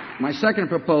 My second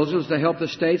proposal is to help the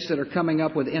states that are coming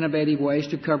up with innovative ways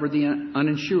to cover the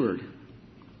uninsured.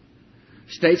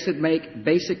 States that make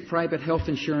basic private health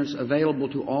insurance available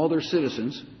to all their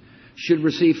citizens should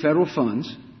receive federal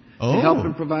funds to help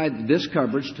them provide this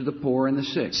coverage to the poor and the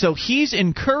sick. So he's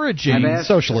encouraging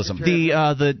socialism.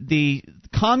 The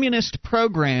communist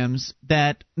programs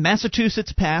that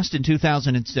Massachusetts passed in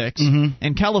 2006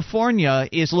 and California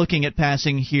is looking at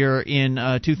passing here in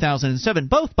 2007,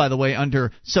 both, by the way,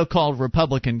 under so-called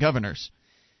Republican governors.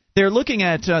 They're looking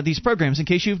at these programs, in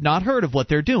case you've not heard of what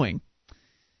they're doing.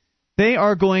 They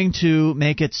are going to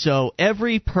make it so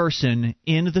every person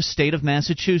in the state of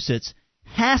Massachusetts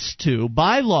has to,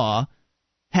 by law,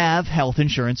 have health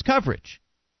insurance coverage.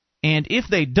 And if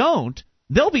they don't,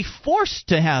 they'll be forced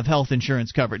to have health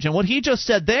insurance coverage. And what he just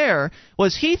said there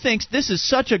was he thinks this is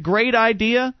such a great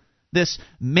idea, this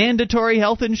mandatory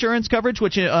health insurance coverage,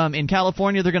 which in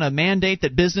California they're going to mandate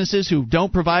that businesses who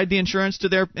don't provide the insurance to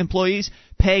their employees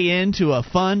pay into a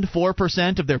fund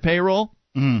 4% of their payroll.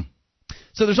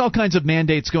 So there's all kinds of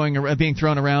mandates being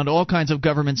thrown around, all kinds of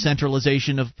government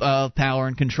centralization of power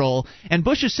and control. And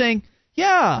Bush is saying,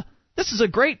 yeah, this is a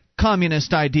great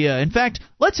communist idea. In fact,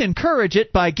 let's encourage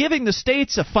it by giving the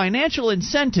states a financial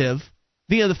incentive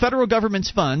via the federal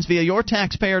government's funds, via your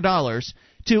taxpayer dollars,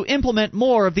 to implement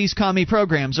more of these commie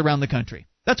programs around the country.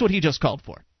 That's what he just called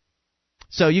for.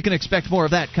 So you can expect more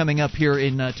of that coming up here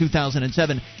in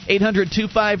 2007.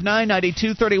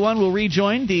 800-259-9231 will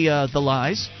rejoin the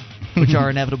lies, which are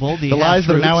inevitable. The lies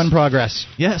that are now in progress.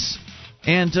 Yes.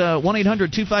 And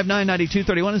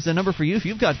 1-800-259-9231 is the number for you if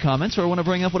you've got comments or want to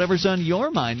bring up whatever's on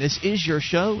your mind. This is your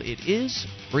show. It is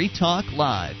Free Talk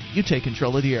Live. You take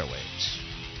control of the airwaves.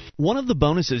 One of the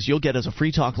bonuses you'll get as a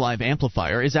Free Talk Live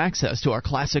amplifier is access to our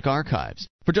classic archives.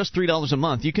 For just $3 a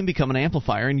month, you can become an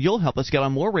amplifier, and you'll help us get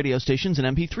on more radio stations and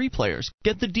MP3 players.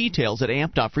 Get the details at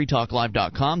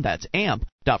amp.freetalklive.com. That's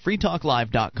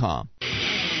amp.freetalklive.com.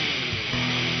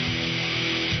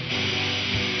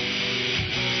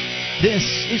 This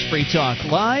is Free Talk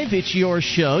Live. It's your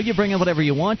show. You bring in whatever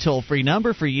you want. Toll-free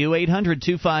number for you,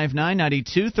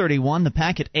 800-259-9231, the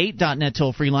packet8.net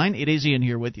toll-free line. It is Ian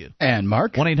here with you. And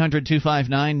Mark.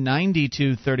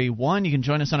 1-800-259-9231. You can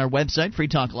join us on our website,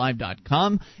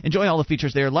 freetalklive.com. Enjoy all the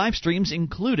features there. Live streams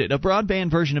included, a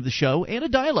broadband version of the show and a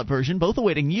dial-up version, both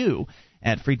awaiting you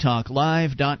at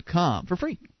freetalklive.com for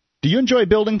free. Do you enjoy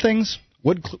building things?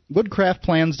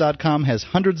 Woodcraftplans.com has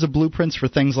hundreds of blueprints for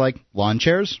things like lawn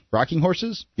chairs, rocking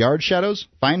horses, yard shadows,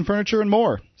 fine furniture, and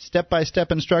more.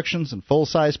 Step-by-step instructions and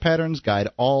full-size patterns guide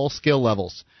all skill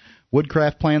levels.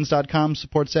 Woodcraftplans.com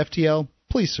supports FTL.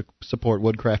 Please support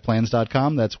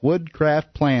Woodcraftplans.com. That's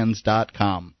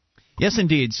Woodcraftplans.com. Yes,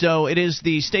 indeed. So it is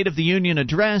the State of the Union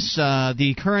address.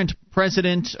 The current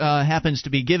president happens to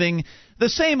be giving the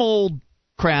same old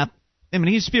crap. I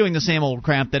mean, he's spewing the same old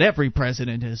crap that every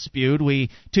president has spewed. We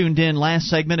tuned in last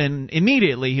segment, and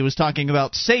immediately he was talking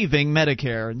about saving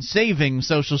Medicare and saving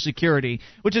Social Security,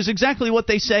 which is exactly what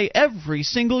they say every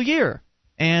single year.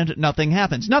 And nothing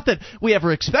happens. Not that we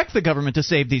ever expect the government to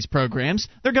save these programs.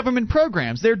 They're government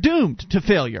programs. They're doomed to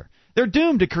failure. They're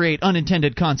doomed to create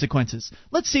unintended consequences.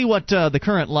 Let's see what the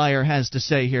current liar has to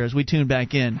say here as we tune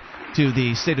back in to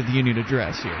the State of the Union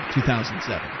address here,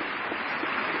 2007.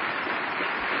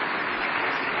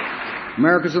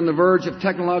 America's on the verge of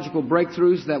technological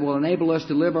breakthroughs that will enable us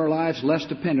to live our lives less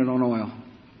dependent on oil.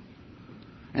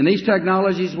 And these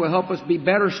technologies will help us be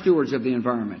better stewards of the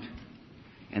environment.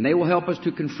 And they will help us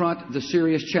to confront the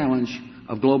serious challenge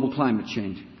of global climate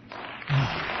change. He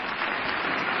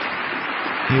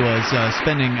was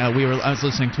spending. I was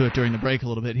listening to it during the break a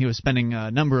little bit. He was spending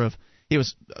a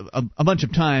bunch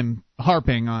of time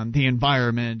harping on the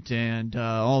environment and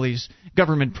all these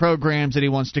government programs that he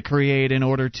wants to create in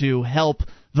order to help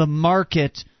the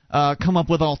market come up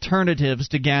with alternatives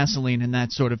to gasoline and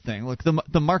that sort of thing. Look,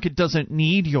 the market doesn't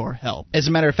need your help. As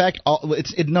a matter of fact,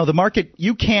 the market,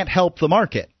 you can't help the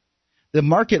market. The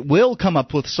market will come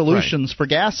up with solutions for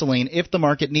gasoline if the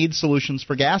market needs solutions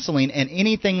for gasoline, and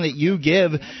anything that you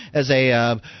give as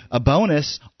a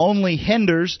bonus only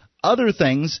hinders other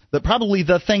things, that probably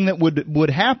the thing that would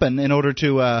happen in order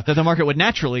to that the market would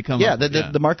naturally come up.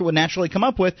 The market would naturally come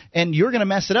up with, and you're going to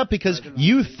mess it up because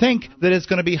you think that it's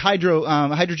going to be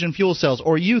hydrogen fuel cells,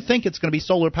 or you think it's going to be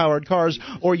solar powered cars,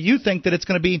 or you think that it's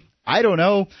going to be, I don't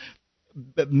know,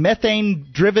 methane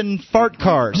driven fart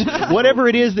cars. Whatever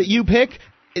it is that you pick,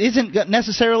 it isn't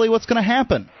necessarily what's going to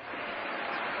happen.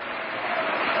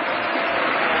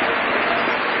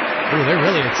 Oh, they're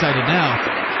really excited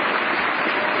now.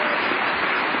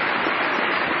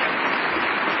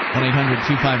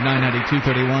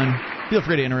 1-800-259-9231. Feel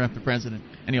free to interrupt the president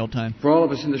any old time. For all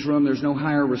of us in this room, there's no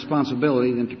higher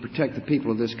responsibility than to protect the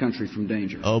people of this country from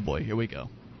danger. Oh, boy, here we go.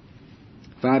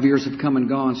 5 years have come and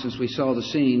gone since we saw the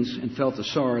scenes and felt the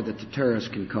sorrow that the terrorists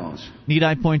can cause. Need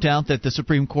I point out that the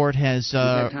Supreme Court has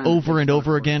over and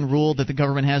over again ruled that the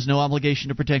government has no obligation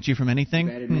to protect you from anything?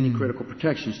 We've added many critical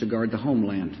protections to guard the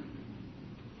homeland.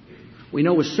 We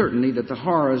know with certainty that the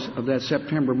horrors of that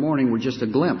September morning were just a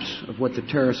glimpse of what the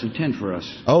terrorists intend for us.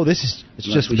 Oh, it's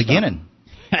just the beginning.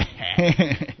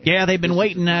 Yeah, they've been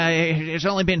waiting. It's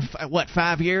only been,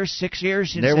 5 years, 6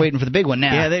 years? They're waiting for the big one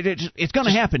now. Yeah, it's going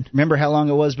to happen. Remember how long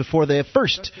it was before the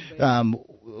first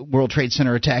World Trade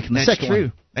Center attack and the second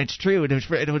one? That's true.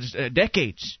 It was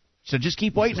decades. So just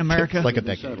keep waiting, America. Like a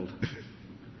decade.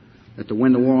 That to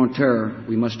win the war on terror,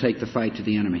 we must take the fight to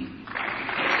the enemy.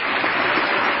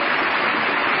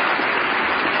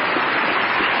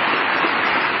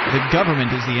 The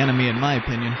government is the enemy, in my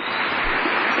opinion.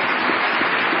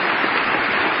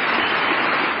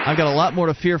 I've got a lot more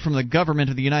to fear from the government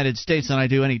of the United States than I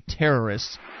do any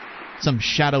terrorists. Some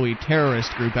shadowy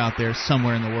terrorist group out there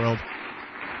somewhere in the world.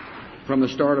 From the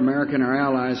start, America and our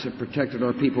allies have protected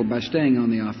our people by staying on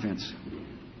the offense.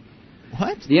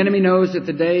 What? The enemy knows that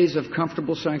the days of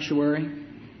comfortable sanctuary,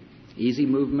 easy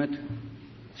movement,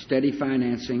 steady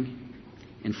financing,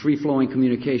 and free-flowing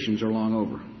communications are long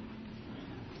over.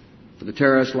 For the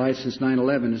terrorist life since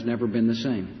 9/11 has never been the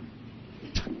same.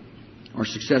 Our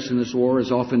success in this war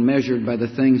is often measured by the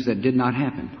things that did not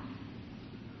happen.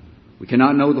 We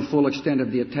cannot know the full extent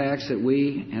of the attacks that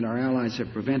we and our allies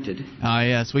have prevented. Ah,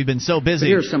 yes, we've been so busy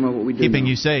here's some of what we did keeping know.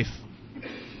 you safe.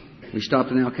 We stopped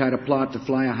an al-Qaeda plot to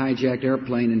fly a hijacked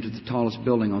airplane into the tallest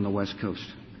building on the West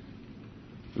Coast.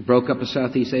 We broke up a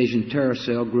Southeast Asian terror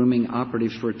cell grooming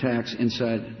operatives for attacks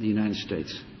inside the United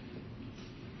States.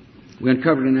 We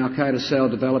uncovered an al-Qaeda cell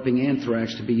developing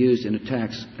anthrax to be used in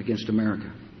attacks against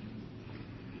America.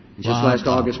 And just last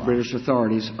August, British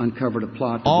authorities uncovered a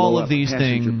plot to blow up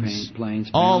passenger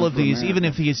planes. All of these, even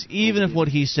if what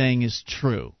he's saying is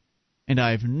true, and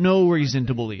I have no reason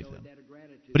to believe him.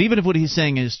 But even if what he's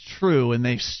saying is true and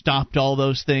they've stopped all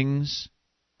those things,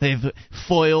 they've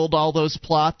foiled all those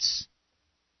plots,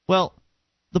 well,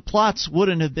 the plots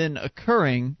wouldn't have been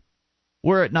occurring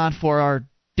were it not for our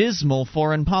dismal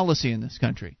foreign policy in this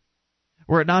country.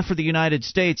 Were it not for the United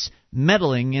States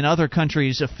meddling in other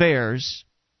countries' affairs,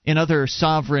 in other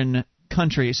sovereign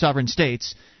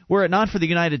states, were it not for the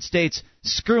United States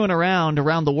screwing around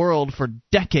the world for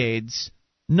decades,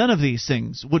 none of these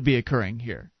things would be occurring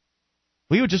here.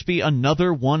 We would just be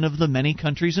another one of the many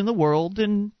countries in the world,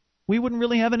 and we wouldn't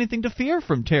really have anything to fear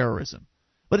from terrorism.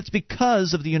 But it's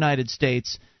because of the United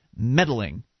States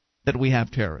meddling that we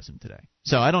have terrorism today.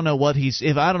 So I don't know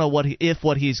if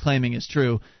what he's claiming is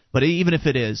true, but even if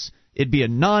it is, it'd be a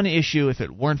non-issue if it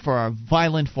weren't for our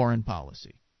violent foreign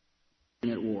policy.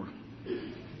 At war.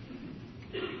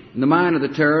 In the mind of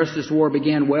the terrorists, this war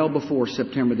began well before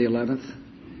September the 11th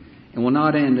and will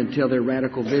not end until their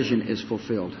radical vision is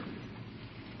fulfilled.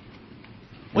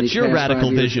 What's your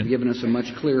radical vision? Given us a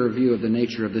much clearer view of the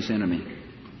nature of this enemy.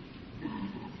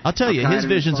 I'll tell you, his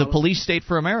vision's a police state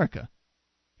for America.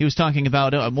 He was talking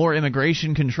about more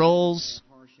immigration controls,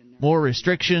 more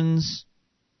restrictions.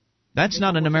 That's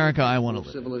not an America I want to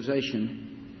live in.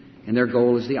 Civilization, and their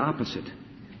goal is the opposite.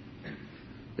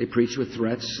 They preach with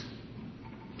threats,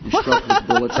 instruct with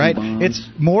bullets right? and bombs. It's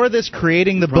more this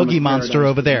creating the boogie monster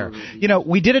over there. You know,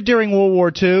 we did it during World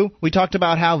War II. We talked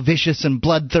about how vicious and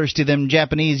bloodthirsty them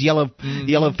Japanese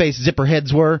yellow-faced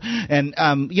zipperheads were, and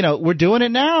we're doing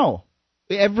it now.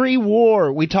 Every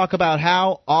war, we talk about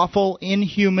how awful,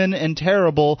 inhuman, and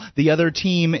terrible the other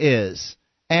team is.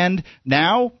 And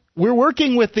now we're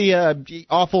working with the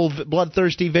awful,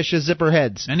 bloodthirsty, vicious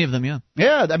zipperheads. Many of them, yeah.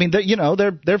 Yeah, I mean,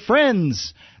 they're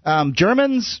friends.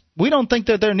 Germans, we don't think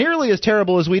that they're nearly as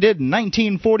terrible as we did in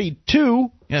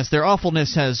 1942. Yes, their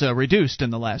awfulness has reduced in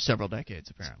the last several decades,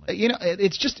 apparently.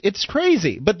 It's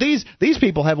crazy. But these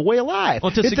people have a way of life.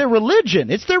 Well, it's their religion.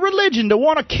 It's their religion to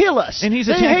want to kill us. And he's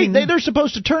attacking. They're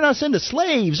supposed to turn us into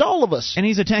slaves, all of us. And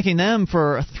he's attacking them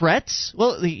for threats?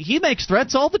 Well, he makes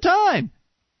threats all the time.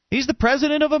 He's the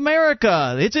president of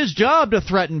America. It's his job to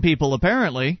threaten people,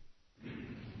 apparently.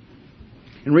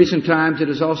 In recent times, it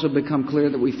has also become clear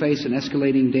that we face an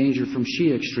escalating danger from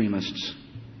Shia extremists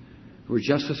who are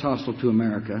just as hostile to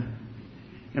America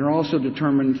and are also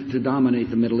determined to dominate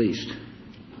the Middle East.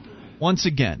 Once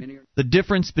again, the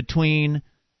difference between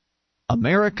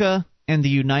America and the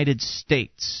United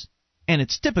States. And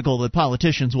it's typical that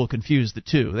politicians will confuse the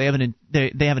two. They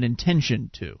have an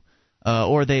intention to.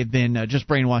 Or they've been just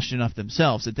brainwashed enough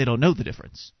themselves that they don't know the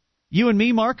difference. You and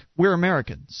me, Mark, we're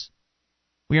Americans.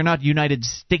 We are not United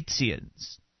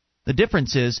Statesians. The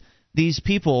difference is these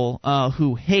people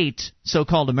who hate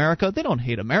so-called America, they don't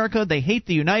hate America. They hate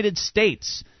the United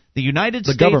States. The United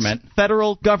States government.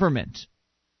 Federal government.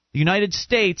 The United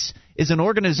States is an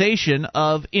organization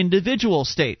of individual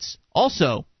states,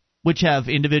 also, which have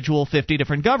individual 50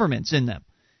 different governments in them.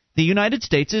 The United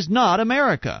States is not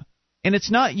America. And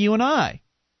it's not you and I.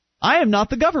 I am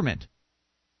not the government.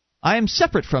 I am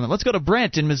separate from it. Let's go to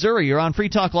Brent in Missouri. You're on Free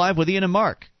Talk Live with Ian and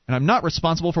Mark. And I'm not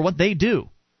responsible for what they do.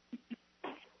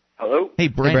 Hello? Hey,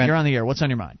 Brent, you're on the air. What's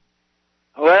on your mind?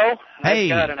 Well,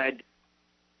 hey. I've got an idea.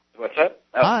 What's up?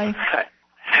 Oh, Hi.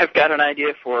 I've got an idea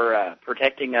for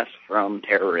protecting us from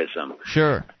terrorism.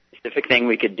 Sure. Specific thing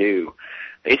we could do.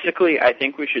 Basically, I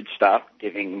think we should stop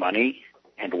giving money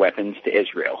and weapons to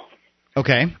Israel.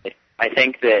 Okay. I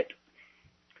think that...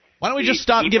 Why don't we just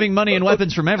stop giving money and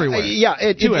weapons from everywhere?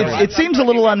 It seems a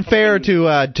little unfair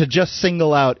to just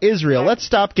single out Israel. Let's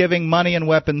stop giving money and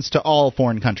weapons to all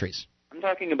foreign countries. I'm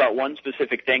talking about one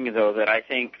specific thing, though, that I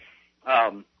think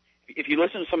if you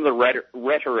listen to some of the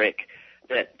rhetoric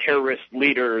that terrorist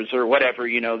leaders or whatever,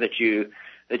 that you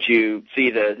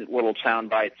see the little sound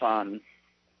bites on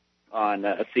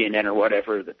CNN or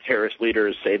whatever, the terrorist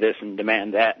leaders say this and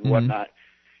demand that and whatnot.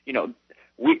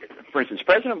 For instance,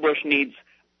 President Bush needs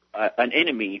an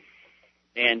enemy,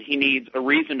 and he needs a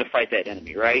reason to fight that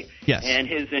enemy, right? Yes. And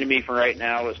his enemy for right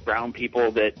now is brown people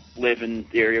that live in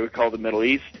the area we call the Middle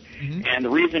East. Mm-hmm. And the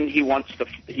reason he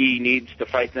needs to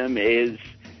fight them is,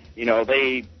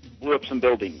 they blew up some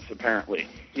buildings, apparently,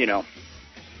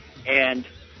 And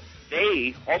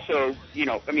they also,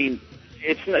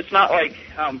 it's not like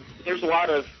there's a lot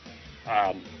of...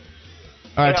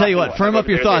 All right, I'll tell you what, firm up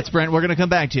your thoughts, Brent. We're going to come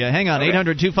back to you. Hang on, okay.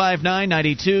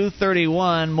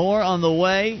 800-259-9231. More on the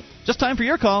way. Just time for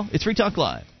your call. It's Free Talk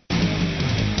Live.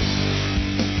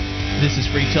 This is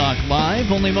Free Talk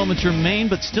Live. Only moments remain,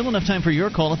 but still enough time for your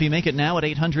call if you make it now at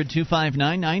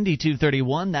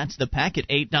 800-259-9231. That's the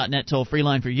Packet8.net toll-free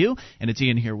line for you. And it's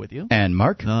Ian here with you. And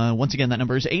Mark. Once again, that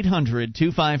number is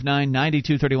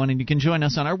 800-259-9231. And you can join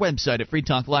us on our website at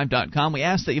freetalklive.com. We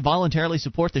ask that you voluntarily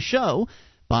support the show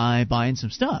by buying some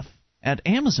stuff at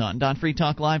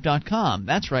amazon.freetalklive.com.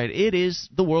 That's right. It is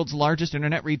the world's largest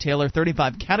internet retailer,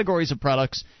 35 categories of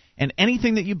products. And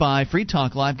anything that you buy, Free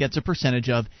Talk Live gets a percentage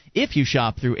of if you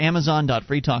shop through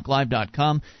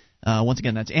amazon.freetalklive.com. Once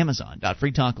again, that's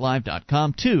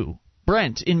amazon.freetalklive.com. To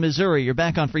Brent in Missouri. You're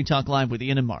back on Free Talk Live with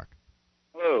Ian and Mark.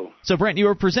 Hello. So, Brent, you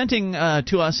were presenting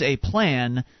to us a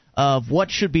plan of what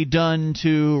should be done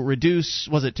to reduce,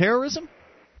 was it terrorism?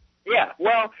 Yeah,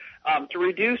 well, to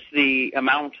reduce the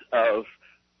amount of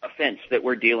offense that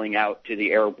we're dealing out to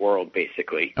the Arab world,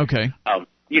 basically. Okay.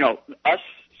 Us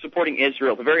supporting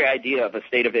Israel, the very idea of a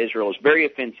state of Israel is very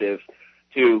offensive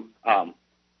to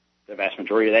the vast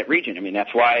majority of that region. I mean,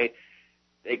 that's why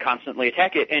they constantly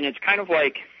attack it. And it's kind of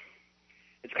like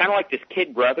this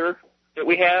kid brother that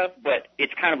we have, but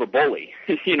it's kind of a bully.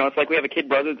 It's like we have a kid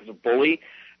brother that's a bully,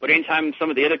 but anytime some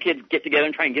of the other kids get together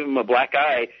and try and give him a black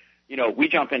eye, we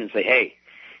jump in and say, hey,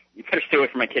 you better stay away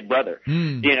from my kid brother.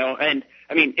 And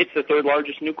I mean, it's the third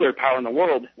largest nuclear power in the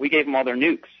world. We gave them all their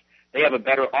nukes. They have a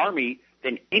better army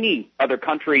than any other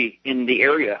country in the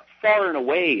area, far and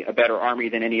away a better army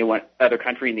than any other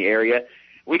country in the area.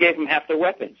 We gave them half their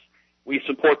weapons. We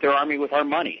support their army with our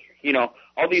money,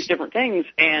 all these different things.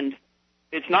 And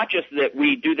it's not just that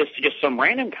we do this to just some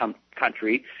random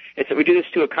country. It's that we do this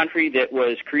to a country that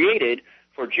was created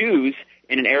for Jews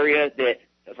in an area that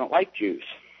doesn't like Jews.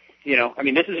 I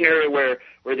mean, this is an area where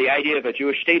the idea of a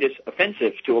Jewish state is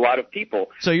offensive to a lot of people.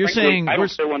 So you're saying I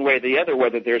don't care one way or the other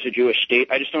whether there's a Jewish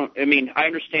state. I just don't. I mean, I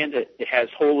understand that it has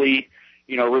wholly,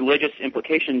 religious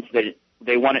implications that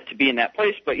they want it to be in that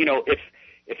place. But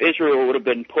if Israel would have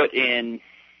been put in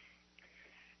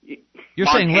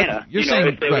Montana,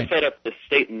 if they would set up the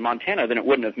state in Montana, then it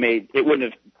wouldn't have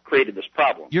created this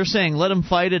problem. You're saying let them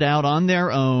fight it out on their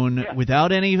own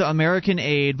without any American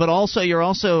aid, but also you're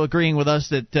also agreeing with us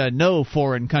that no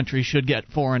foreign country should get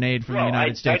foreign aid from the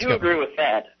United States government. I do agree with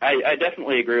that. I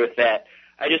definitely agree with that.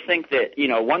 I just think that,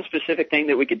 one specific thing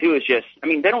that we could do is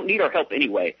they don't need our help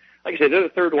anyway. Like I said, they're the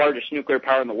third largest nuclear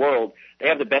power in the world. They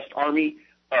have the best army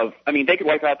they could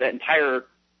wipe out that entire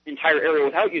area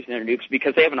without using their nukes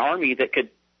because they have an army that could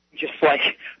just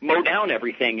mow down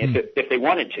everything if they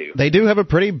wanted to. They do have a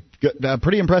pretty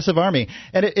impressive army,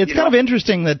 and it's kind of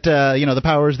interesting that the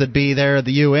powers that be there,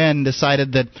 the UN,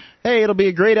 decided that hey, it'll be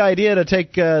a great idea to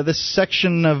take this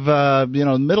section of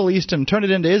the Middle East and turn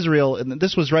it into Israel. And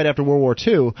this was right after World War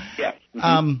II. Yeah.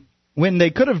 When they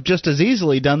could have just as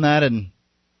easily done that in,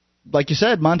 like you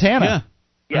said, Montana.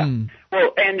 Yeah.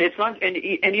 Well, and it's not, and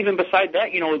even beside that,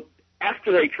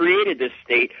 after they created this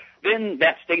state, then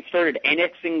that state started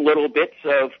annexing little bits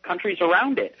of countries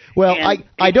around it. Well,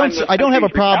 I don't have a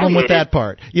problem with that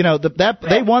part.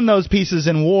 They won those pieces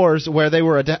in wars where they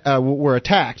were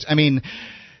attacked. I mean,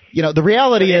 the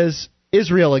reality is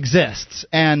Israel exists,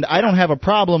 and I don't have a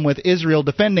problem with Israel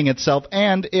defending itself.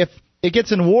 And if it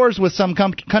gets in wars with some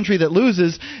country that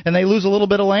loses, and they lose a little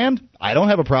bit of land, I don't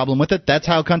have a problem with it. That's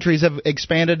how countries have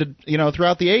expanded,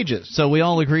 throughout the ages. So we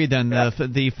all agree then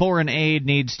the foreign aid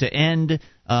needs to end,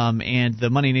 and the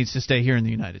money needs to stay here in the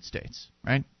United States,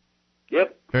 right?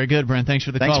 Yep. Very good, Brent. Thanks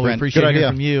for the Thanks, call. Brent. We appreciate Good hearing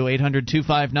idea. from you.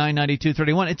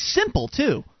 800-259-9231. It's simple,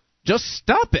 too. Just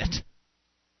stop it.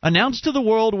 Announce to the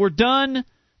world we're done.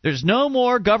 There's no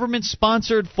more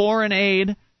government-sponsored foreign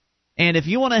aid. And if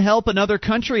you want to help another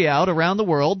country out around the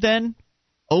world, then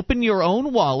open your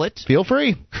own wallet. Feel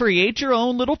free. Create your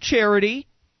own little charity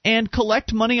and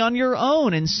collect money on your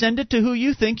own and send it to who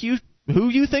you think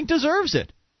deserves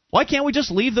it. Why can't we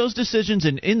just leave those decisions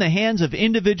in the hands of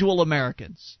individual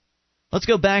Americans? Let's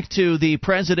go back to the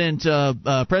president's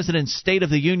State of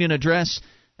the Union address,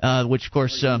 which of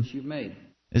course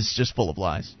is just full of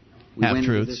lies, half-truths. We went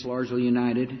into this largely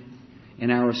united in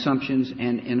our assumptions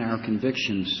and in our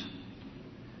convictions.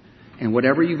 And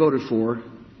whatever you voted for,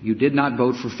 you did not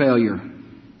vote for failure.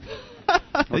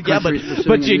 Yeah,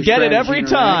 but you get it every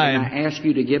time. And I ask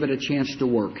you to give it a chance to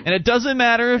work. And it doesn't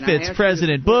matter if it's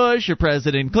President Bush or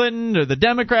President Clinton or the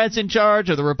Democrats in charge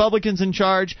or the Republicans in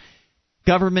charge.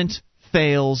 Government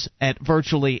fails at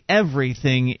virtually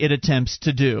everything it attempts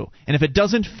to do. And if it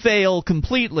doesn't fail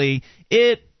completely,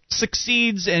 it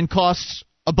succeeds and costs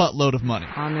a buttload of money.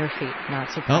 On their feet, not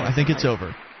surprisingly. Oh, I think it's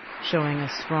over. showing a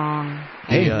strong...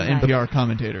 NPR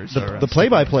commentators. The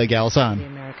play-by-play gal's The on.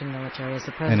 American military, as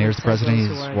the And here's the president. He's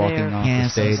walking off the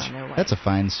stage. That's a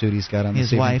fine suit he's got on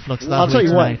this evening. His wife looks lovely. I'll tell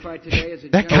you what. What,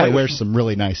 That guy wears some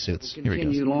really nice suits. will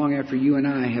continue long after you and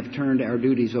I have turned our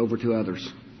duties over to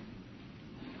others.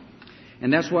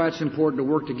 And that's why it's important to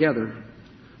work together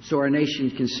so our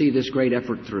nation can see this great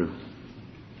effort through.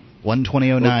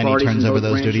 12009, he turns over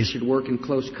those duties. Should work in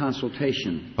close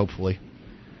consultation. Hopefully.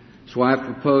 That's why I've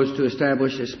proposed to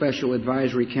establish a special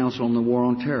advisory council on the war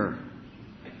on terror,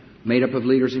 made up of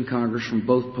leaders in Congress from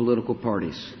both political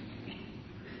parties.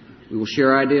 We will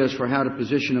share ideas for how to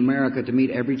position America to meet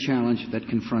every challenge that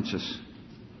confronts us.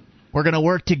 We're going to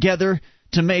work together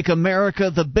to make America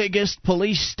the biggest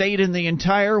police state in the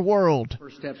entire world.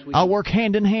 I'll work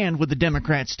hand in hand with the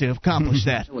Democrats to accomplish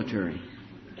that. Military,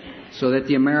 so that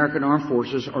the American armed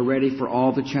forces are ready for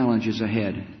all the challenges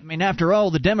ahead. I mean, after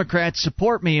all, the Democrats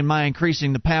support me in my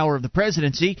increasing the power of the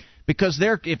presidency because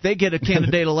if they get a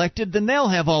candidate elected, then they'll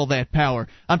have all that power.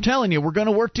 I'm telling you, we're going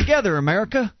to work together,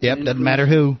 America. Yep, doesn't matter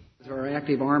who. Our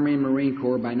active Army and Marine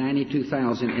Corps by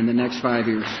 92,000 in the next 5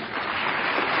 years.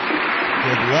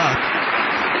 Good luck.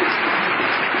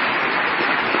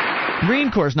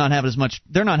 Marine Corps is not having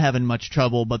they're not having much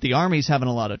trouble, but the Army's having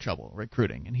a lot of trouble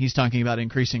recruiting, and he's talking about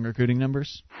increasing recruiting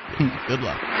numbers. Good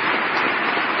luck.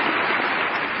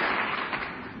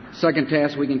 Second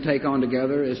task we can take on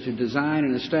together is to design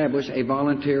and establish a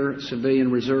volunteer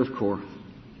civilian reserve corps.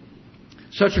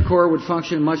 Such a corps would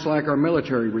function much like our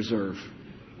military reserve.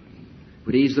 It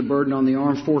would ease the burden on the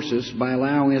armed forces by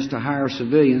allowing us to hire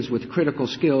civilians with critical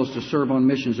skills to serve on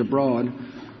missions abroad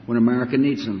when America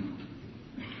needs them.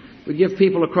 We give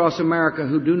people across America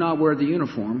who do not wear the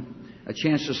uniform a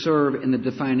chance to serve in the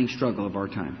defining struggle of our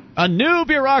time. A new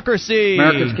bureaucracy!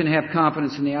 Americans can have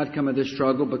confidence in the outcome of this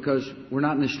struggle because we're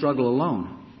not in this struggle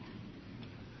alone.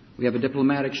 We have a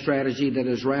diplomatic strategy that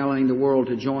is rallying the world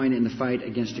to join in the fight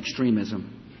against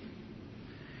extremism.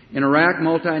 In Iraq,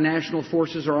 multinational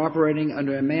forces are operating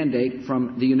under a mandate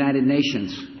from the United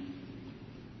Nations.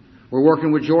 We're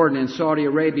working with Jordan and Saudi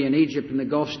Arabia and Egypt and the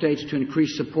Gulf states to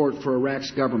increase support for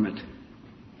Iraq's government.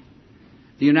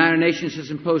 The United Nations has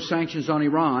imposed sanctions on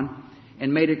Iran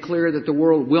and made it clear that the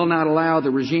world will not allow the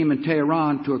regime in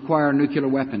Tehran to acquire nuclear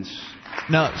weapons.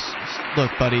 No,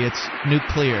 look, buddy, it's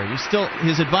nuclear.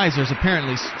 His advisors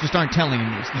apparently just aren't telling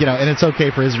him this. And it's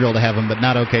okay for Israel to have them, but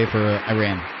not okay for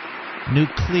Iran.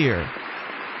 Nuclear.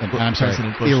 I'm sorry,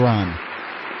 Iran.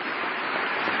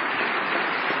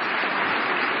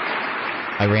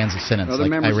 Iran's a sentence,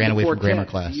 like I ran away from grammar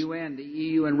class. The UN, the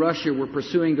EU, and Russia were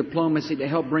pursuing diplomacy to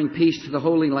help bring peace to the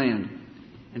Holy Land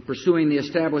and pursuing the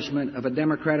establishment of a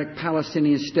democratic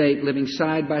Palestinian state living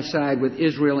side by side with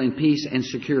Israel in peace and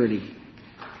security.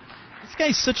 This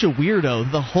guy's such a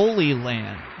weirdo. The Holy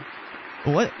Land.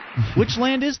 What? Which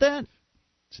land is that?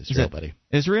 It's Israel, buddy.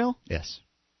 Israel? Yes.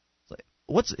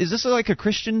 Is this like a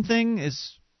Christian thing?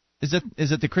 Is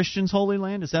it the Christians' Holy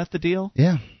Land? Is that the deal?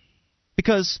 Yeah.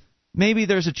 Because maybe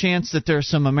there's a chance that there's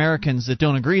some Americans that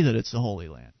don't agree that it's the Holy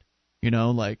Land.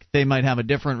 Like they might have a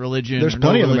different religion. There's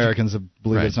plenty of Americans that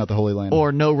believe it's not the Holy Land.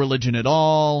 Or no religion at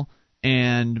all.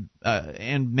 And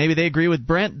maybe they agree with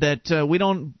Brent that we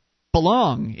don't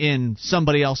belong in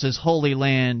somebody else's Holy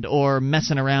Land or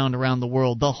messing around the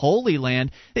world. The Holy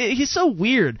Land. He's so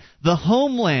weird. The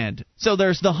homeland. So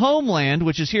there's the homeland,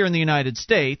 which is here in the United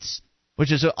States,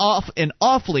 which is an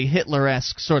awfully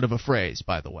Hitler-esque sort of a phrase,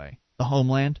 by the way. The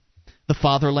homeland. The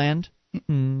fatherland.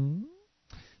 Mm-hmm.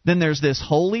 Then there's this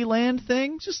Holy Land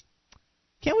thing.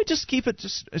 Can't we just keep it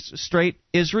just straight?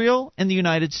 Israel and the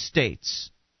United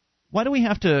States. Why do we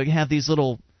have to have these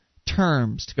little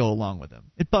terms to go along with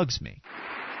them? It bugs me.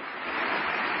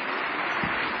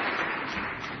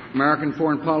 American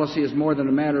foreign policy is more than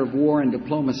a matter of war and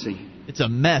diplomacy. It's a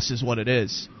mess is what it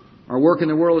is. Our work in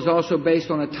the world is also based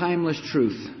on a timeless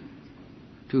truth.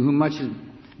 To whom much is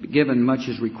given, much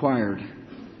is required.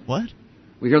 What?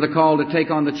 We hear the call to take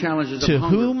on the challenges of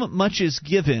hunger. To whom much is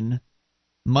given,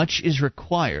 much is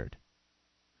required.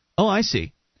 Oh, I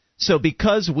see. So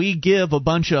because we give a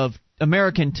bunch of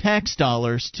American tax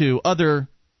dollars to other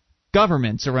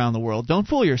governments around the world, don't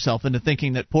fool yourself into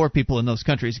thinking that poor people in those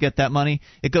countries get that money.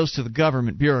 It goes to the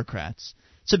government bureaucrats.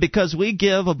 So because we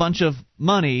give a bunch of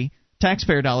money,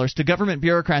 taxpayer dollars, to government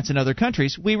bureaucrats in other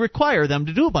countries, we require them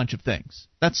to do a bunch of things.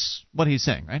 That's what he's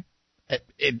saying, right?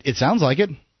 It sounds like it.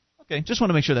 Okay, just want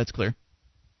to make sure that's clear.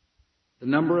 The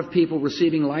number of people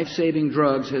receiving life-saving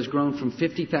drugs has grown from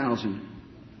 50,000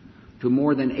 to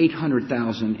more than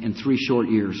 800,000 in 3 short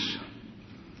years.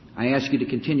 I ask you to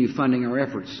continue funding our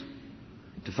efforts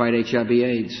to fight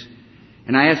HIV/AIDS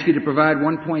And I ask you to provide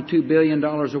 $1.2 billion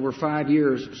over 5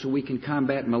 years so we can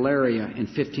combat malaria in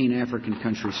 15 African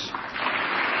countries.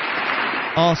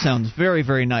 All sounds very,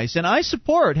 very nice. And I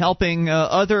support helping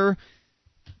other,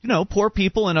 poor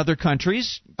people in other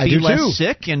countries be less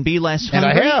sick and be less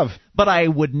hungry. And I have. But I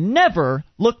would never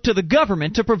look to the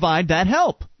government to provide that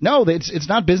help. No, it's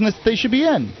not business they should be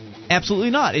in. Absolutely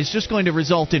not. It's just going to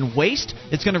result in waste.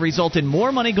 It's going to result in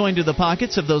more money going to the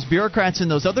pockets of those bureaucrats in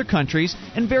those other countries,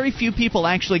 and very few people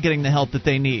actually getting the help that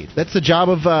they need. That's the job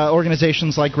of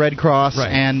organizations like Red Cross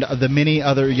and the many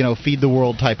other, Feed the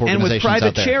World type organizations. And with private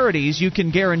out there. charities, you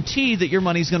can guarantee that your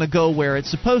money's going to go where it's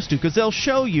supposed to, because they'll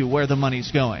show you where the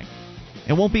money's going.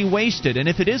 It won't be wasted, and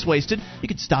if it is wasted, you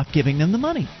can stop giving them the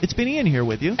money. It's been Ian here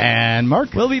with you. And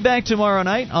Mark. We'll be back tomorrow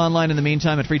night, online in the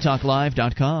meantime at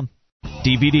freetalklive.com.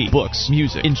 DVD, books,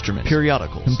 music, instruments,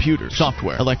 periodicals, computers,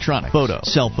 software, electronic, photo,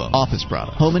 cell phone, office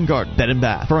product, home and garden, bed and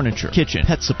bath, furniture, kitchen,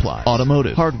 pet supply,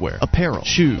 automotive, hardware, apparel,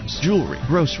 shoes, jewelry,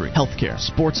 grocery, healthcare,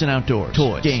 sports and outdoors,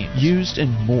 toys, games, used,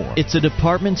 and more. It's a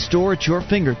department store at your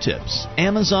fingertips.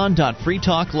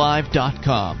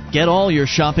 Amazon.freetalklive.com. Get all your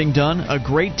shopping done, a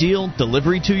great deal,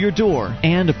 delivery to your door,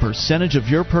 and a percentage of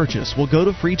your purchase will go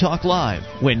to Free Talk Live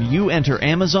when you enter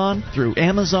Amazon through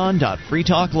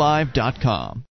Amazon.freetalklive.com.